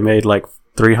 so they made like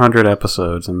 300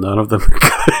 episodes, and none of them are good.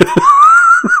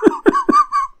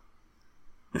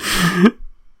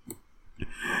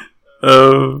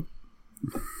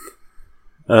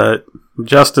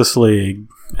 Justice League,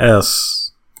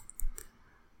 S.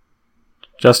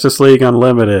 Justice League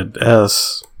Unlimited,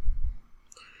 S.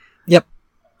 Yep.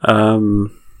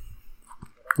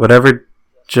 Whatever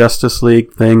Justice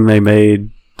League thing they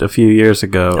made a few years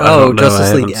ago. I don't know.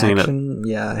 Justice I League haven't Action? seen it.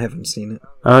 Yeah, I haven't seen it.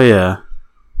 Oh, yeah.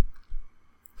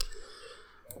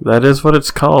 That is what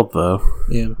it's called, though.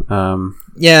 Yeah.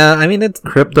 Yeah, I mean, it's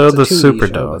Crypto it's the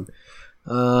Superdog.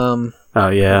 Oh,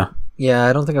 yeah. Yeah,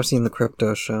 I don't think I've seen the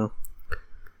Crypto show.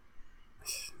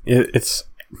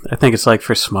 I think it's like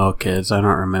for small kids. I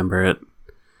don't remember it.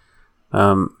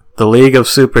 The League of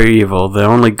Super Evil. The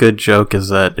only good joke is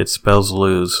that it spells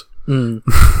lose. I'm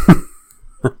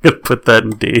gonna put that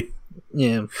in D.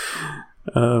 Yeah.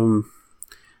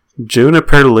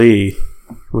 Juniper Lee,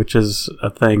 which is a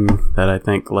thing that I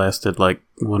think lasted like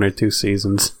 1 or 2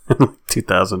 seasons in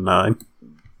 2009.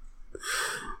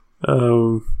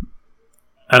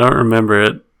 I don't remember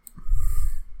it.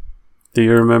 Do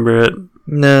you remember it?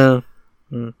 No.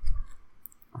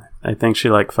 I think she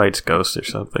like fights ghosts or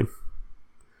something.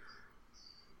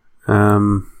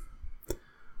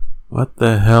 What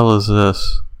the hell is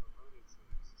this?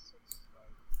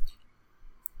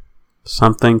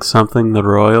 Something the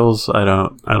Royals? I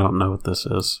don't know what this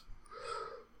is.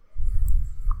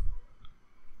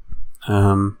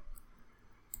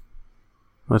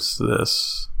 What's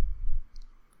this?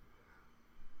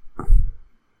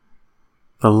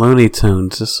 The Looney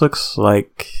Tunes. This looks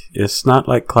like it's not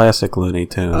like classic Looney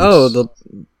Tunes. Oh,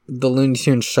 the Looney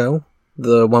Tunes show,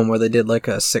 the one where they did like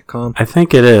a sitcom. I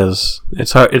think it is.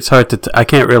 It's hard to. I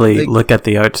can't really look at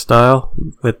the art style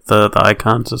with the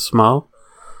icons so small.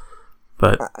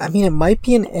 But I mean, it might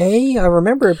be an A. I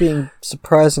remember it being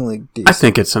surprisingly decent. I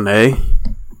think it's an A.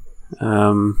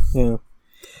 Yeah.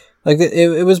 Like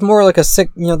it was more like a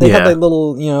they had like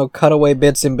little, cutaway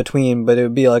bits in between, but it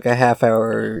would be like a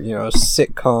half-hour,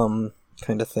 sitcom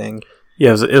kind of thing.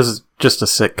 Yeah, it was just a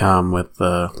sitcom with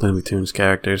Looney Tunes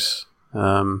characters.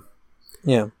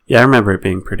 Yeah, I remember it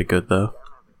being pretty good though.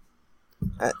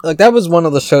 Like that was one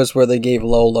of the shows where they gave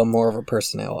Lola more of a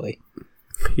personality.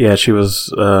 Yeah, she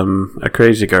was a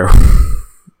crazy girl.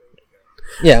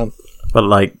 Yeah, but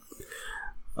like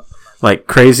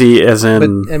crazy as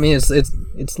in. But, I mean,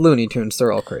 it's Looney Tunes.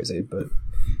 They're all crazy, but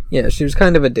yeah, she was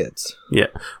kind of a ditz. Yeah,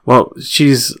 well,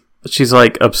 she's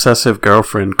like obsessive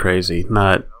girlfriend crazy,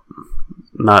 not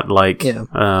like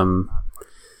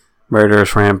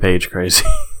murderous rampage crazy.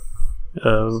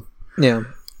 Yeah.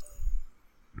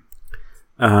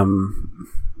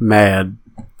 Mad,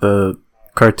 the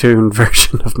cartoon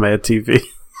version of Mad TV.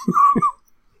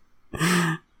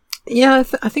 Yeah,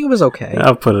 I think it was okay.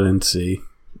 I'll put it in C.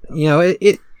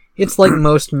 It it's like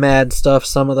most Mad stuff.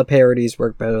 Some of the parodies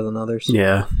work better than others.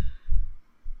 Yeah.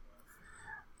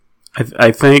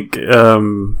 I think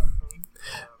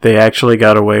they actually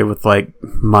got away with like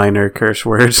minor curse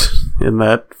words in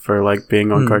that for like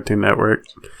being on Cartoon Network.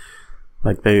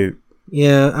 Like they...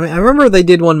 Yeah, I mean, I remember they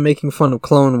did one making fun of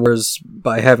Clone Wars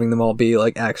by having them all be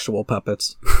like actual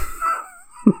puppets.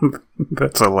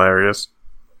 That's hilarious.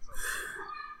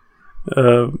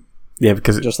 Yeah,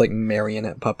 because... Just like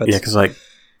marionette puppets. Yeah, because like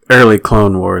early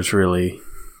Clone Wars really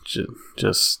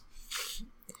just...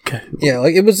 Yeah,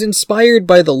 like it was inspired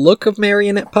by the look of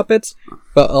marionette puppets,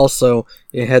 but also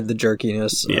it had the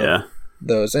jerkiness of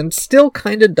those, and still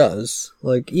kind of does.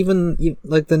 Like even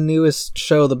like the newest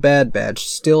show, The Bad Batch,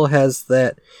 still has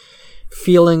that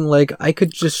feeling like I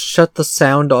could just shut the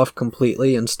sound off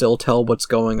completely and still tell what's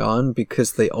going on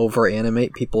because they over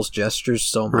animate people's gestures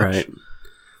so much. Right.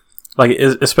 Like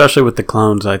especially with the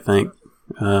clones, I think,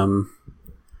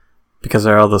 because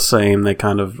they're all the same. They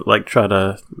kind of like try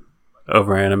to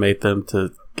over-animate them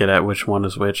to get at which one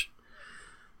is which.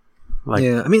 Like,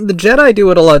 yeah, I mean, the Jedi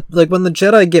do it a lot. Like, when the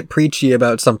Jedi get preachy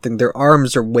about something, their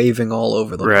arms are waving all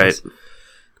over the place. Right.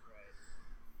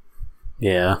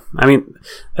 Yeah. I mean,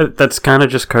 that's kind of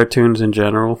just cartoons in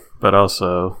general, but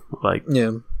also, like...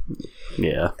 Yeah.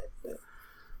 Yeah.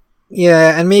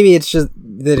 Yeah, and maybe it's just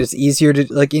that it's easier to...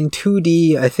 Like, in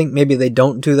 2D, I think maybe they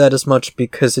don't do that as much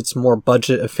because it's more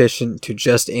budget efficient to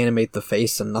just animate the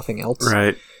face and nothing else.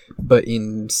 Right. But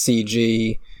in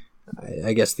CG,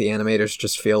 I guess the animators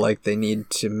just feel like they need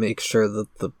to make sure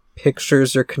that the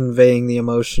pictures are conveying the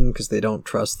emotion because they don't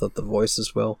trust that the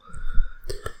voices will.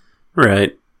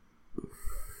 Right.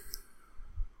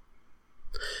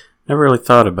 Never really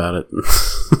thought about it,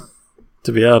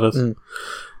 to be honest.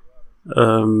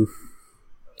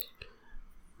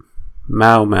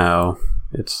 Mau Mau.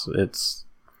 It's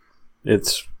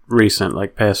recent,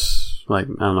 like past... Like,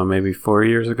 I don't know, maybe 4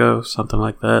 years ago, something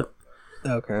like that.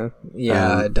 Okay.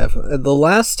 Yeah, definitely. The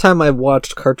last time I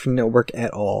watched Cartoon Network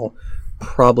at all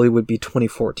probably would be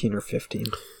 2014 or 15.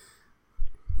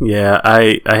 Yeah,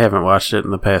 I haven't watched it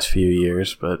in the past few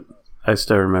years, but I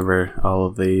still remember all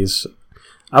of these.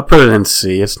 I'll put it in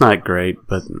C. It's not great,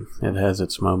 but it has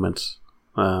its moments.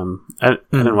 I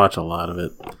didn't watch a lot of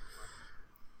it.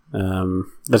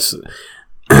 That's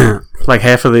like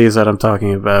half of these that I'm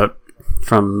talking about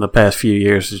from the past few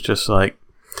years is just like,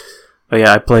 oh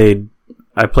yeah, I played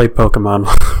Pokemon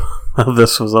while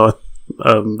this was on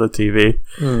the TV.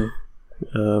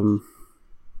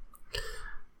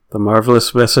 The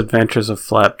Marvelous Misadventures of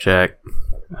Flapjack.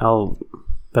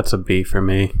 That's a B for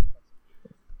me.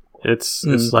 It's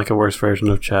like a worse version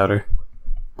of Chowder.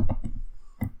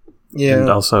 Yeah. And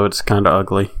also it's kind of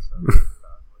ugly.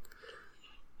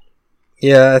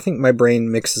 Yeah, I think my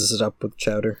brain mixes it up with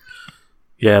Chowder.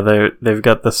 Yeah, they've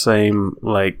got the same,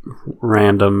 like,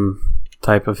 random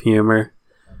type of humor.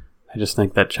 I just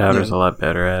think that Chowder's a lot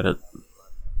better at it.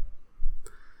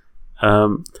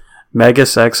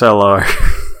 Megas XLR.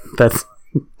 That's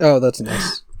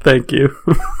nice. Thank you.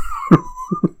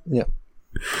 Yeah.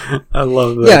 I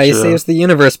love that. Yeah, he saves the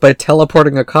universe by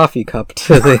teleporting a coffee cup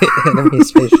to the enemy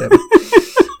spaceship.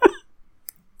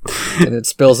 And it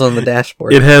spills on the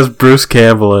dashboard. It has Bruce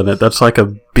Campbell in it. That's like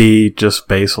a B just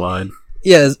baseline.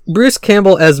 Yeah, Bruce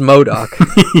Campbell as MODOK.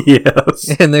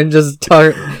 Yes. And they're just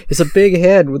it's a big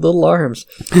head with little arms.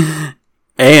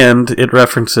 And it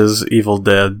references Evil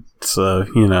Dead, so,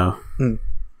 you know.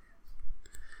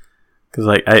 Because,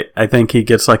 like, I think he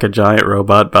gets, like, a giant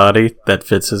robot body that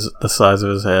fits the size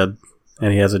of his head.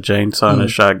 And he has a chainsaw and a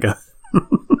shotgun.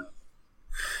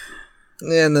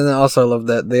 And then also I love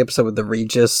the episode with the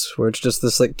Regis, where it's just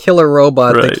this like killer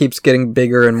robot that keeps getting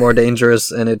bigger and more dangerous,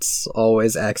 and it's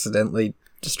always accidentally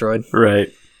destroyed.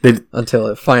 Right. Until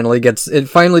it finally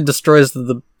destroys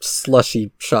the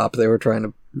slushy shop they were trying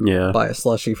to buy a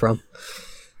slushy from.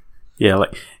 Yeah,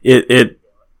 like it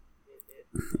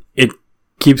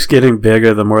keeps getting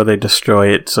bigger the more they destroy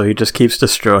it, so he just keeps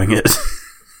destroying it.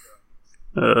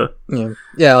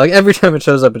 Yeah, like every time it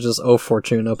shows up, it's just Oh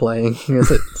Fortuna playing.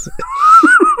 It's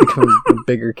becoming a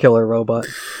bigger killer robot.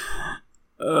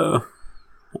 I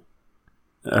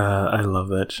love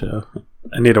that show.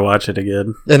 I need to watch it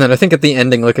again. And then I think at the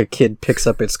ending, like a kid picks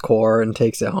up its core and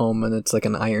takes it home, and it's like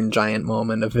an Iron Giant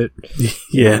moment of it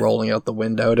rolling out the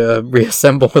window to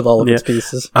reassemble with all of its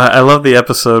pieces. I love the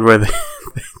episode where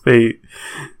they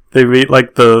meet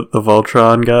like the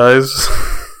Voltron guys.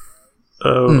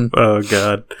 Oh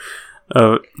god.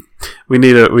 We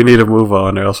need to move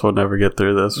on, or else we'll never get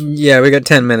through this. Yeah, we got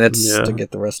 10 minutes to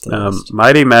get the rest of the list.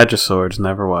 Mighty Magiswords,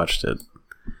 never watched it.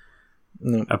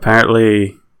 No.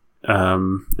 Apparently,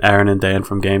 Aaron and Dan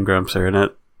from Game Grumps are in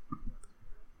it.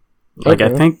 Like,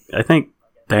 okay. I think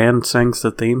Dan sings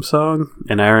the theme song,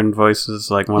 and Aaron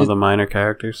voices like one of the minor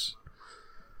characters.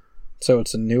 So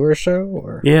it's a newer show,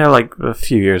 or yeah, like a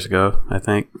few years ago, I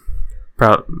think.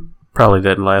 Probably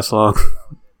didn't last long.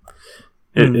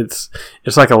 It's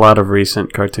like a lot of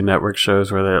recent Cartoon Network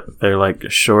shows where they're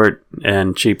like short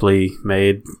and cheaply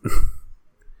made.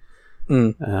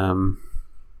 Oh,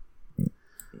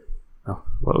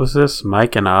 what was this?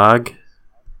 Mike and Og?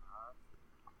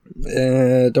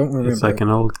 Don't remember. It's like an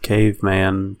old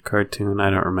caveman cartoon. I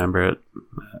don't remember it.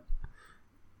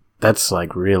 That's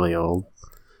like really old.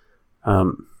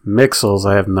 Mixels,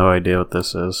 I have no idea what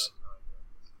this is.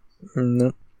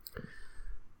 No.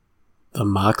 The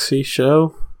Moxie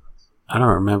Show? I don't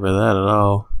remember that at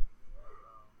all.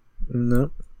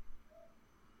 No.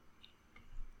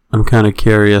 I'm kind of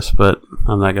curious, but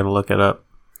I'm not going to look it up.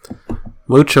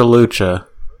 Mucha Lucha.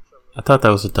 I thought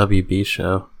that was a WB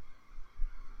show.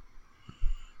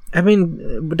 I mean,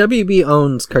 WB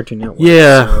owns Cartoon Network.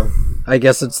 Yeah. So I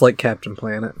guess it's like Captain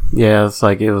Planet. Yeah, it's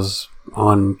like it was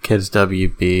on Kids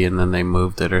WB and then they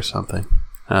moved it or something.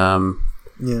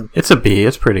 Yeah. It's a B.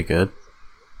 It's pretty good.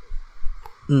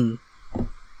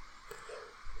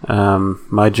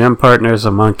 My gym partner's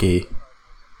a monkey.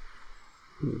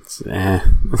 Yeah,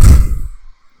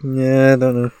 I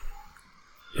don't know.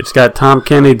 It's got Tom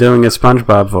Kenny doing a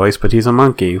SpongeBob voice, but he's a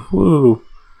monkey. Woo!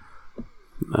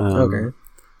 Okay.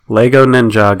 Lego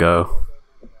Ninjago.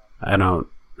 I don't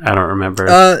remember.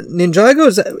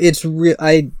 Ninjago's it's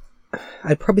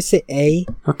I'd probably say A.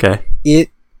 Okay.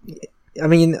 I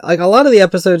mean, like a lot of the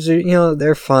episodes are,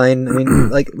 they're fine. I mean,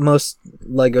 like most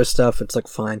Lego stuff, it's like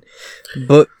fine,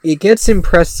 but it gets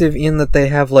impressive in that they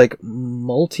have like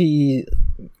multi,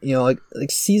 like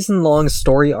season-long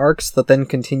story arcs that then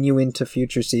continue into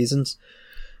future seasons.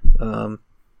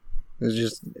 It's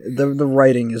just the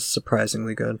writing is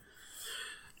surprisingly good.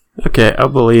 Okay, I'll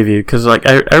believe you because like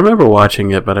I remember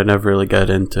watching it, but I never really got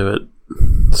into it.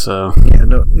 So yeah,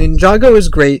 no, Ninjago is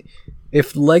great.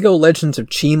 If Lego Legends of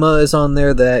Chima is on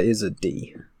there, that is a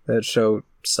D. That show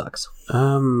sucks.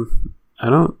 I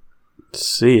don't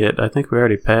see it. I think we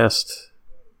already passed.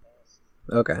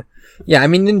 Okay. Yeah, I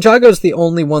mean, Ninjago's the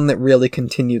only one that really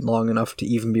continued long enough to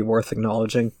even be worth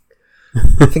acknowledging.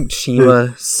 I think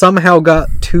Chima somehow got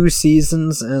 2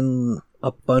 seasons and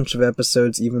a bunch of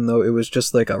episodes, even though it was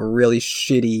just like a really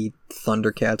shitty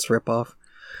Thundercats ripoff.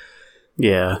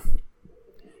 Yeah.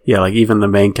 Yeah, like even the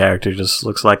main character just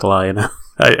looks like Lion.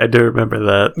 I do remember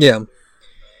that. Yeah.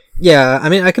 Yeah, I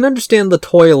mean, I can understand the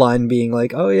toy line being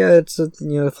like, oh yeah, it's a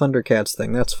Thundercats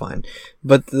thing, that's fine.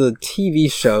 But the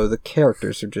TV show, the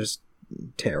characters are just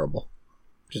terrible.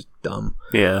 Just dumb.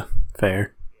 Yeah,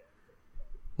 fair.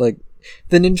 Like,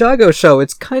 the Ninjago show,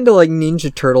 it's kind of like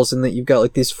Ninja Turtles in that you've got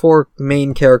like these 4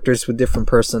 main characters with different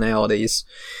personalities.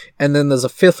 And then there's a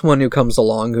 5th one who comes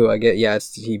along who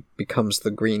he becomes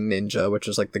the Green Ninja, which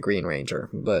is like the Green Ranger.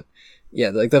 But yeah,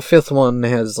 like the 5th one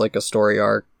has like a story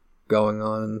arc going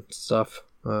on and stuff.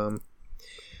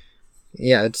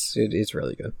 Yeah, it's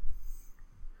really good.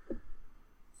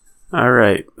 All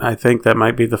right. I think that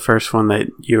might be the first one that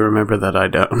you remember that I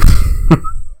don't.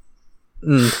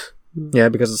 Yeah,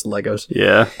 because it's Legos.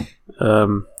 Yeah.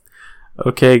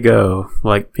 Okay, Go.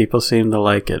 Like, people seem to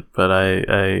like it, but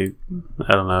I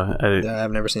don't know.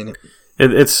 I've never seen it.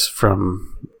 It's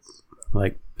from,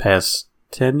 like, past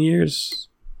 10 years.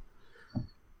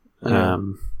 I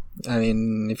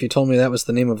mean, if you told me that was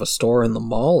the name of a store in the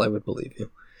mall, I would believe you.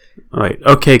 Wait,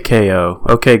 OK KO.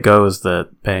 OK Go is the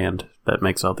band that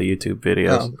makes all the YouTube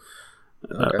videos.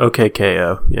 Oh, okay. OK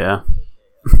KO, yeah.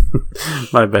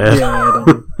 My bad. Yeah, I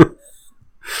don't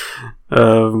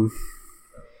know.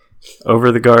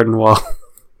 Over the Garden Wall.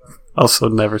 Also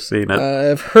never seen it.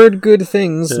 I've heard good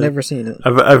things, never seen it.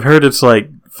 I've heard it's like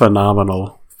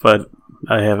phenomenal, but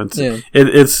I haven't seen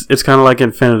it. It's kind of like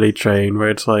Infinity Train, where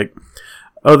it's like,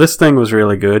 oh, this thing was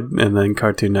really good, and then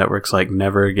Cartoon Network's like,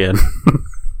 never again.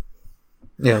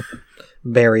 Yeah.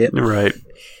 Bury it. Right.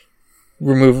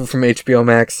 Remove it from HBO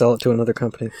Max, sell it to another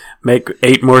company. Make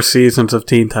 8 more seasons of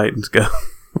Teen Titans Go.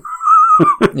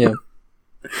 Yeah.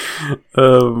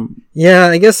 Yeah,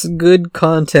 I guess good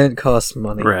content costs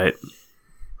money. Right.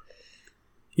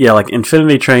 Yeah, like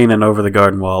Infinity Train and Over the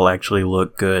Garden Wall actually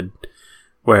look good,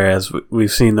 whereas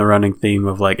we've seen the running theme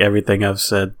of like everything I've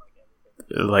said,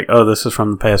 like, oh, this is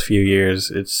from the past few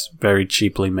years. It's very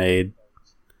cheaply made.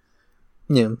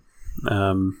 Yeah.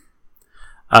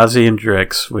 Ozzy and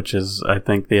Drix, which is, I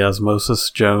think, the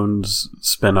Osmosis Jones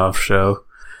spin-off show,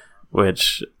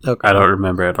 which I don't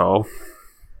remember at all.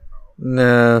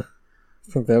 Nah. I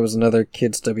think that was another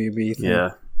Kids WB thing.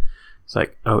 Yeah. It's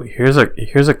like, oh, here's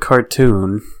a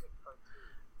cartoon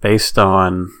based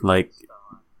on like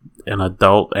an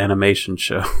adult animation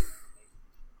show.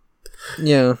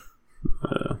 Yeah.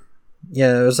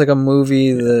 Yeah, it was like a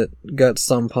movie that got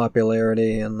some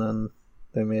popularity, and then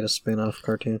they made a spin-off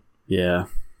cartoon. Yeah.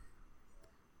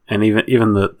 And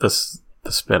even the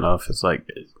spin-off is like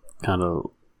kind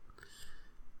of,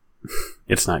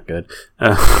 it's not good.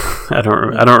 I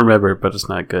don't remember it, but it's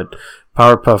not good.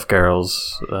 Powerpuff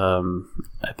Girls.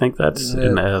 I think that's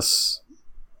an S.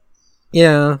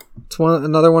 Yeah, it's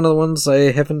another one of the ones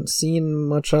I haven't seen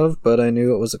much of, but I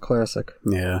knew it was a classic.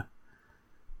 Yeah.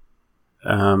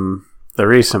 The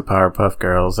recent Powerpuff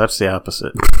Girls, that's the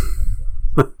opposite.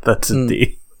 That's a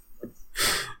D.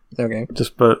 Okay.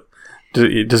 Just go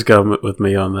with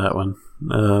me on that one.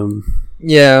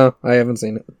 Yeah, I haven't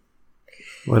seen it.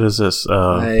 What is this?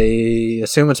 I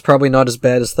assume it's probably not as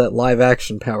bad as that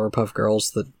live-action Powerpuff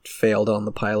Girls that failed on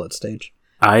the pilot stage.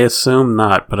 I assume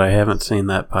not, but I haven't seen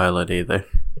that pilot either.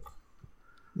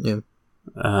 Yeah.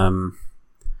 Problem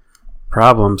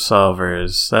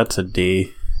Solvers, that's a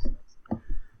D.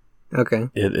 Okay.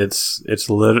 It's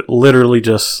literally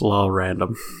just slaw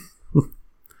random.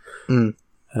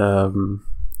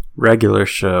 Regular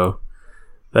show.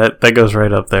 That goes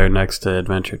right up there next to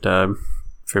Adventure Time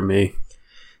for me.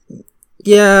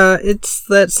 Yeah, it's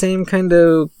that same kind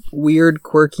of weird,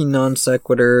 quirky, non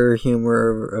sequitur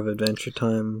humor of Adventure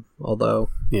Time,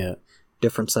 although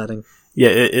different setting.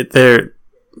 Yeah, they're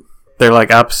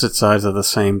like opposite sides of the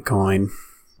same coin,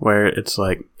 where it's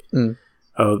like,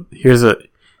 oh, here's a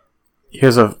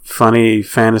funny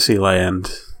fantasy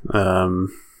land, and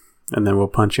then we'll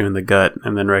punch you in the gut.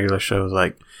 And then regular shows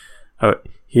like, oh,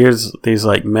 here's these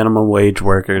like minimum wage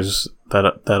workers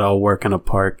that all work in a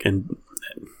park and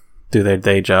do their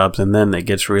day jobs, and then it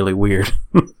gets really weird.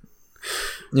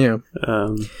 Yeah.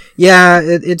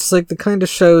 It's like the kind of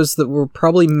shows that were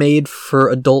probably made for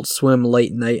Adult Swim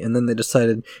late night, and then they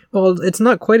decided, well, it's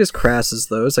not quite as crass as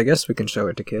those. I guess we can show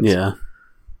it to kids. Yeah.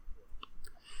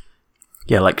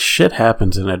 Yeah, like shit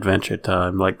happens in Adventure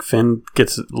Time. Like Finn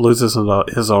loses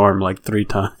his arm like 3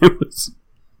 times.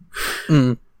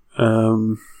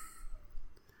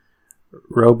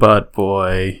 Robot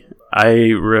Boy. I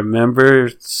remember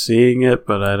seeing it,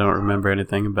 but I don't remember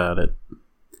anything about it.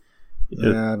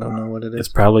 Yeah, I don't know what it is. It's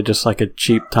probably just like a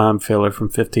cheap time filler from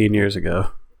 15 years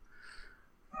ago.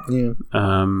 Yeah.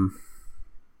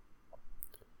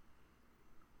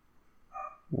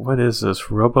 What is this?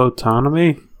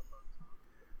 Robotonomy?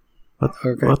 What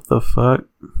the fuck?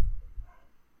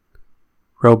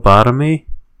 Robotomy?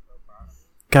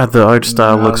 God, the art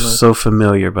style looks so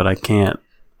familiar, but I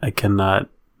cannot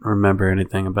remember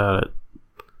anything about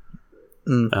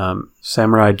it.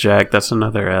 Samurai Jack, that's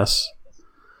another S.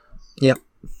 Yep.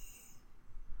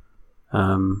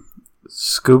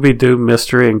 Scooby-Doo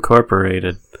Mystery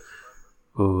Incorporated.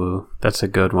 Ooh, that's a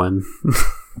good one.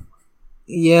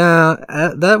 Yeah,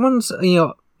 that one's,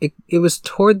 it was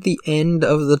toward the end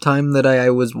of the time that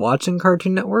I was watching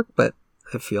Cartoon Network, but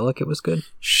I feel like it was good.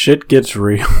 Shit gets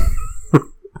real.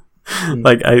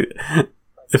 Like,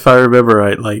 if I remember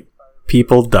right, like,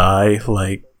 people die,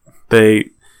 like, they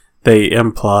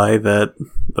imply that,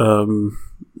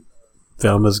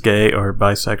 Velma's gay or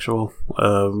bisexual.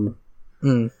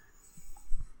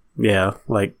 Yeah,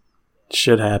 like,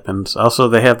 shit happens. Also,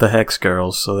 they have the Hex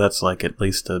Girls, so that's, like, at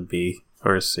least a B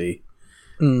or a C.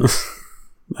 I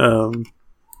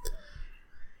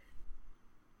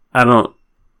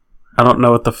don't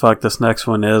know what the fuck this next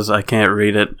one is. I can't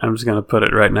read it. I'm just gonna put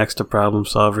it right next to Problem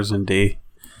Solvers in D,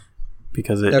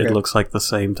 because it looks like the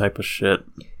same type of shit.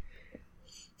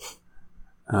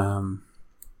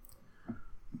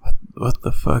 What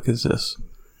the fuck is this?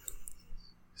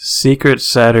 Secret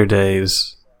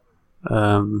Saturdays.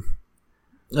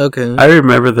 Okay. I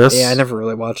remember this. Yeah, I never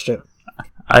really watched it.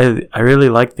 I really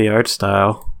like the art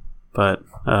style, but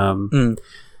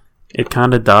it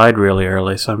kind of died really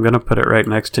early, so I'm gonna put it right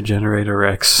next to Generator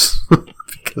Rex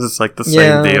because it's like the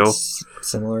same deal. It's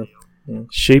similar. Yeah.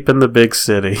 Sheep in the Big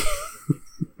City.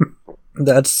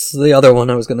 That's the other one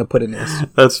I was gonna put in this.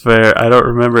 That's fair. I don't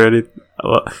remember any.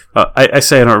 Well, I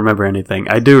say I don't remember anything.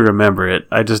 I do remember it.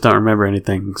 I just don't remember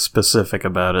anything specific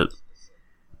about it.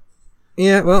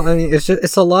 Yeah, well, I mean,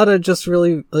 it's a lot of just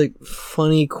really, like,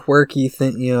 funny, quirky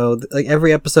thing, like,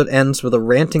 every episode ends with a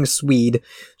ranting Swede,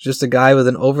 just a guy with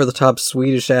an over-the-top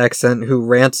Swedish accent who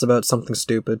rants about something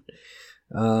stupid.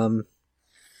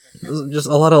 Just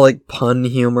a lot of, like, pun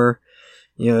humor.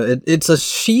 It's a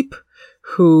sheep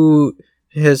who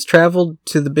has traveled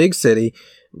to the big city,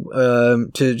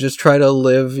 to just try to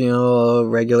live, a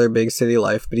regular big city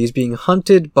life, but he's being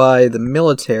hunted by the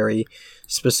military,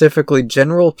 specifically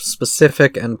General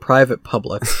Specific and Private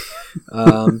Public,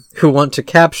 who want to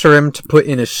capture him to put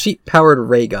in a sheep-powered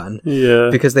ray gun. Yeah.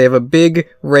 Because they have a big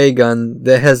ray gun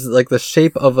that has like the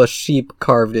shape of a sheep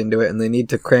carved into it, and they need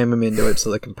to cram him into it so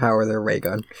they can power their ray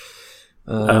gun.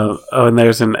 And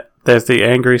there's the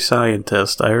angry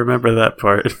scientist. I remember that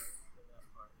part.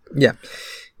 Yeah.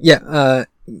 Yeah.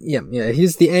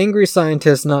 He's the angry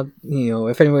scientist. Not,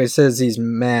 if anybody says he's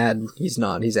mad, he's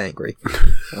not. He's angry.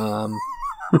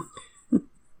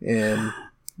 And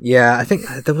yeah, I think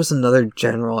there was another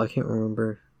general. I can't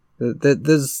remember.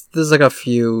 There's like a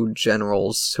few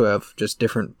generals who have just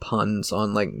different puns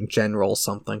on like general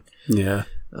something. Yeah.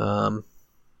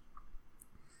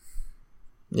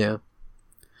 Yeah.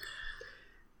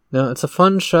 No, it's a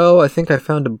fun show. I think I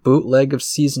found a bootleg of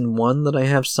season 1 that I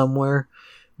have somewhere,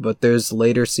 but there's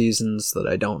later seasons that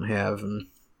I don't have, and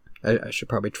I should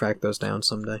probably track those down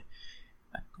someday.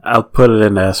 I'll put it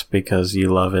in S because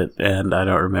you love it, and I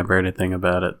don't remember anything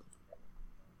about it.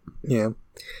 Yeah.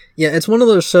 Yeah, it's one of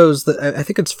those shows that I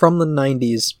think it's from the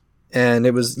 90s, and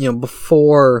it was,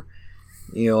 before,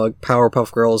 like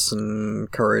Powerpuff Girls and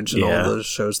Courage and all those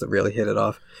shows that really hit it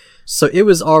off. So it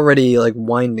was already, like,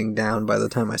 winding down by the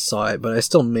time I saw it, but I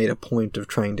still made a point of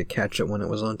trying to catch it when it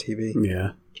was on TV.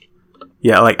 Yeah.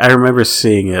 Yeah, like, I remember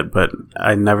seeing it, but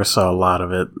I never saw a lot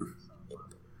of it.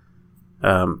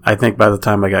 I think by the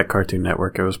time I got Cartoon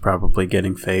Network, it was probably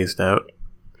getting phased out.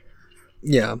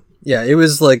 Yeah. Yeah, it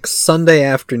was, like, Sunday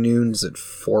afternoons at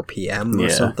 4 p.m. or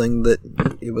something that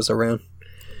it was around.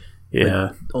 Yeah.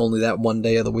 Like, only that one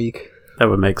day of the week. That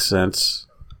would make sense.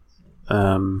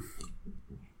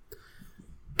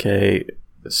 Okay,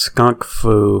 Skunk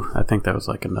Fu. I think that was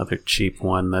like another cheap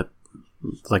one that,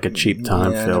 like a cheap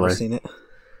time filler. I've never seen it.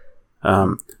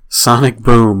 Sonic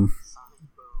Boom.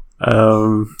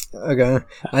 Okay,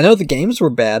 I know the games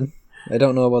were bad. I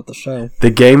don't know about the show.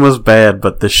 The game was bad,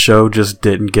 but the show just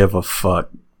didn't give a fuck.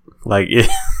 Like,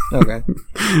 okay,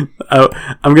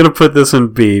 I'm gonna put this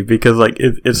in B because like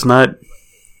it's not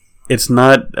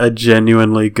a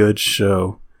genuinely good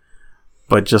show.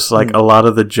 But just like a lot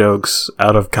of the jokes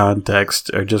out of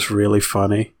context are just really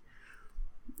funny.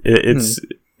 It's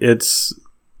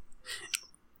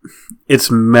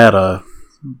meta,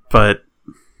 but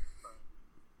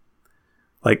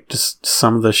like just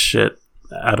some of the shit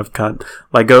out of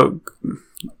like go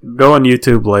on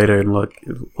YouTube later and look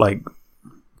like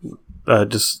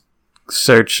just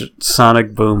search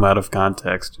Sonic Boom out of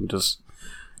context and just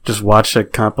watch a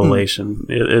compilation.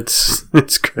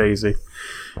 It's crazy.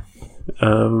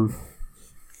 Yeah,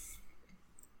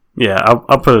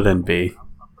 I'll put it in B.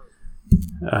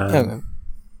 Okay.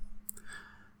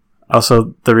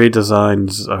 Also, the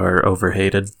redesigns are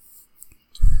overhated.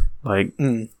 Like,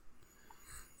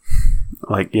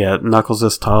 Knuckles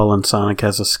is tall and Sonic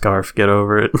has a scarf. Get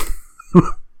over it.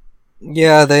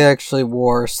 Yeah, they actually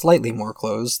wore slightly more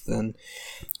clothes than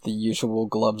the usual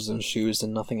gloves and shoes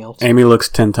and nothing else. Amy looks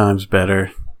 10 times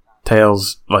better.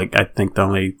 Tails, like, I think the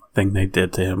only thing they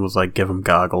did to him was, like, give him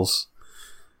goggles.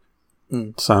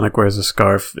 Sonic wears a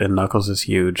scarf, and Knuckles is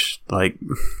huge. Like,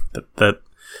 that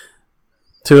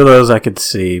two of those I could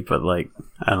see, but, like,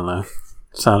 I don't know.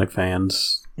 Sonic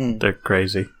fans, they're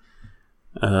crazy.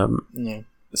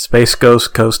 Space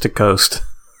Ghost Coast to Coast,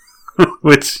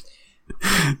 which,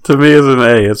 to me, is an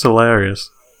A. It's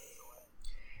hilarious.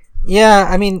 Yeah,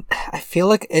 I mean, I feel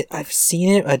like I've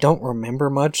seen it. I don't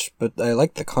remember much, but I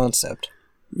like the concept.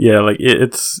 Yeah, like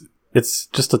it's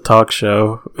just a talk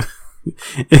show.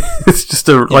 It's just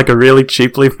like a really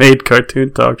cheaply made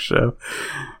cartoon talk show.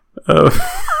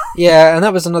 Yeah, and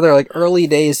that was another like early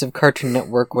days of Cartoon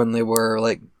Network when they were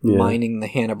like mining the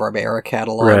Hanna-Barbera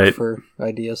catalog for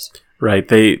ideas. Right,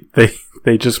 they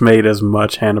just made as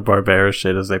much Hanna-Barbera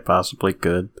shit as they possibly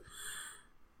could.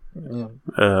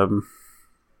 Yeah.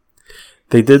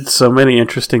 They did so many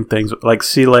interesting things. Like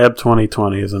C-Lab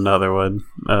 2020 is another one.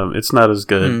 It's not as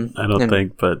good, I don't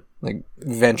think, but like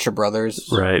Venture Brothers,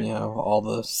 right? All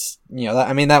the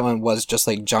that one was just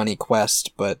like Johnny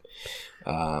Quest, but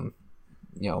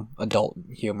adult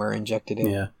humor injected in.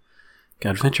 Yeah,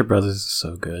 God, Venture Brothers is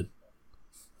so good.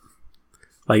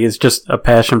 Like it's just a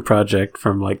passion project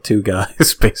from like two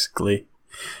guys, basically,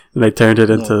 and they turned it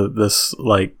into this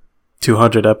like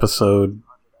 200 episode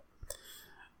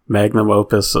magnum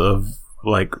opus of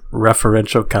like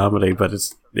referential comedy, but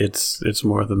it's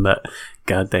more than that.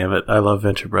 God damn it, I love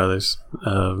Venture Brothers.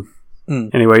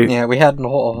 Anyway, yeah, we had a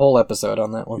whole episode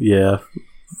on that one. Yeah,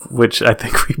 which I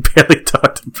think we barely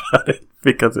talked about it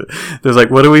because there's like,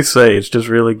 what do we say? It's just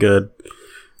really good.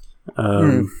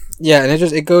 Yeah, and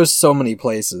it goes so many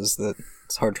places that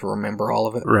it's hard to remember all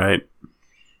of it. Right.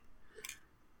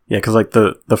 Yeah, because like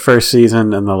the first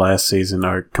season and the last season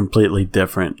are completely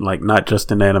different. Like not just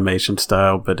in animation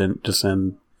style, but in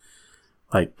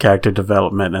like character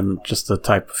development and just the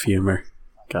type of humor.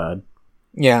 God.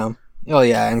 Yeah. Oh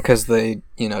yeah, and because they,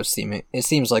 it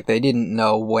seems like they didn't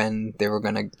know when they were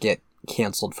gonna get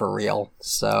canceled for real.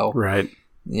 So right.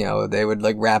 They would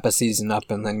like wrap a season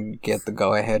up and then get the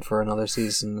go ahead for another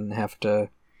season and have to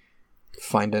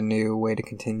find a new way to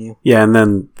continue. Yeah, and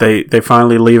then they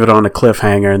finally leave it on a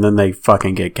cliffhanger, and then they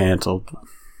fucking get canceled.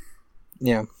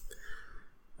 Yeah.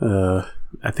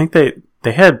 I think they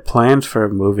had plans for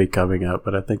a movie coming up,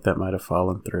 but I think that might have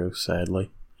fallen through, sadly.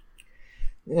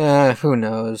 Yeah, who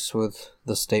knows with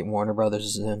the state Warner Brothers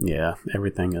is in. Yeah,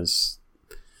 everything is...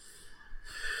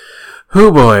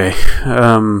 Oh boy.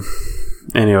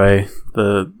 Anyway,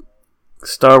 the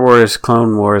Star Wars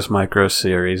Clone Wars micro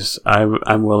series,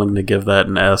 I'm willing to give that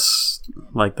an S.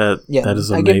 Like that. Yeah, that is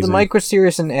amazing. I give the micro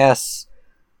series an S.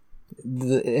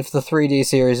 If the 3D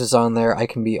series is on there, I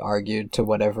can be argued to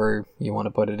whatever you want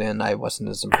to put it in. I wasn't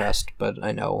as impressed, but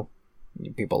I know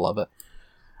people love it.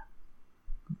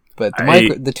 But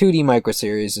the 2D micro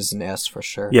series is an S for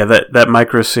sure. Yeah, that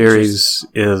micro series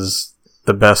is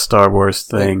the best Star Wars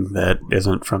thing that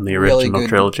isn't from the original really good,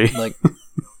 trilogy. Like,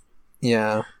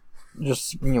 yeah,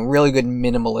 just really good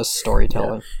minimalist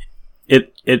storytelling. Yeah.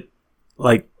 It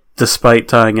like despite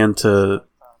tying into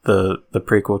the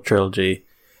prequel trilogy,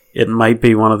 it might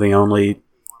be one of the only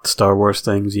Star Wars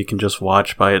things you can just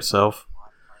watch by itself,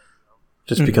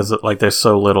 just because like there's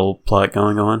so little plot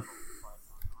going on.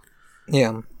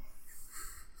 Yeah.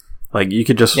 Like you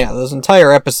could just those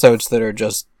entire episodes that are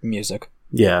just music.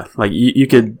 Yeah, like you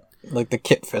could like the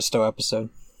Kit Fisto episode.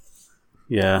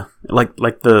 Yeah, like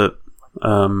the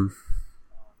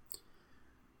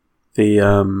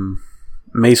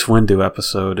Mace Windu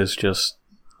episode is just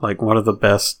like one of the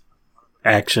best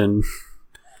action.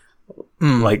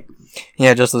 Like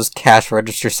just those cash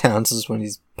register sounds is when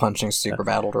he's punching super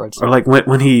battle droids. Or like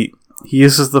when he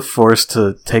uses the Force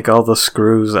to take all the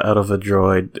screws out of a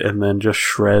droid and then just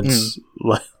shreds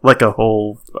like a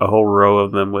whole row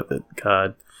of them with it.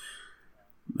 God.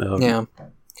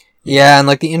 Yeah, and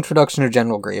like the introduction of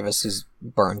General Grievous is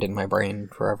burned in my brain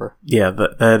forever. Yeah,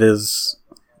 that is.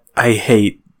 I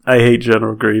hate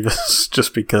General Grievous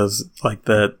just because like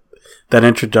that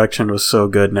introduction was so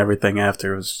good and everything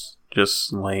after was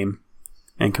just lame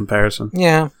in comparison.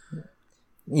 Yeah,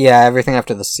 everything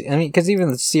after because even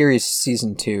the series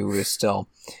season 2 is still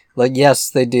like, yes,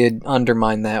 they did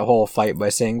undermine that whole fight by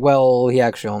saying, well, he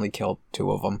actually only killed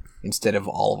 2 of them instead of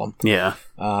all of them. Yeah.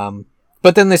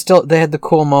 But then they had the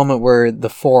cool moment where the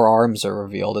 4 arms are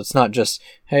revealed. It's not just,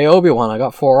 hey, Obi-Wan, I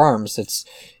got 4 arms. It's,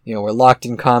 we're locked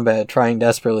in combat trying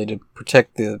desperately to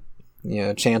protect the,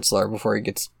 Chancellor before he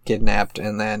gets kidnapped,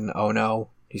 and then, oh no,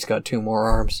 he's got 2 more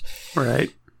arms. Right.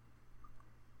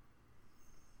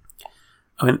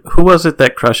 I mean, who was it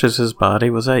that crushes his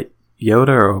body? Was that Yoda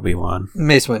or Obi-Wan?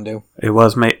 Mace Windu. It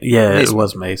was Mace. Yeah, it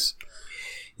was Mace.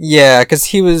 Yeah, because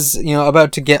he was,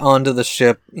 about to get onto the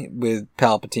ship with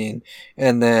Palpatine,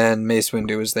 and then Mace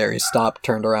Windu was there. He stopped,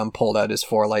 turned around, pulled out his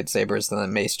 4 lightsabers, and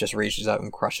then Mace just reaches out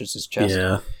and crushes his chest.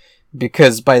 Yeah.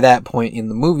 Because by that point in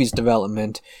the movie's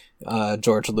development,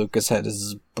 George Lucas had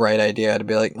his bright idea to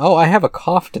be like, oh, I have a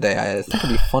cough today. I think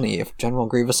it'd be funny if General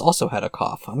Grievous also had a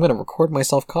cough. I'm going to record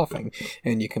myself coughing,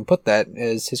 and you can put that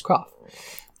as his cough.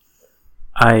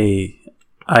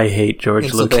 I hate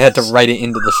George Lucas. So they had to write it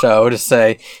into the show to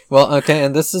say, well, okay,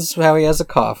 and this is how he has a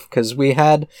cough, because we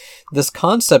had this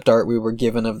concept art we were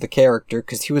given of the character,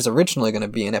 because he was originally going to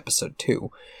be in episode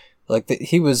 2. Like,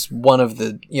 he was one of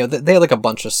the, they had like a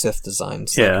bunch of Sith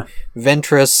designs. Yeah. Like,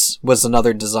 Ventress was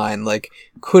another design, like,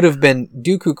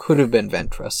 Dooku could have been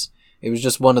Ventress. It was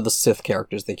just one of the Sith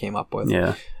characters they came up with.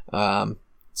 Yeah.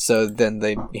 So then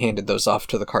they handed those off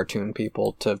to the cartoon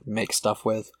people to make stuff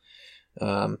with.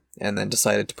 And then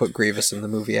decided to put Grievous in the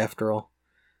movie after all.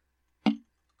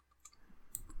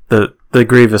 The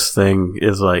Grievous thing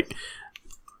is like,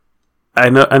 I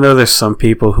know there's some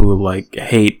people who like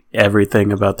hate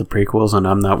everything about the prequels, and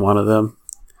I'm not one of them.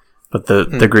 But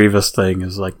the Grievous thing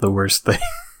is like the worst thing.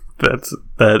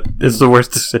 That is the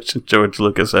worst decision George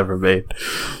Lucas ever made.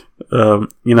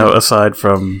 Aside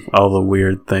from all the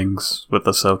weird things with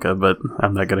Ahsoka, but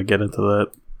I'm not gonna get into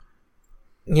that.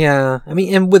 Yeah, I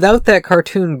mean, and without that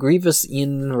cartoon, Grievous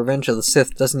in Revenge of the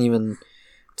Sith doesn't even...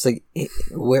 It's like,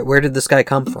 where did this guy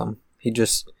come from? He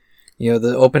just,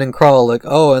 the opening crawl, like,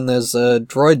 oh, and there's a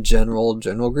droid General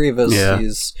Grievous. Yeah.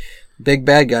 He's a big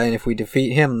bad guy, and if we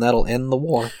defeat him, that'll end the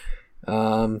war.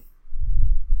 And,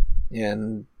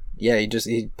 yeah,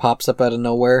 he pops up out of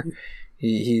nowhere.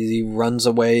 He runs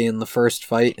away in the first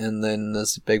fight, and then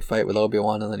there's a big fight with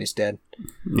Obi-Wan, and then he's dead.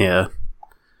 Yeah.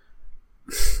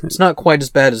 It's not quite as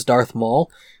bad as Darth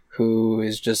Maul, who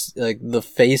is just like the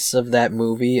face of that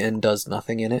movie and does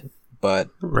nothing in it, but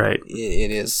right.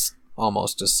 It is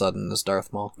almost as sudden as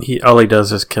Darth Maul. All he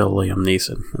does is kill Liam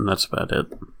Neeson, and that's about it.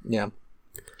 Yeah.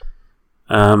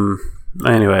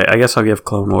 Anyway, I guess I'll give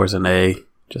Clone Wars an A,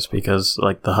 just because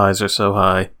like the highs are so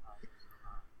high.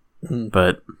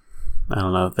 But I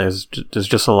don't know. There's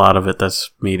just a lot of it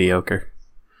that's mediocre.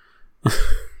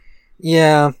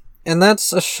 Yeah, and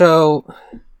that's a show.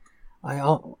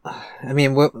 I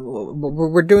mean,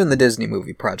 we're doing the Disney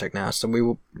movie project now, so we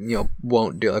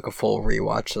won't do like a full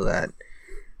rewatch of that.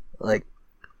 Like,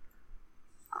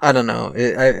 I don't know.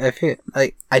 I feel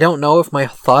I don't know if my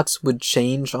thoughts would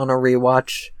change on a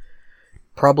rewatch.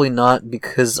 Probably not,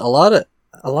 because a lot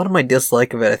of my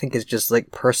dislike of it, I think, is just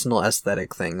like personal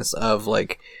aesthetic things of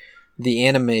like the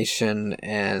animation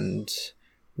and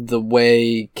the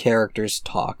way characters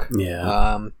talk.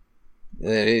 Yeah.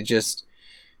 It just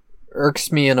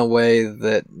irks me in a way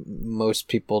that most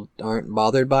people aren't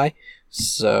bothered by.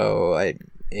 So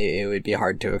it would be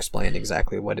hard to explain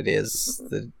exactly what it is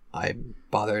that I'm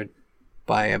bothered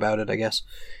by about it, I guess.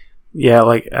 Yeah,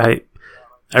 like I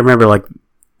remember like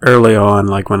early on,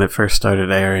 like when it first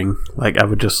started airing, like I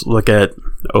would just look at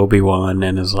Obi-Wan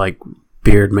and his like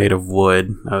beard made of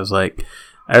wood. I was like,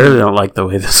 I really don't like the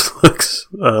way this looks.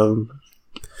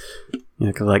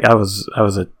 Because like I was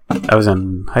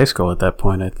in high school at that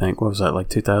point. I think, what was that, like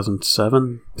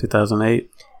 2007, 2008?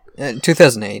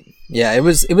 2008. Yeah, it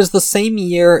was the same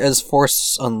year as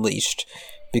Force Unleashed,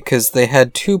 because they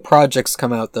had two projects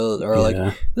come out that are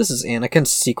like, this is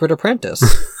Anakin's Secret Apprentice.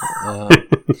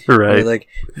 Right. Like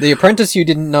the apprentice you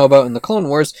didn't know about in the Clone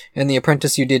Wars, and the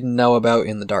apprentice you didn't know about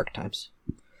in the Dark Times.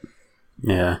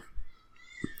 Yeah.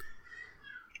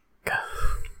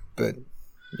 But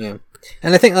yeah,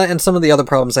 and I think, and some of the other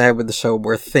problems I had with the show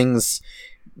were things,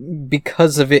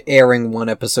 because of it airing one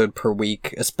episode per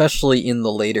week, especially in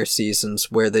the later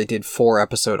seasons where they did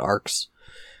 4-episode arcs.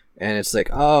 And it's like,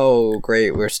 oh,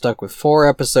 great, we're stuck with 4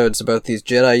 episodes about these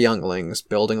Jedi younglings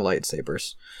building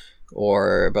lightsabers.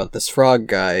 Or about this frog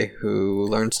guy who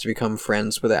learns to become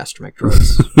friends with astromech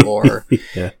droids. Or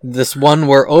this one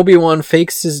where Obi-Wan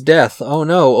fakes his death. Oh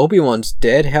no, Obi-Wan's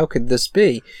dead? How could this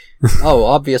be? Oh,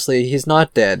 obviously he's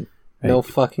not dead. Right. No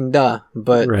fucking duh.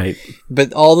 But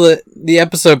all the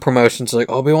episode promotions are like,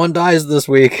 Obi-Wan dies this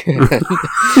week.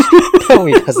 No,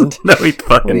 he doesn't. No, he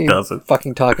fucking doesn't.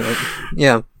 Fucking talking about.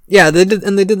 Yeah. Yeah, they did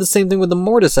the same thing with the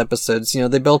Mortis episodes.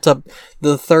 They built up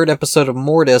the 3rd episode of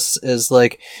Mortis as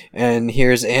like, and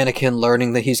here's Anakin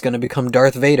learning that he's going to become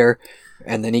Darth Vader,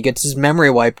 and then he gets his memory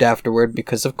wiped afterward,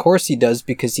 because of course he does,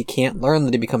 because he can't learn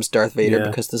that he becomes Darth Vader,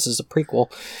 because this is a prequel.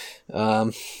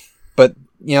 But,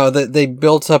 they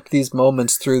built up these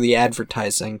moments through the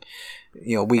advertising,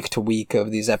 week to week of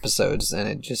these episodes, and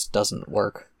it just doesn't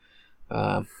work.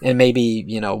 And maybe,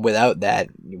 without that,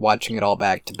 watching it all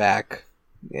back to back,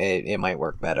 it might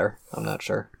work better. I'm not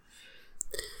sure.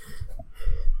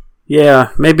 Yeah,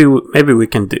 maybe we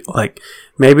can do, like,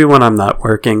 maybe when I'm not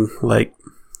working, like,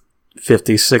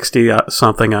 50, 60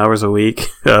 something hours a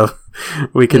week,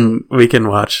 we can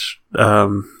watch,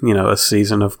 a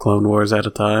season of Clone Wars at a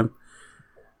time.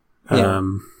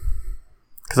 Because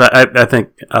I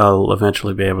think I'll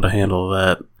eventually be able to handle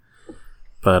that.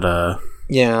 But,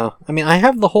 yeah, I mean, I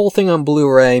have the whole thing on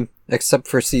Blu-ray, except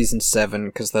for Season 7,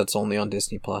 because that's only on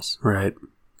Disney+. Right.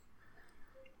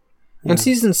 And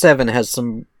Season 7 has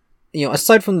some,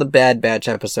 aside from the Bad Batch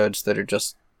episodes that are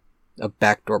just a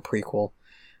backdoor prequel,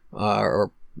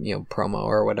 or, promo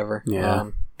or whatever. Yeah.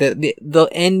 The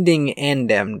ending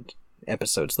end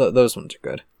episodes, those ones are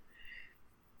good.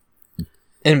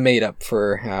 And made up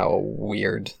for how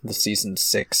weird the Season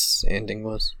 6 ending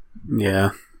was.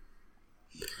 Yeah.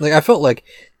 Like, I felt like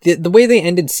the way they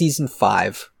ended Season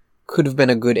 5 could have been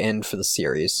a good end for the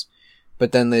series,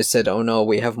 but then they said, oh no,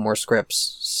 we have more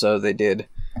scripts, so they did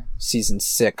Season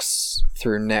 6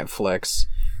 through Netflix,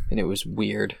 and it was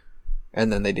weird.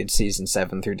 And then they did Season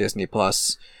 7 through Disney+,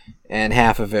 and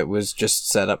half of it was just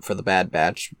set up for the Bad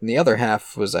Batch, and the other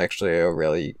half was actually a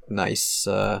really nice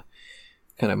kind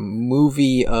of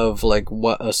movie of like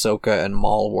what Ahsoka and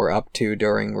Maul were up to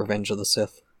during Revenge of the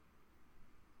Sith.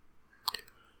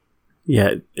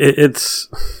 Yeah, it's...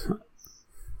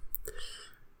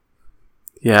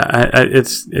 Yeah,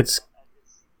 it's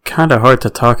kind of hard to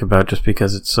talk about just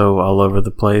because it's so all over the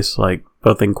place, like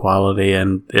both in quality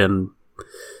and in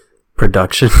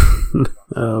production.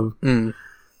 And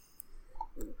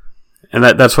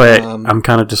that's why I'm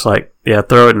kind of just like, yeah,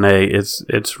 throw it in A.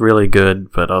 It's really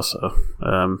good, but also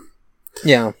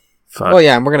yeah. Fuck. Well,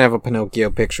 yeah, and we're gonna have a Pinocchio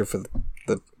picture for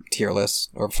the tier list,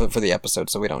 or for the episode,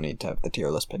 so we don't need to have the tier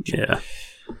list picture. Yeah.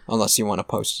 Unless you want to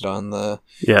post it on the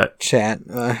chat.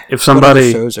 If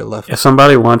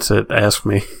somebody wants it, ask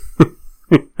me.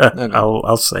 Okay.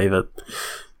 I'll save it.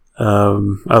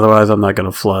 Otherwise, I'm not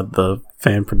gonna flood the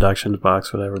fan productions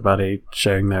box with everybody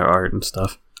sharing their art and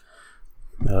stuff.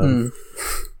 So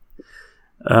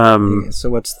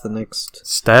what's the next?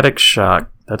 Static Shock.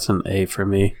 That's an A for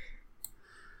me.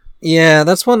 Yeah,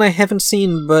 that's one I haven't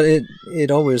seen, but it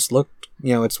always looked,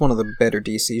 it's one of the better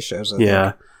DC shows. I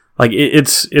think. Like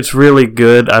it's really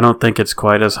good. I don't think it's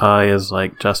quite as high as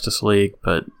like Justice League,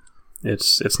 but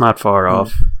it's not far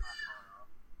off.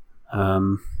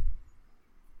 But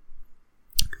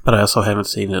I also haven't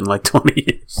seen it in like 20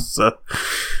 years. So.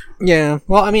 Yeah,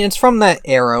 well, I mean, it's from that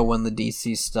era when the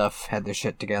DC stuff had their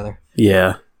shit together.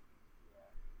 Yeah.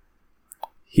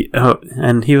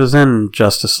 And he was in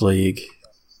Justice League.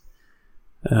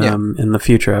 In the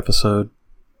future episode.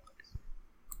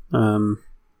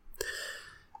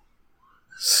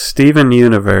 Steven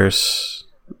Universe,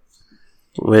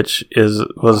 which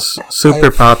was super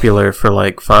popular for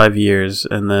like 5 years,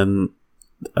 and then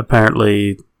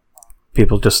apparently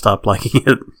people just stopped liking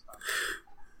it.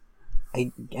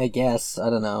 I guess,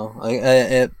 I don't know.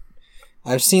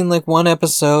 I've seen like one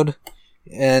episode,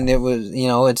 and it was,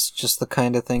 it's just the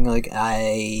kind of thing like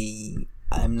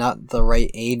I'm not the right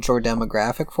age or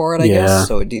demographic for it, I guess,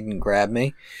 so it didn't grab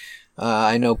me.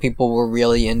 I know people were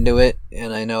really into it,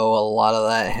 and I know a lot of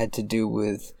that had to do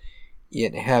with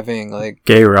it having, like...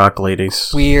 gay rock ladies.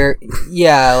 Queer...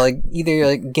 Yeah, like, either,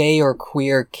 like, gay or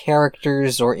queer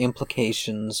characters or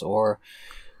implications or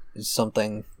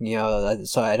something,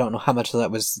 so I don't know how much of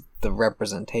that was the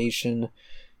representation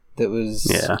that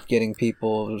was getting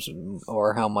people,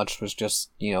 or how much was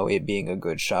just, it being a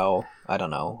good show. I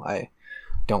don't know. I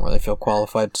don't really feel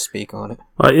qualified to speak on it.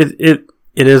 Well,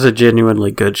 it is a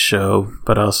genuinely good show,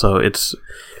 but also it's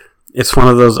one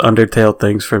of those Undertale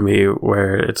things for me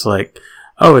where it's like,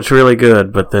 oh, it's really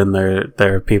good, but then there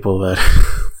are people that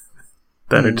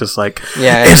are just like,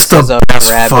 it's the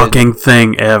best fucking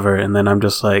thing ever, and then I'm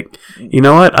just like, you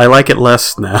know what? I like it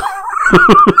less now.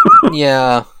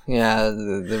 Yeah,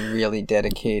 the really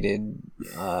dedicated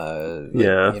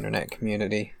internet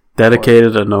community.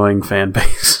 Dedicated, annoying fan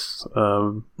base.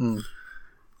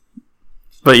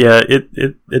 But yeah,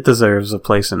 it deserves a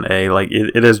place in A. Like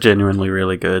it is genuinely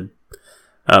really good.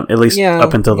 At least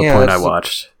up until the point I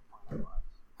watched.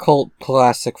 Cult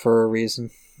classic for a reason.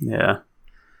 Yeah.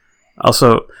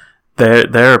 Also,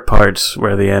 there are parts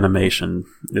where the animation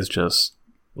is just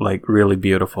like really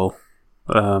beautiful.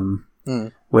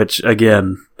 Which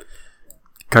again,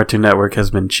 Cartoon Network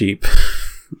has been cheap.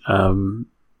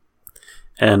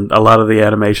 And a lot of the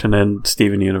animation in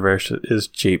Steven Universe is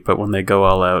cheap, but when they go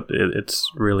all out, it's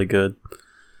really good.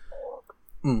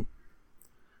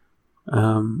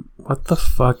 What the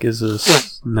fuck is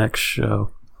this next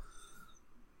show?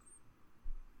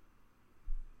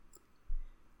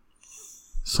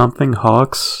 Something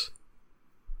Hawks?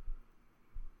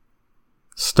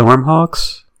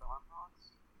 Stormhawks?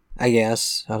 I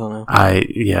guess. I don't know.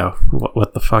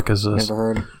 What the fuck is this?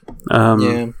 Never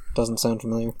heard. Doesn't sound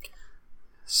familiar.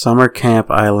 Summer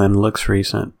Camp Island looks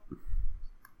recent.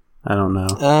 I don't know.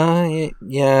 I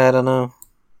don't know.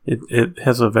 It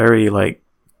has a very like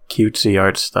cutesy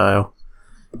art style.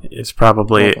 It's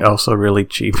probably also really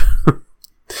cheap.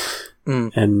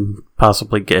 And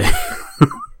possibly gay.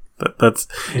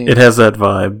 It has that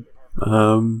vibe.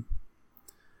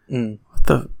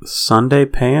 The Sunday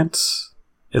Pants?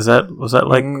 Was that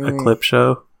like a clip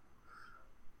show?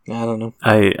 I don't know.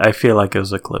 I feel like it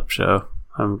was a clip show.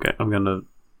 I'm gonna.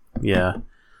 Yeah.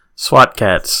 SWAT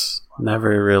Cats.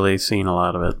 Never really seen a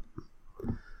lot of it.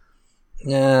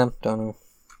 Yeah, don't know.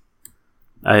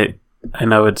 I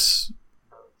know it's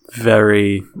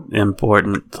very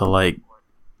important to like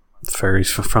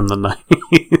furries from the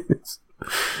 90s.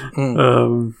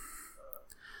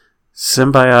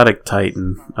 Symbiotic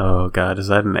Titan. Oh god, is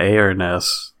that an A or an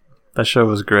S? That show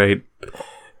was great.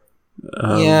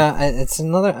 It's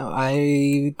another.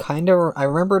 I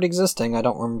remember it existing. I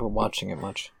don't remember watching it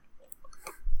much.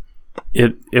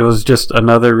 It was just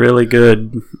another really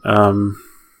good,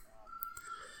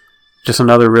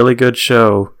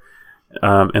 show.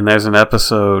 And there's an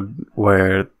episode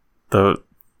where the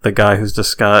guy who's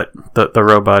disguised, the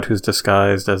robot who's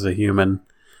disguised as a human,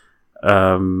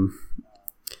 a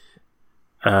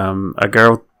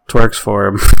girl twerks for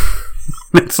him.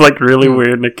 It's like really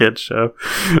weird in a kid's show.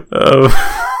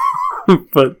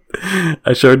 But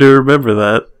I sure do remember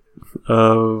that.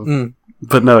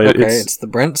 But no, it's the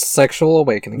Brent's Sexual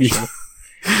Awakening show.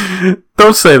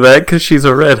 Don't say that, because she's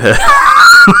a redhead.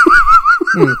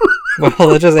 Well,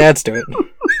 that just adds to it.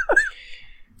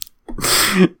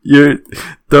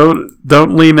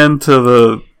 Don't lean into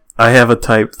the I have a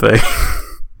type thing.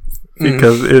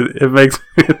 Because it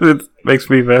makes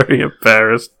me very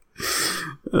embarrassed.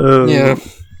 Yeah.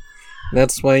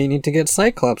 That's why you need to get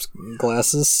Cyclops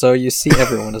glasses, so you see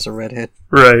everyone as a redhead.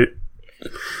 Right.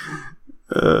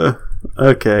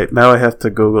 Okay, now I have to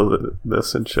Google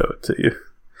this and show it to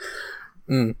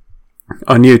you.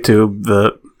 On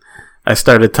YouTube, I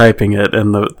started typing it,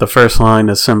 and the first line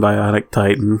is Symbiotic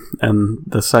Titan, and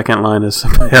the second line is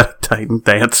Symbiotic Titan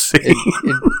dance scene.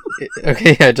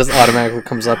 It just automatically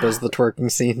comes up as the twerking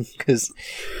scene, because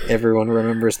everyone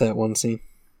remembers that one scene.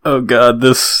 Oh god,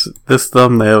 this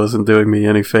thumbnail isn't doing me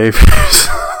any favors.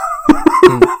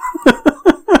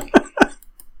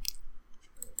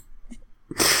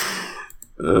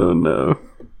 Oh no.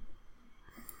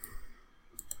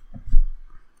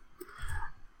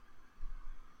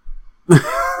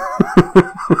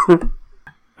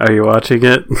 Are you watching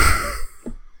it?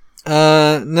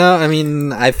 No, I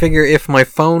mean, I figure if my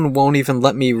phone won't even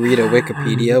let me read a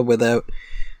Wikipedia without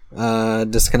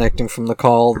disconnecting from the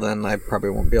call, then I probably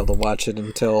won't be able to watch it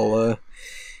until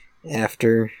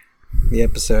after the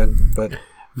episode. But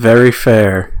very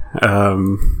fair.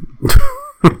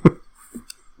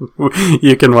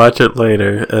 You can watch it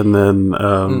later, and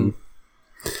then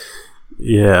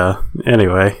yeah.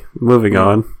 Anyway, moving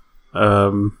on.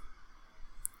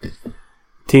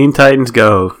 Teen Titans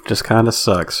Go just kind of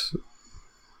sucks.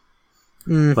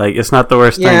 Like, it's not the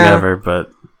worst thing ever,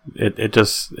 but it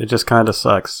just kind of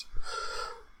sucks.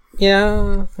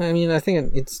 Yeah, I mean, I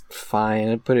think it's fine.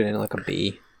 I'd put it in like a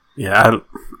B. Yeah,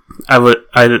 I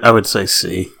would say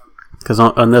C, because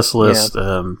on this list,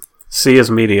 C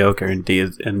is mediocre and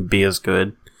B is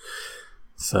good.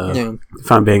 So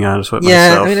if I'm being honest with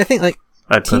myself, I mean, I think like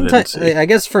I'd put it in C. I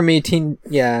guess for me,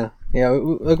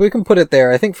 like we can put it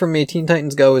there. I think for me, Teen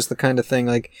Titans Go is the kind of thing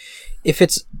like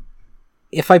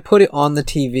if I put it on the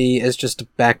TV as just a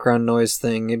background noise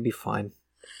thing, it'd be fine.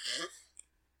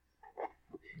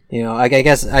 You know, I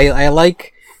guess I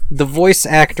like the voice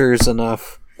actors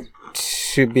enough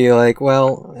to be like,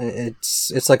 well,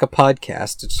 it's like a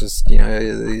podcast. It's just, you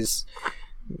know, these,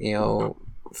 you know,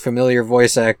 familiar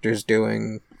voice actors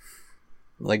doing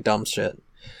like dumb shit.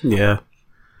 Yeah.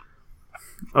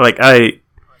 Like the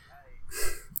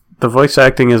voice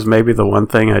acting is maybe the one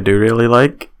thing I do really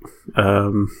like.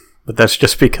 But that's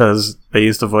just because they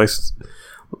use the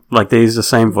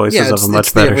same voices of a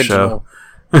much better show.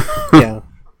 Yeah.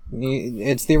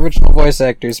 It's the original voice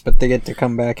actors, but they get to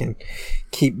come back and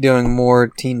keep doing more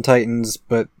Teen Titans,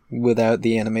 but without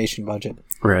the animation budget.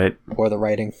 Right. Or the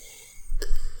writing.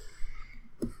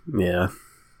 Yeah.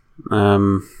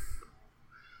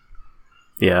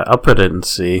 Yeah, I'll put it in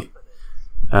C.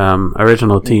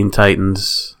 Original Teen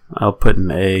Titans, I'll put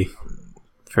in A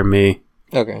for me.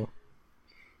 Okay.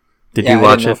 Did you watch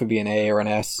I didn't know if it'd be an A or an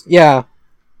S. Yeah.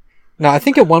 No, I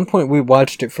think at one point we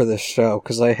watched it for this show,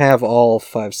 because I have all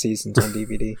 5 seasons on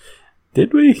DVD.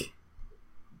 Did we?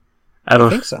 I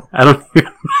think so. I don't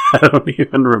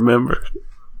even remember.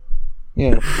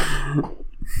 Yeah.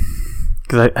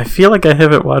 Because I feel like I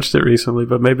haven't watched it recently,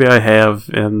 but maybe I have.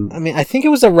 And I mean, I think it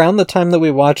was around the time that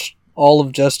we watched all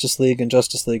of Justice League and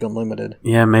Justice League Unlimited.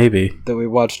 Yeah, maybe. That we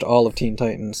watched all of Teen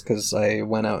Titans, because I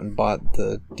went out and bought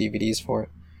the DVDs for it.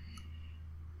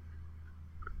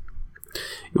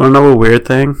 You want to know a weird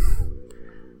thing?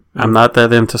 I'm not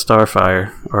that into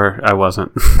Starfire, or I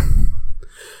wasn't.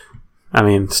 I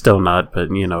mean, still not, but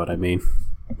you know what I mean.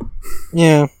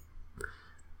 Yeah.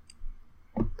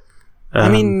 I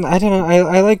mean, I don't know.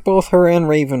 I like both her and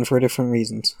Raven for different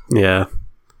reasons. Yeah.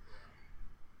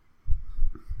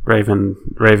 Raven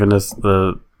is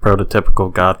the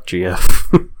prototypical goth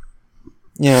GF.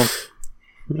 Yeah.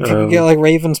 If you can get like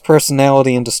Raven's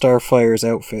personality into Starfire's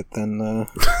outfit, then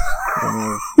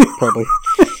probably.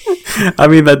 I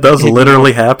mean, that does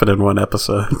literally happen in one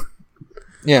episode.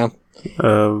 Yeah.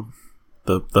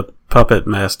 The Puppet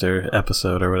Master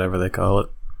episode, or whatever they call it.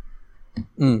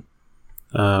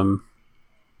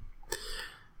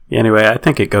 Anyway, I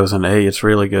think it goes in A. It's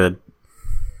really good.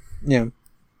 Yeah.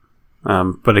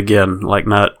 But again, like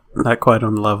not quite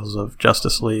on the levels of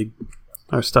Justice League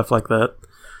or stuff like that.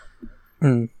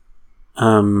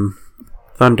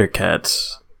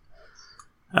 Thundercats.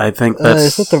 I think that's...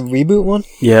 Is that the reboot one?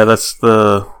 Yeah, that's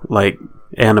the, like,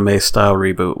 anime-style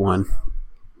reboot one.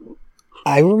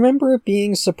 I remember it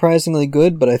being surprisingly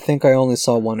good, but I think I only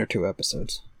saw 1 or 2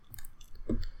 episodes.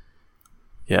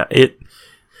 Yeah,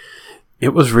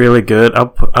 It was really good. I'll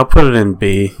put it in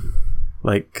B,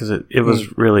 like because it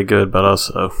was really good, but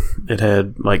also it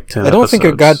had like 10. I don't think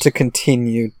it got to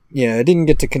continue. Yeah, it didn't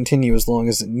get to continue as long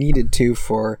as it needed to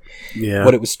for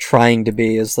what it was trying to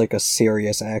be as like a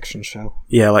serious action show.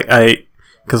 Yeah, like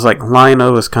because like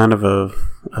Lionel is kind of a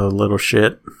little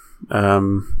shit,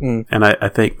 and I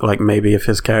think like maybe if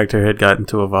his character had gotten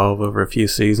to evolve over a few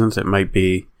seasons, it might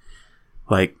be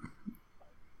like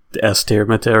S tier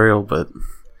material. But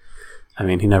I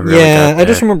mean, he never. Really got there. I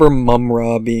just remember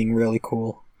Mum-Ra being really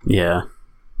cool. Yeah,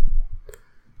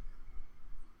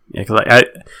 because like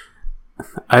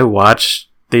I watched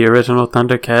the original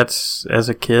Thundercats as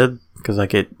a kid because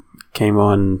like it came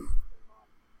on,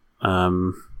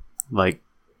 like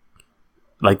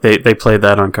they played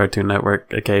that on Cartoon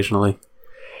Network occasionally,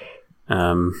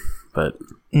 but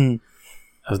I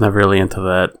was never really into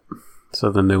that.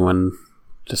 So the new one,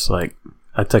 just like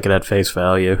I took it at face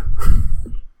value.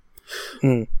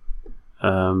 I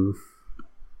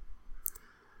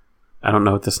don't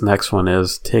know what this next one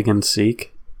is. Tig and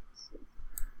Seek.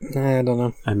 I don't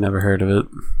know. I never heard of it.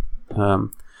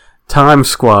 Time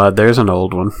Squad. There's an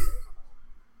old one.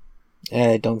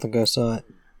 I don't think I saw it.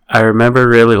 I remember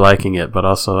really liking it, but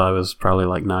also I was probably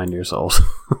like 9 years old.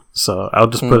 So I'll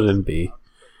just put it in B.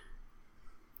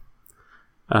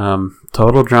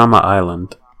 Total Drama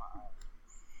Island.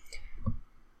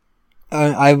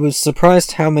 I was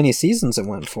surprised how many seasons it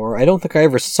went for. I don't think I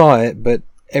ever saw it, but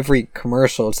every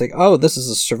commercial, it's like, oh, this is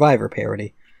a Survivor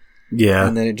parody. Yeah.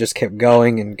 And then it just kept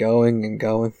going and going and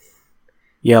going.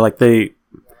 Yeah, like they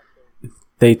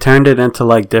turned it into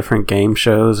like different game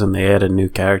shows and they added new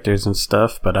characters and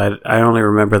stuff, but I only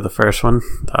remember the first one,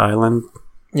 The Island.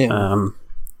 Yeah.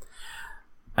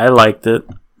 I liked it.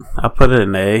 I'll put it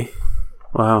in A.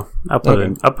 Well, I'll put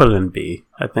it in B.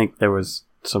 I think there was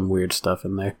some weird stuff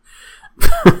in there.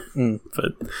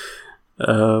 But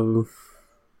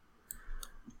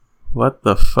what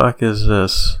the fuck is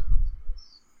this?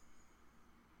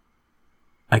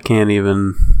 I can't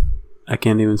even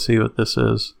see what this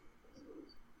is.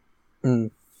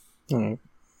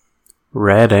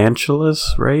 Red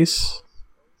Angeles race?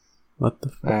 What the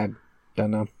fuck? I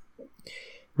don't know.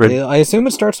 I assume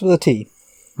it starts with a T.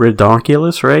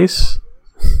 Redonkulous race?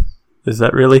 Is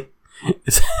that really?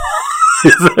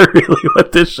 Is that really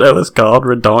what this show is called?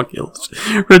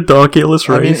 Redonkulous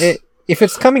race? I mean, if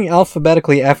it's coming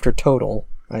alphabetically after Total,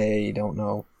 I don't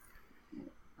know.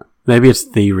 Maybe it's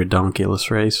the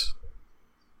Redonkulous race.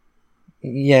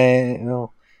 Yeah,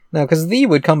 no, because the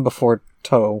would come before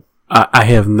toe. I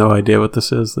have no idea what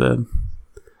this is then.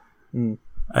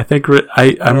 I think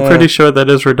I'm pretty sure that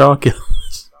is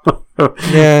Redonkulous.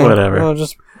 Yeah, whatever. Well,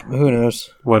 just who knows?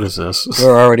 What is this?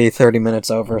 We're already 30 minutes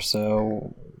over,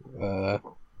 so.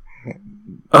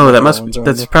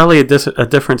 That's probably a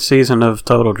different season of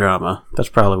Total Drama. That's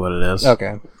probably what it is.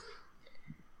 Okay.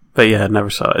 But yeah, I never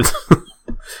saw it.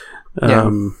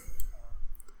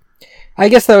 I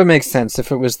guess that would make sense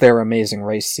if it was their Amazing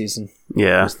Race season.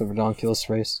 Yeah. It's the Redonkulous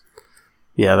race.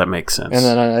 Yeah, that makes sense. And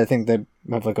then I think they'd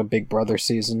have like a Big Brother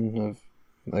season of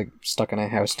like stuck in a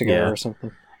house together or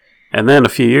something. And then a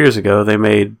few years ago, they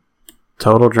made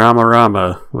Total Drama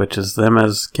Rama, which is them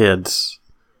as kids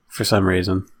for some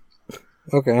reason.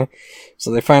 Okay.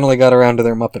 So they finally got around to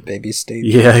their Muppet Babies stage.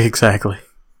 Yeah, exactly.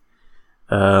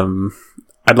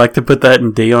 I'd like to put that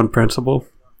in D on principle.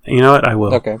 You know what? I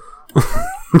will. Okay.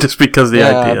 Just because the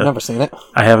idea. I've never seen it.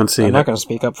 I haven't seen it. I'm not going to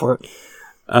speak up for it.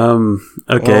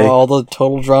 Okay. All the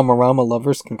Total Drama Rama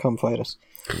lovers can come fight us.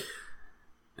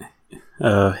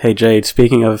 Hey Jade,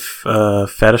 speaking of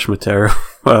fetish material,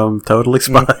 Totally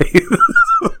Spy.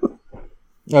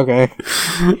 Okay.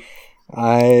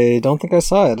 I don't think I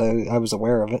saw it. I was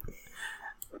aware of it.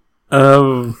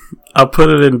 I'll put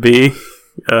it in B,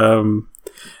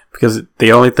 because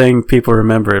the only thing people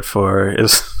remember it for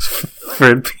is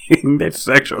for it being their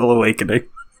sexual awakening.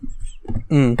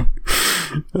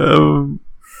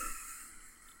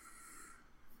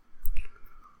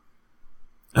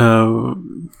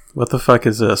 What the fuck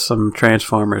is this? Some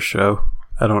Transformers show.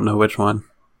 I don't know which one.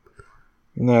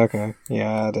 Okay.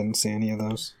 Yeah, I didn't see any of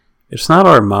those. It's not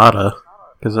Armada,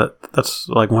 because that's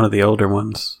like one of the older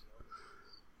ones.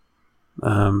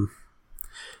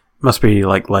 Must be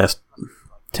like last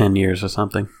 10 years or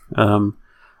something.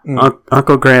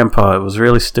 Uncle Grandpa, it was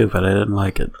really stupid. I didn't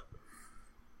like it.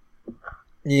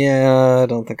 Yeah, I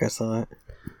don't think I saw it.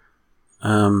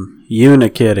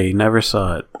 Unikitty, never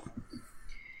saw it.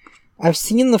 I've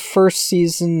seen the first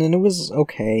season and it was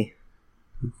okay.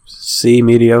 C,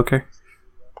 mediocre?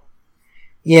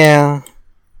 Yeah.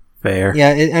 Fair.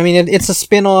 Yeah, it's a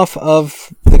spin-off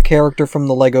of the character from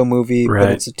the Lego movie, right.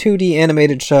 But it's a 2D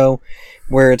animated show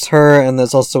where it's her and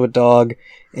there's also a dog,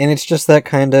 and it's just that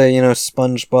kind of,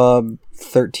 SpongeBob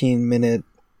 13-minute,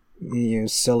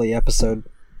 silly episode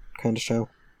kind of show.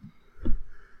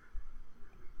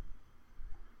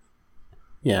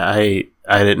 Yeah, I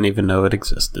didn't even know it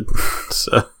existed.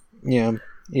 So yeah,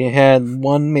 it had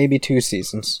 1, maybe 2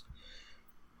 seasons.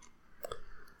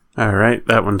 All right,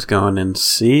 that one's going in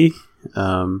C.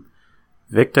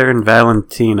 Victor and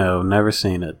Valentino, never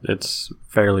seen it. It's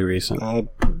fairly recent. I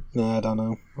don't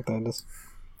know what that is.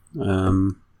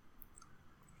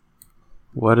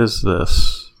 What is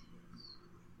this?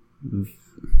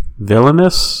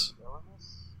 Villainous?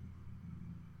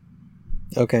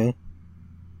 Okay.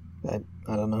 I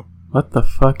don't know. What the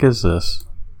fuck is this?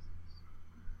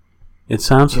 It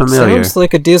sounds familiar. It sounds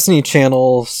like a Disney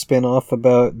Channel spin-off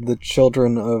about the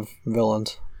children of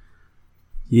villains.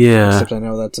 Yeah. Except I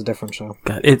know that's a different show.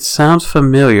 God, it sounds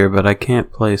familiar, but I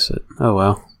can't place it. Oh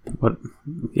well.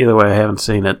 Either way, I haven't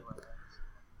seen it.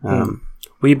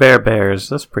 We Bear Bears,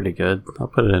 that's pretty good. I'll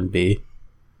put it in B.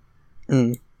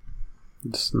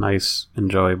 It's a nice,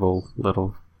 enjoyable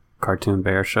little cartoon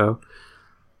bear show.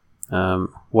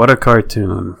 What a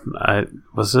cartoon.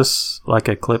 Was this like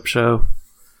a clip show?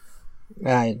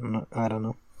 I don't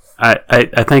know.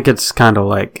 I think it's kind of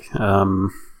like, do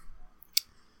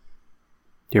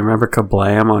you remember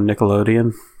Kablam on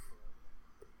Nickelodeon?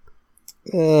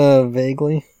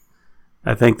 Vaguely.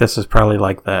 I think this is probably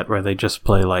like that, where they just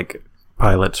play like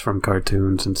pilots from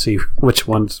cartoons and see which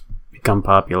ones become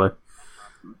popular.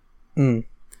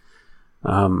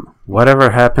 Whatever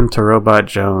Happened to Robot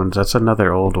Jones? That's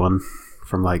another old one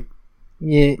from like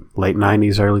late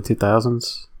 90s, early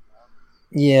 2000s.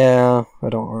 Yeah, I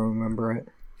don't remember it.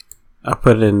 I'll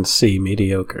put it in C,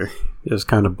 mediocre. It was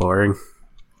kind of boring.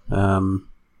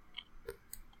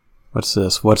 What's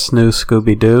this? What's New,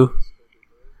 Scooby-Doo?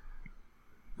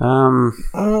 Oh,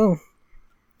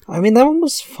 that one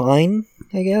was fine,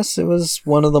 I guess. It was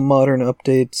one of the modern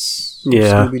updates of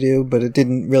Scooby-Doo, but it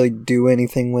didn't really do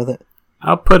anything with it.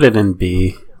 I'll put it in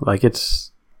B. Like,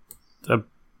 it's an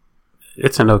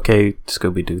okay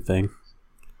Scooby-Doo thing.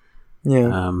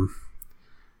 Yeah.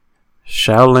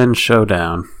 Shaolin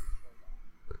Showdown.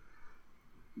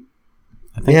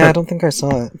 I don't think I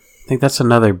saw it. I think that's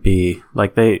another B.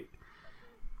 Like, they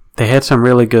had some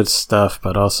really good stuff,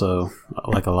 but also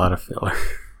like a lot of filler.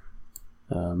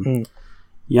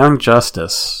 Young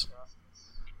Justice.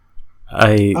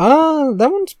 That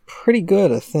one's pretty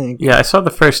good, I think. Yeah, I saw the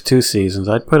first 2 seasons.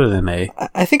 I'd put it in A.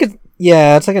 I think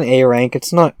it's like an A rank.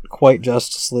 It's not quite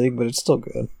Justice League, but it's still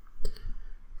good.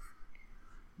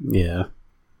 Yeah.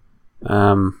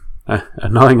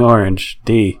 Annoying Orange,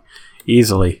 D.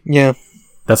 Easily. Yeah.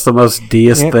 That's the most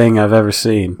D-est thing I've ever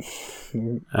seen.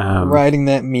 Riding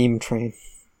that meme train.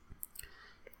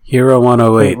 Hero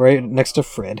 108. Right next to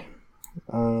Fred.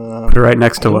 Put it right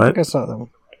next to what? I think I saw that one.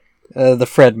 The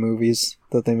Fred movies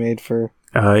that they made for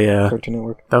Cartoon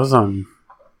Network. That was on...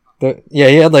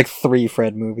 he had like 3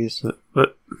 Fred movies.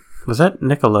 But was that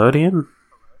Nickelodeon?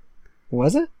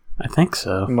 Was it? I think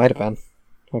so. It might have been.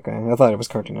 Okay, I thought it was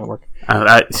Cartoon Network.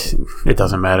 It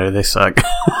doesn't matter. They suck.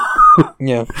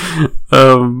 Yeah.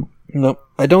 Nope.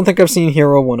 I don't think I've seen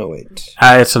Hero 108.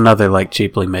 It's another like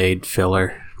cheaply made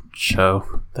filler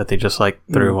show that they just like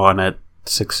threw on at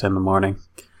 6 a.m.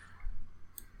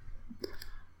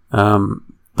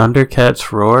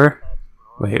 Thundercats Roar.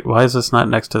 Wait, why is this not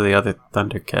next to the other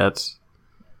Thundercats?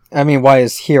 Why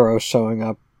is Hero showing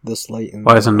up this late?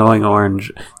 Why is Annoying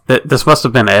Orange? This must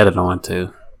have been added on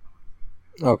too.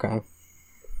 Okay.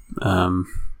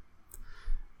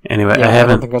 Anyway, I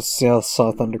don't think I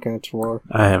saw Thundercats Roar.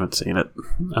 I haven't seen it.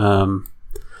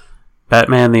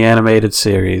 Batman the Animated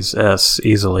Series, S,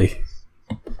 easily.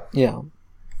 Yeah.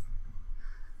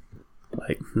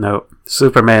 Like, no.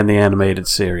 Superman the Animated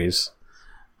Series.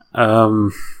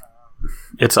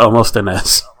 It's almost an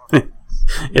S.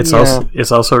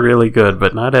 It's also really good,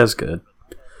 but not as good.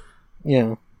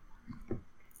 Yeah.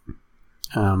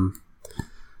 The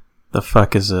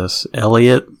fuck is this?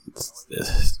 Elliot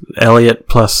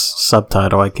plus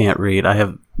subtitle I can't read. I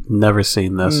have never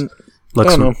seen this.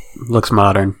 Looks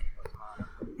modern.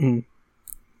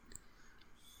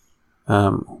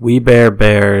 We Bear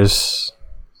Bears.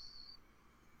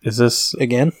 Is this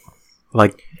again?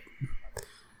 Like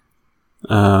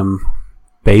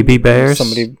Baby Bears?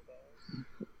 Somebody.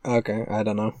 Okay, I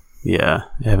don't know. Yeah,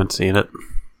 I haven't seen it.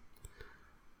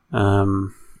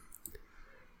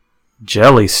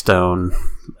 Jellystone.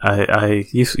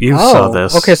 You saw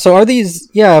this. Okay, so are these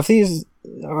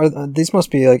these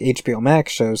must be like HBO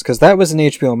Max shows, because that was an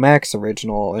HBO Max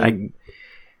original, and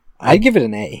I'd give it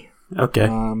an A. Okay.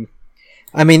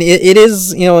 I mean, it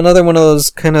is, another one of those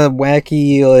kind of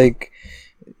wacky, like,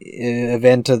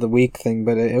 event of the week thing,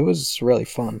 but it was really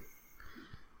fun.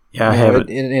 Yeah, I haven't.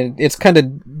 It's kind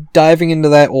of diving into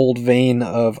that old vein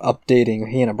of updating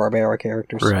Hanna-Barbera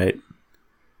characters. Right.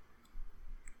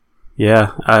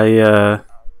 Yeah, I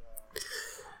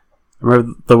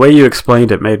remember the way you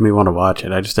explained it made me want to watch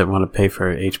it. I just didn't want to pay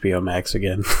for HBO Max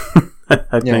again.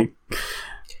 I think.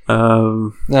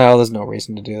 No, there's no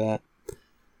reason to do that.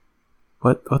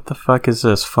 What the fuck is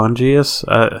this? Fungius?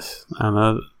 I don't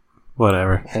know.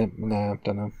 Whatever. I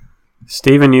don't know.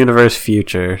 Steven Universe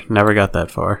Future. Never got that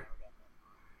far.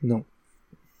 No.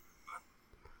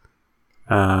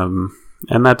 And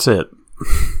that's it.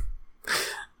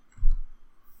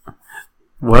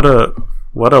 What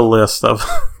a list of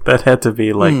that had to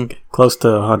be like close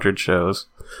to 100 shows.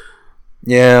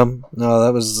 Yeah, no,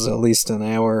 that was at least an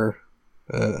hour.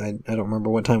 I don't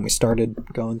remember what time we started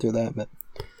going through that, but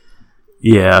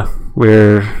yeah,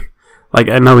 we're like,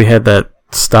 I know we had that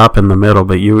stop in the middle,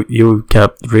 but you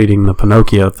kept reading the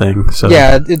Pinocchio thing, so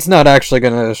yeah, it's not actually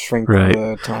going to shrink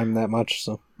the time that much.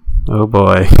 So, oh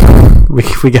boy,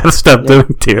 we got to stop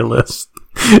doing tier lists.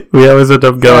 We always end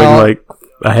up going like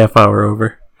a half hour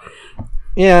over.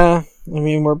 Yeah, I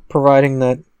mean, we're providing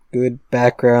that good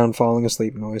background falling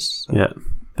asleep noise. So. Yeah,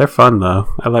 they're fun though.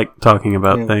 I like talking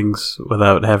about things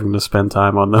without having to spend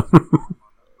time on them.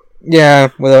 Yeah,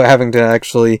 without having to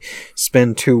actually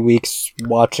spend 2 weeks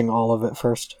watching all of it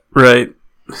first. Right.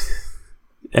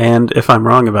 And if I'm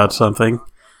wrong about something,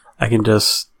 I can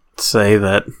just say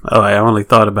that, I only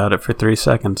thought about it for 3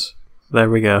 seconds. There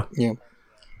we go. Yeah.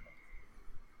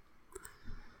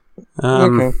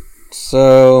 Okay.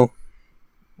 So,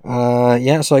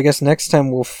 so I guess next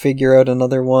time we'll figure out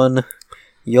another one.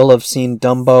 You'll have seen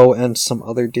Dumbo and some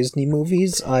other Disney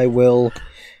movies. I will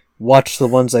watch the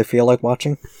ones I feel like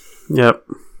watching. Yep.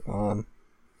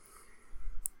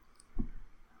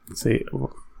 Let's see,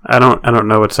 I don't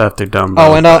know what's after Dumbo.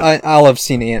 Oh, and I'll have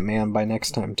seen Ant-Man by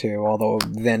next time too. Although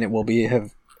then it will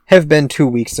have been 2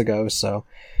 weeks ago, so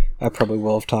I probably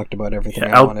will have talked about everything.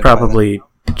 Yeah, I'll probably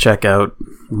check out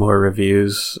more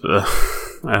reviews.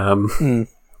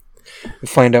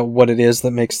 Find out what it is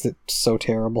that makes it so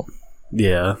terrible.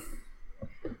 Yeah.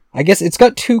 I guess it's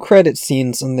got 2 credit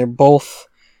scenes, and they're both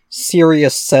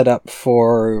serious setup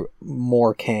for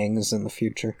more Kangs in the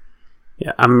future.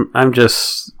 Yeah, I'm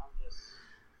just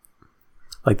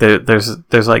like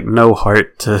there's like no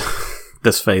heart to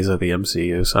this phase of the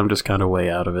MCU, so I'm just kind of way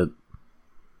out of it.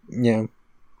 Yeah.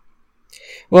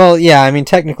 Well, yeah, I mean,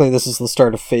 technically this is the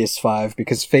start of Phase 5,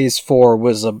 because Phase 4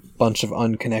 was a bunch of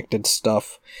unconnected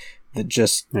stuff that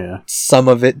just some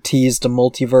of it teased a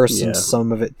multiverse and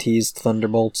some of it teased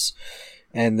Thunderbolts,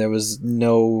 and there was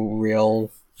no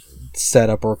real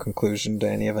setup or conclusion to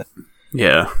any of it.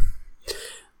 Yeah.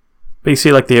 But you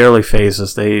see, like, the early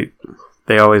phases, they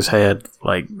always had,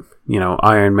 like,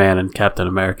 Iron Man and Captain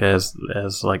America as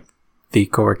like, the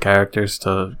core characters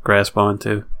to grasp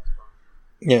onto.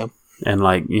 Yeah. And,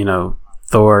 like,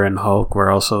 Thor and Hulk were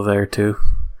also there, too.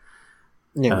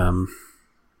 Yeah.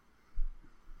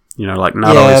 Like,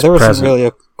 not always present. Yeah, there wasn't really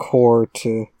a core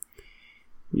to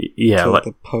like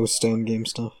the post-Endgame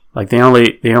stuff. Like, the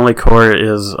only core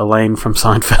is Elaine from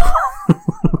Seinfeld.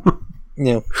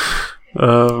 Yeah.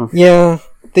 Yeah.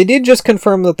 They did just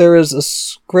confirm that there is a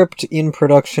script in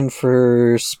production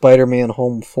for Spider-Man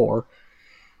Home 4.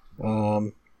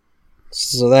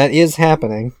 So that is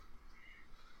happening.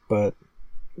 But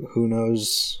who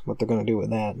knows what they're going to do with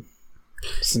that.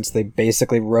 Since they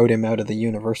basically wrote him out of the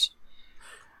universe.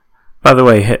 By the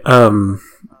way,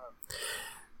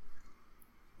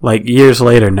 like, years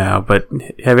later now, but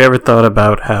have you ever thought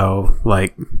about how,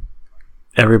 like,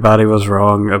 everybody was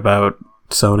wrong about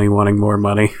Sony wanting more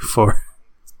money for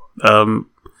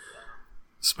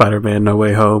Spider-Man No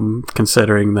Way Home,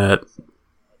 considering that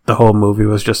the whole movie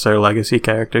was just their legacy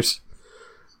characters?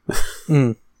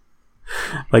 Like,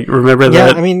 remember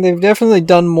that? Yeah, I mean, they've definitely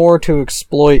done more to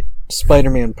exploit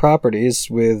Spider-Man properties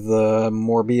with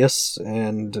Morbius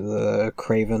and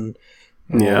Kraven,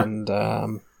 and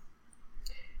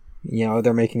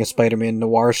they're making a Spider-Man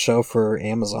noir show for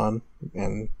Amazon,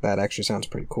 and that actually sounds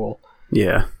pretty cool.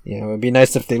 Yeah. It'd be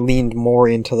nice if they leaned more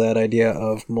into that idea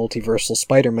of multiversal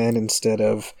Spider-Man instead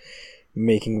of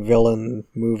making villain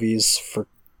movies for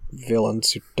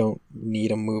villains who don't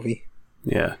need a movie.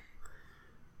 Yeah.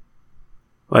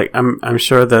 Like, I'm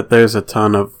sure that there's a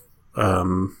ton of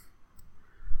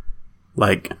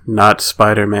like, not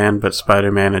Spider-Man, but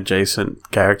Spider-Man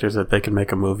adjacent characters that they can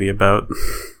make a movie about.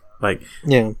 Like,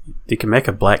 yeah, you can make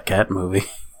a Black Cat movie.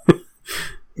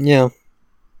 yeah,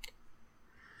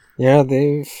 yeah.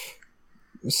 They've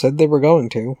said they were going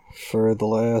to for the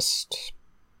last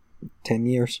 10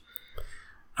 years.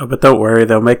 Oh, but don't worry,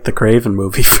 they'll make the Craven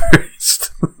movie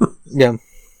first. Yeah.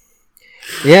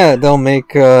 Yeah, they'll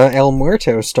make El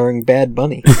Muerto starring Bad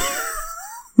Bunny.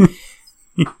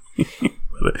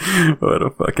 what a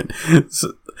fucking...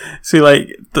 See,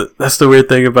 like, that's the weird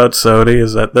thing about Sony,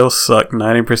 is that they'll suck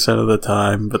 90% of the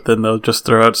time, but then they'll just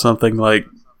throw out something like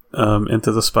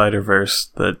Into the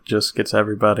Spider-Verse that just gets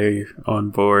everybody on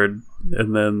board,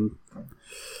 and then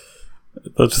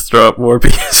they'll just throw out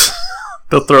Morbius.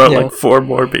 They'll throw out like 4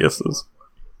 Morbiuses.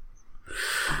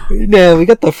 No, we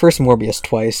got the first Morbius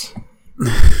twice.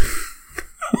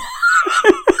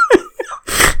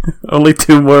 Only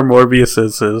 2 more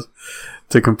Morbiuses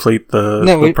to complete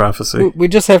the prophecy. We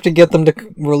just have to get them to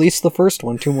release the first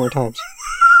one 2 more times.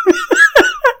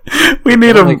 We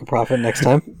need to make a profit next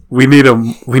time. We need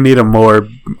a more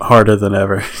harder than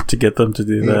ever to get them to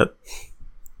do that.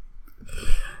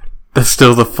 That's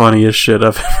still the funniest shit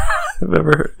I've ever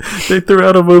heard. They threw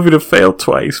out a movie to fail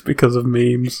twice because of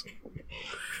memes.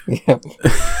 Yep.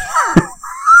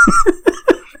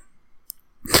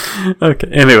 Okay,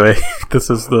 anyway, this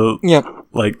is the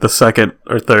second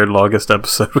or third longest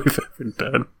episode we've ever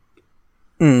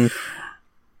done.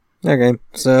 Okay,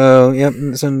 so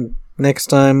so next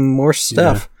time, more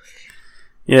stuff.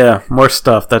 Yeah, more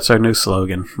stuff. That's our new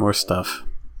slogan. More stuff.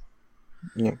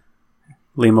 Yeah.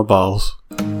 Lima balls.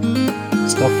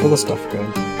 Stuff for the stuff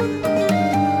god.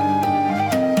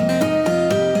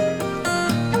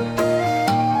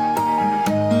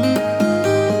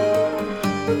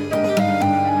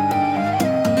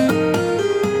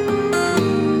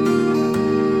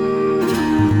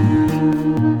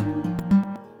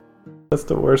 That's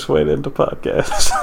the worst way to end a podcast.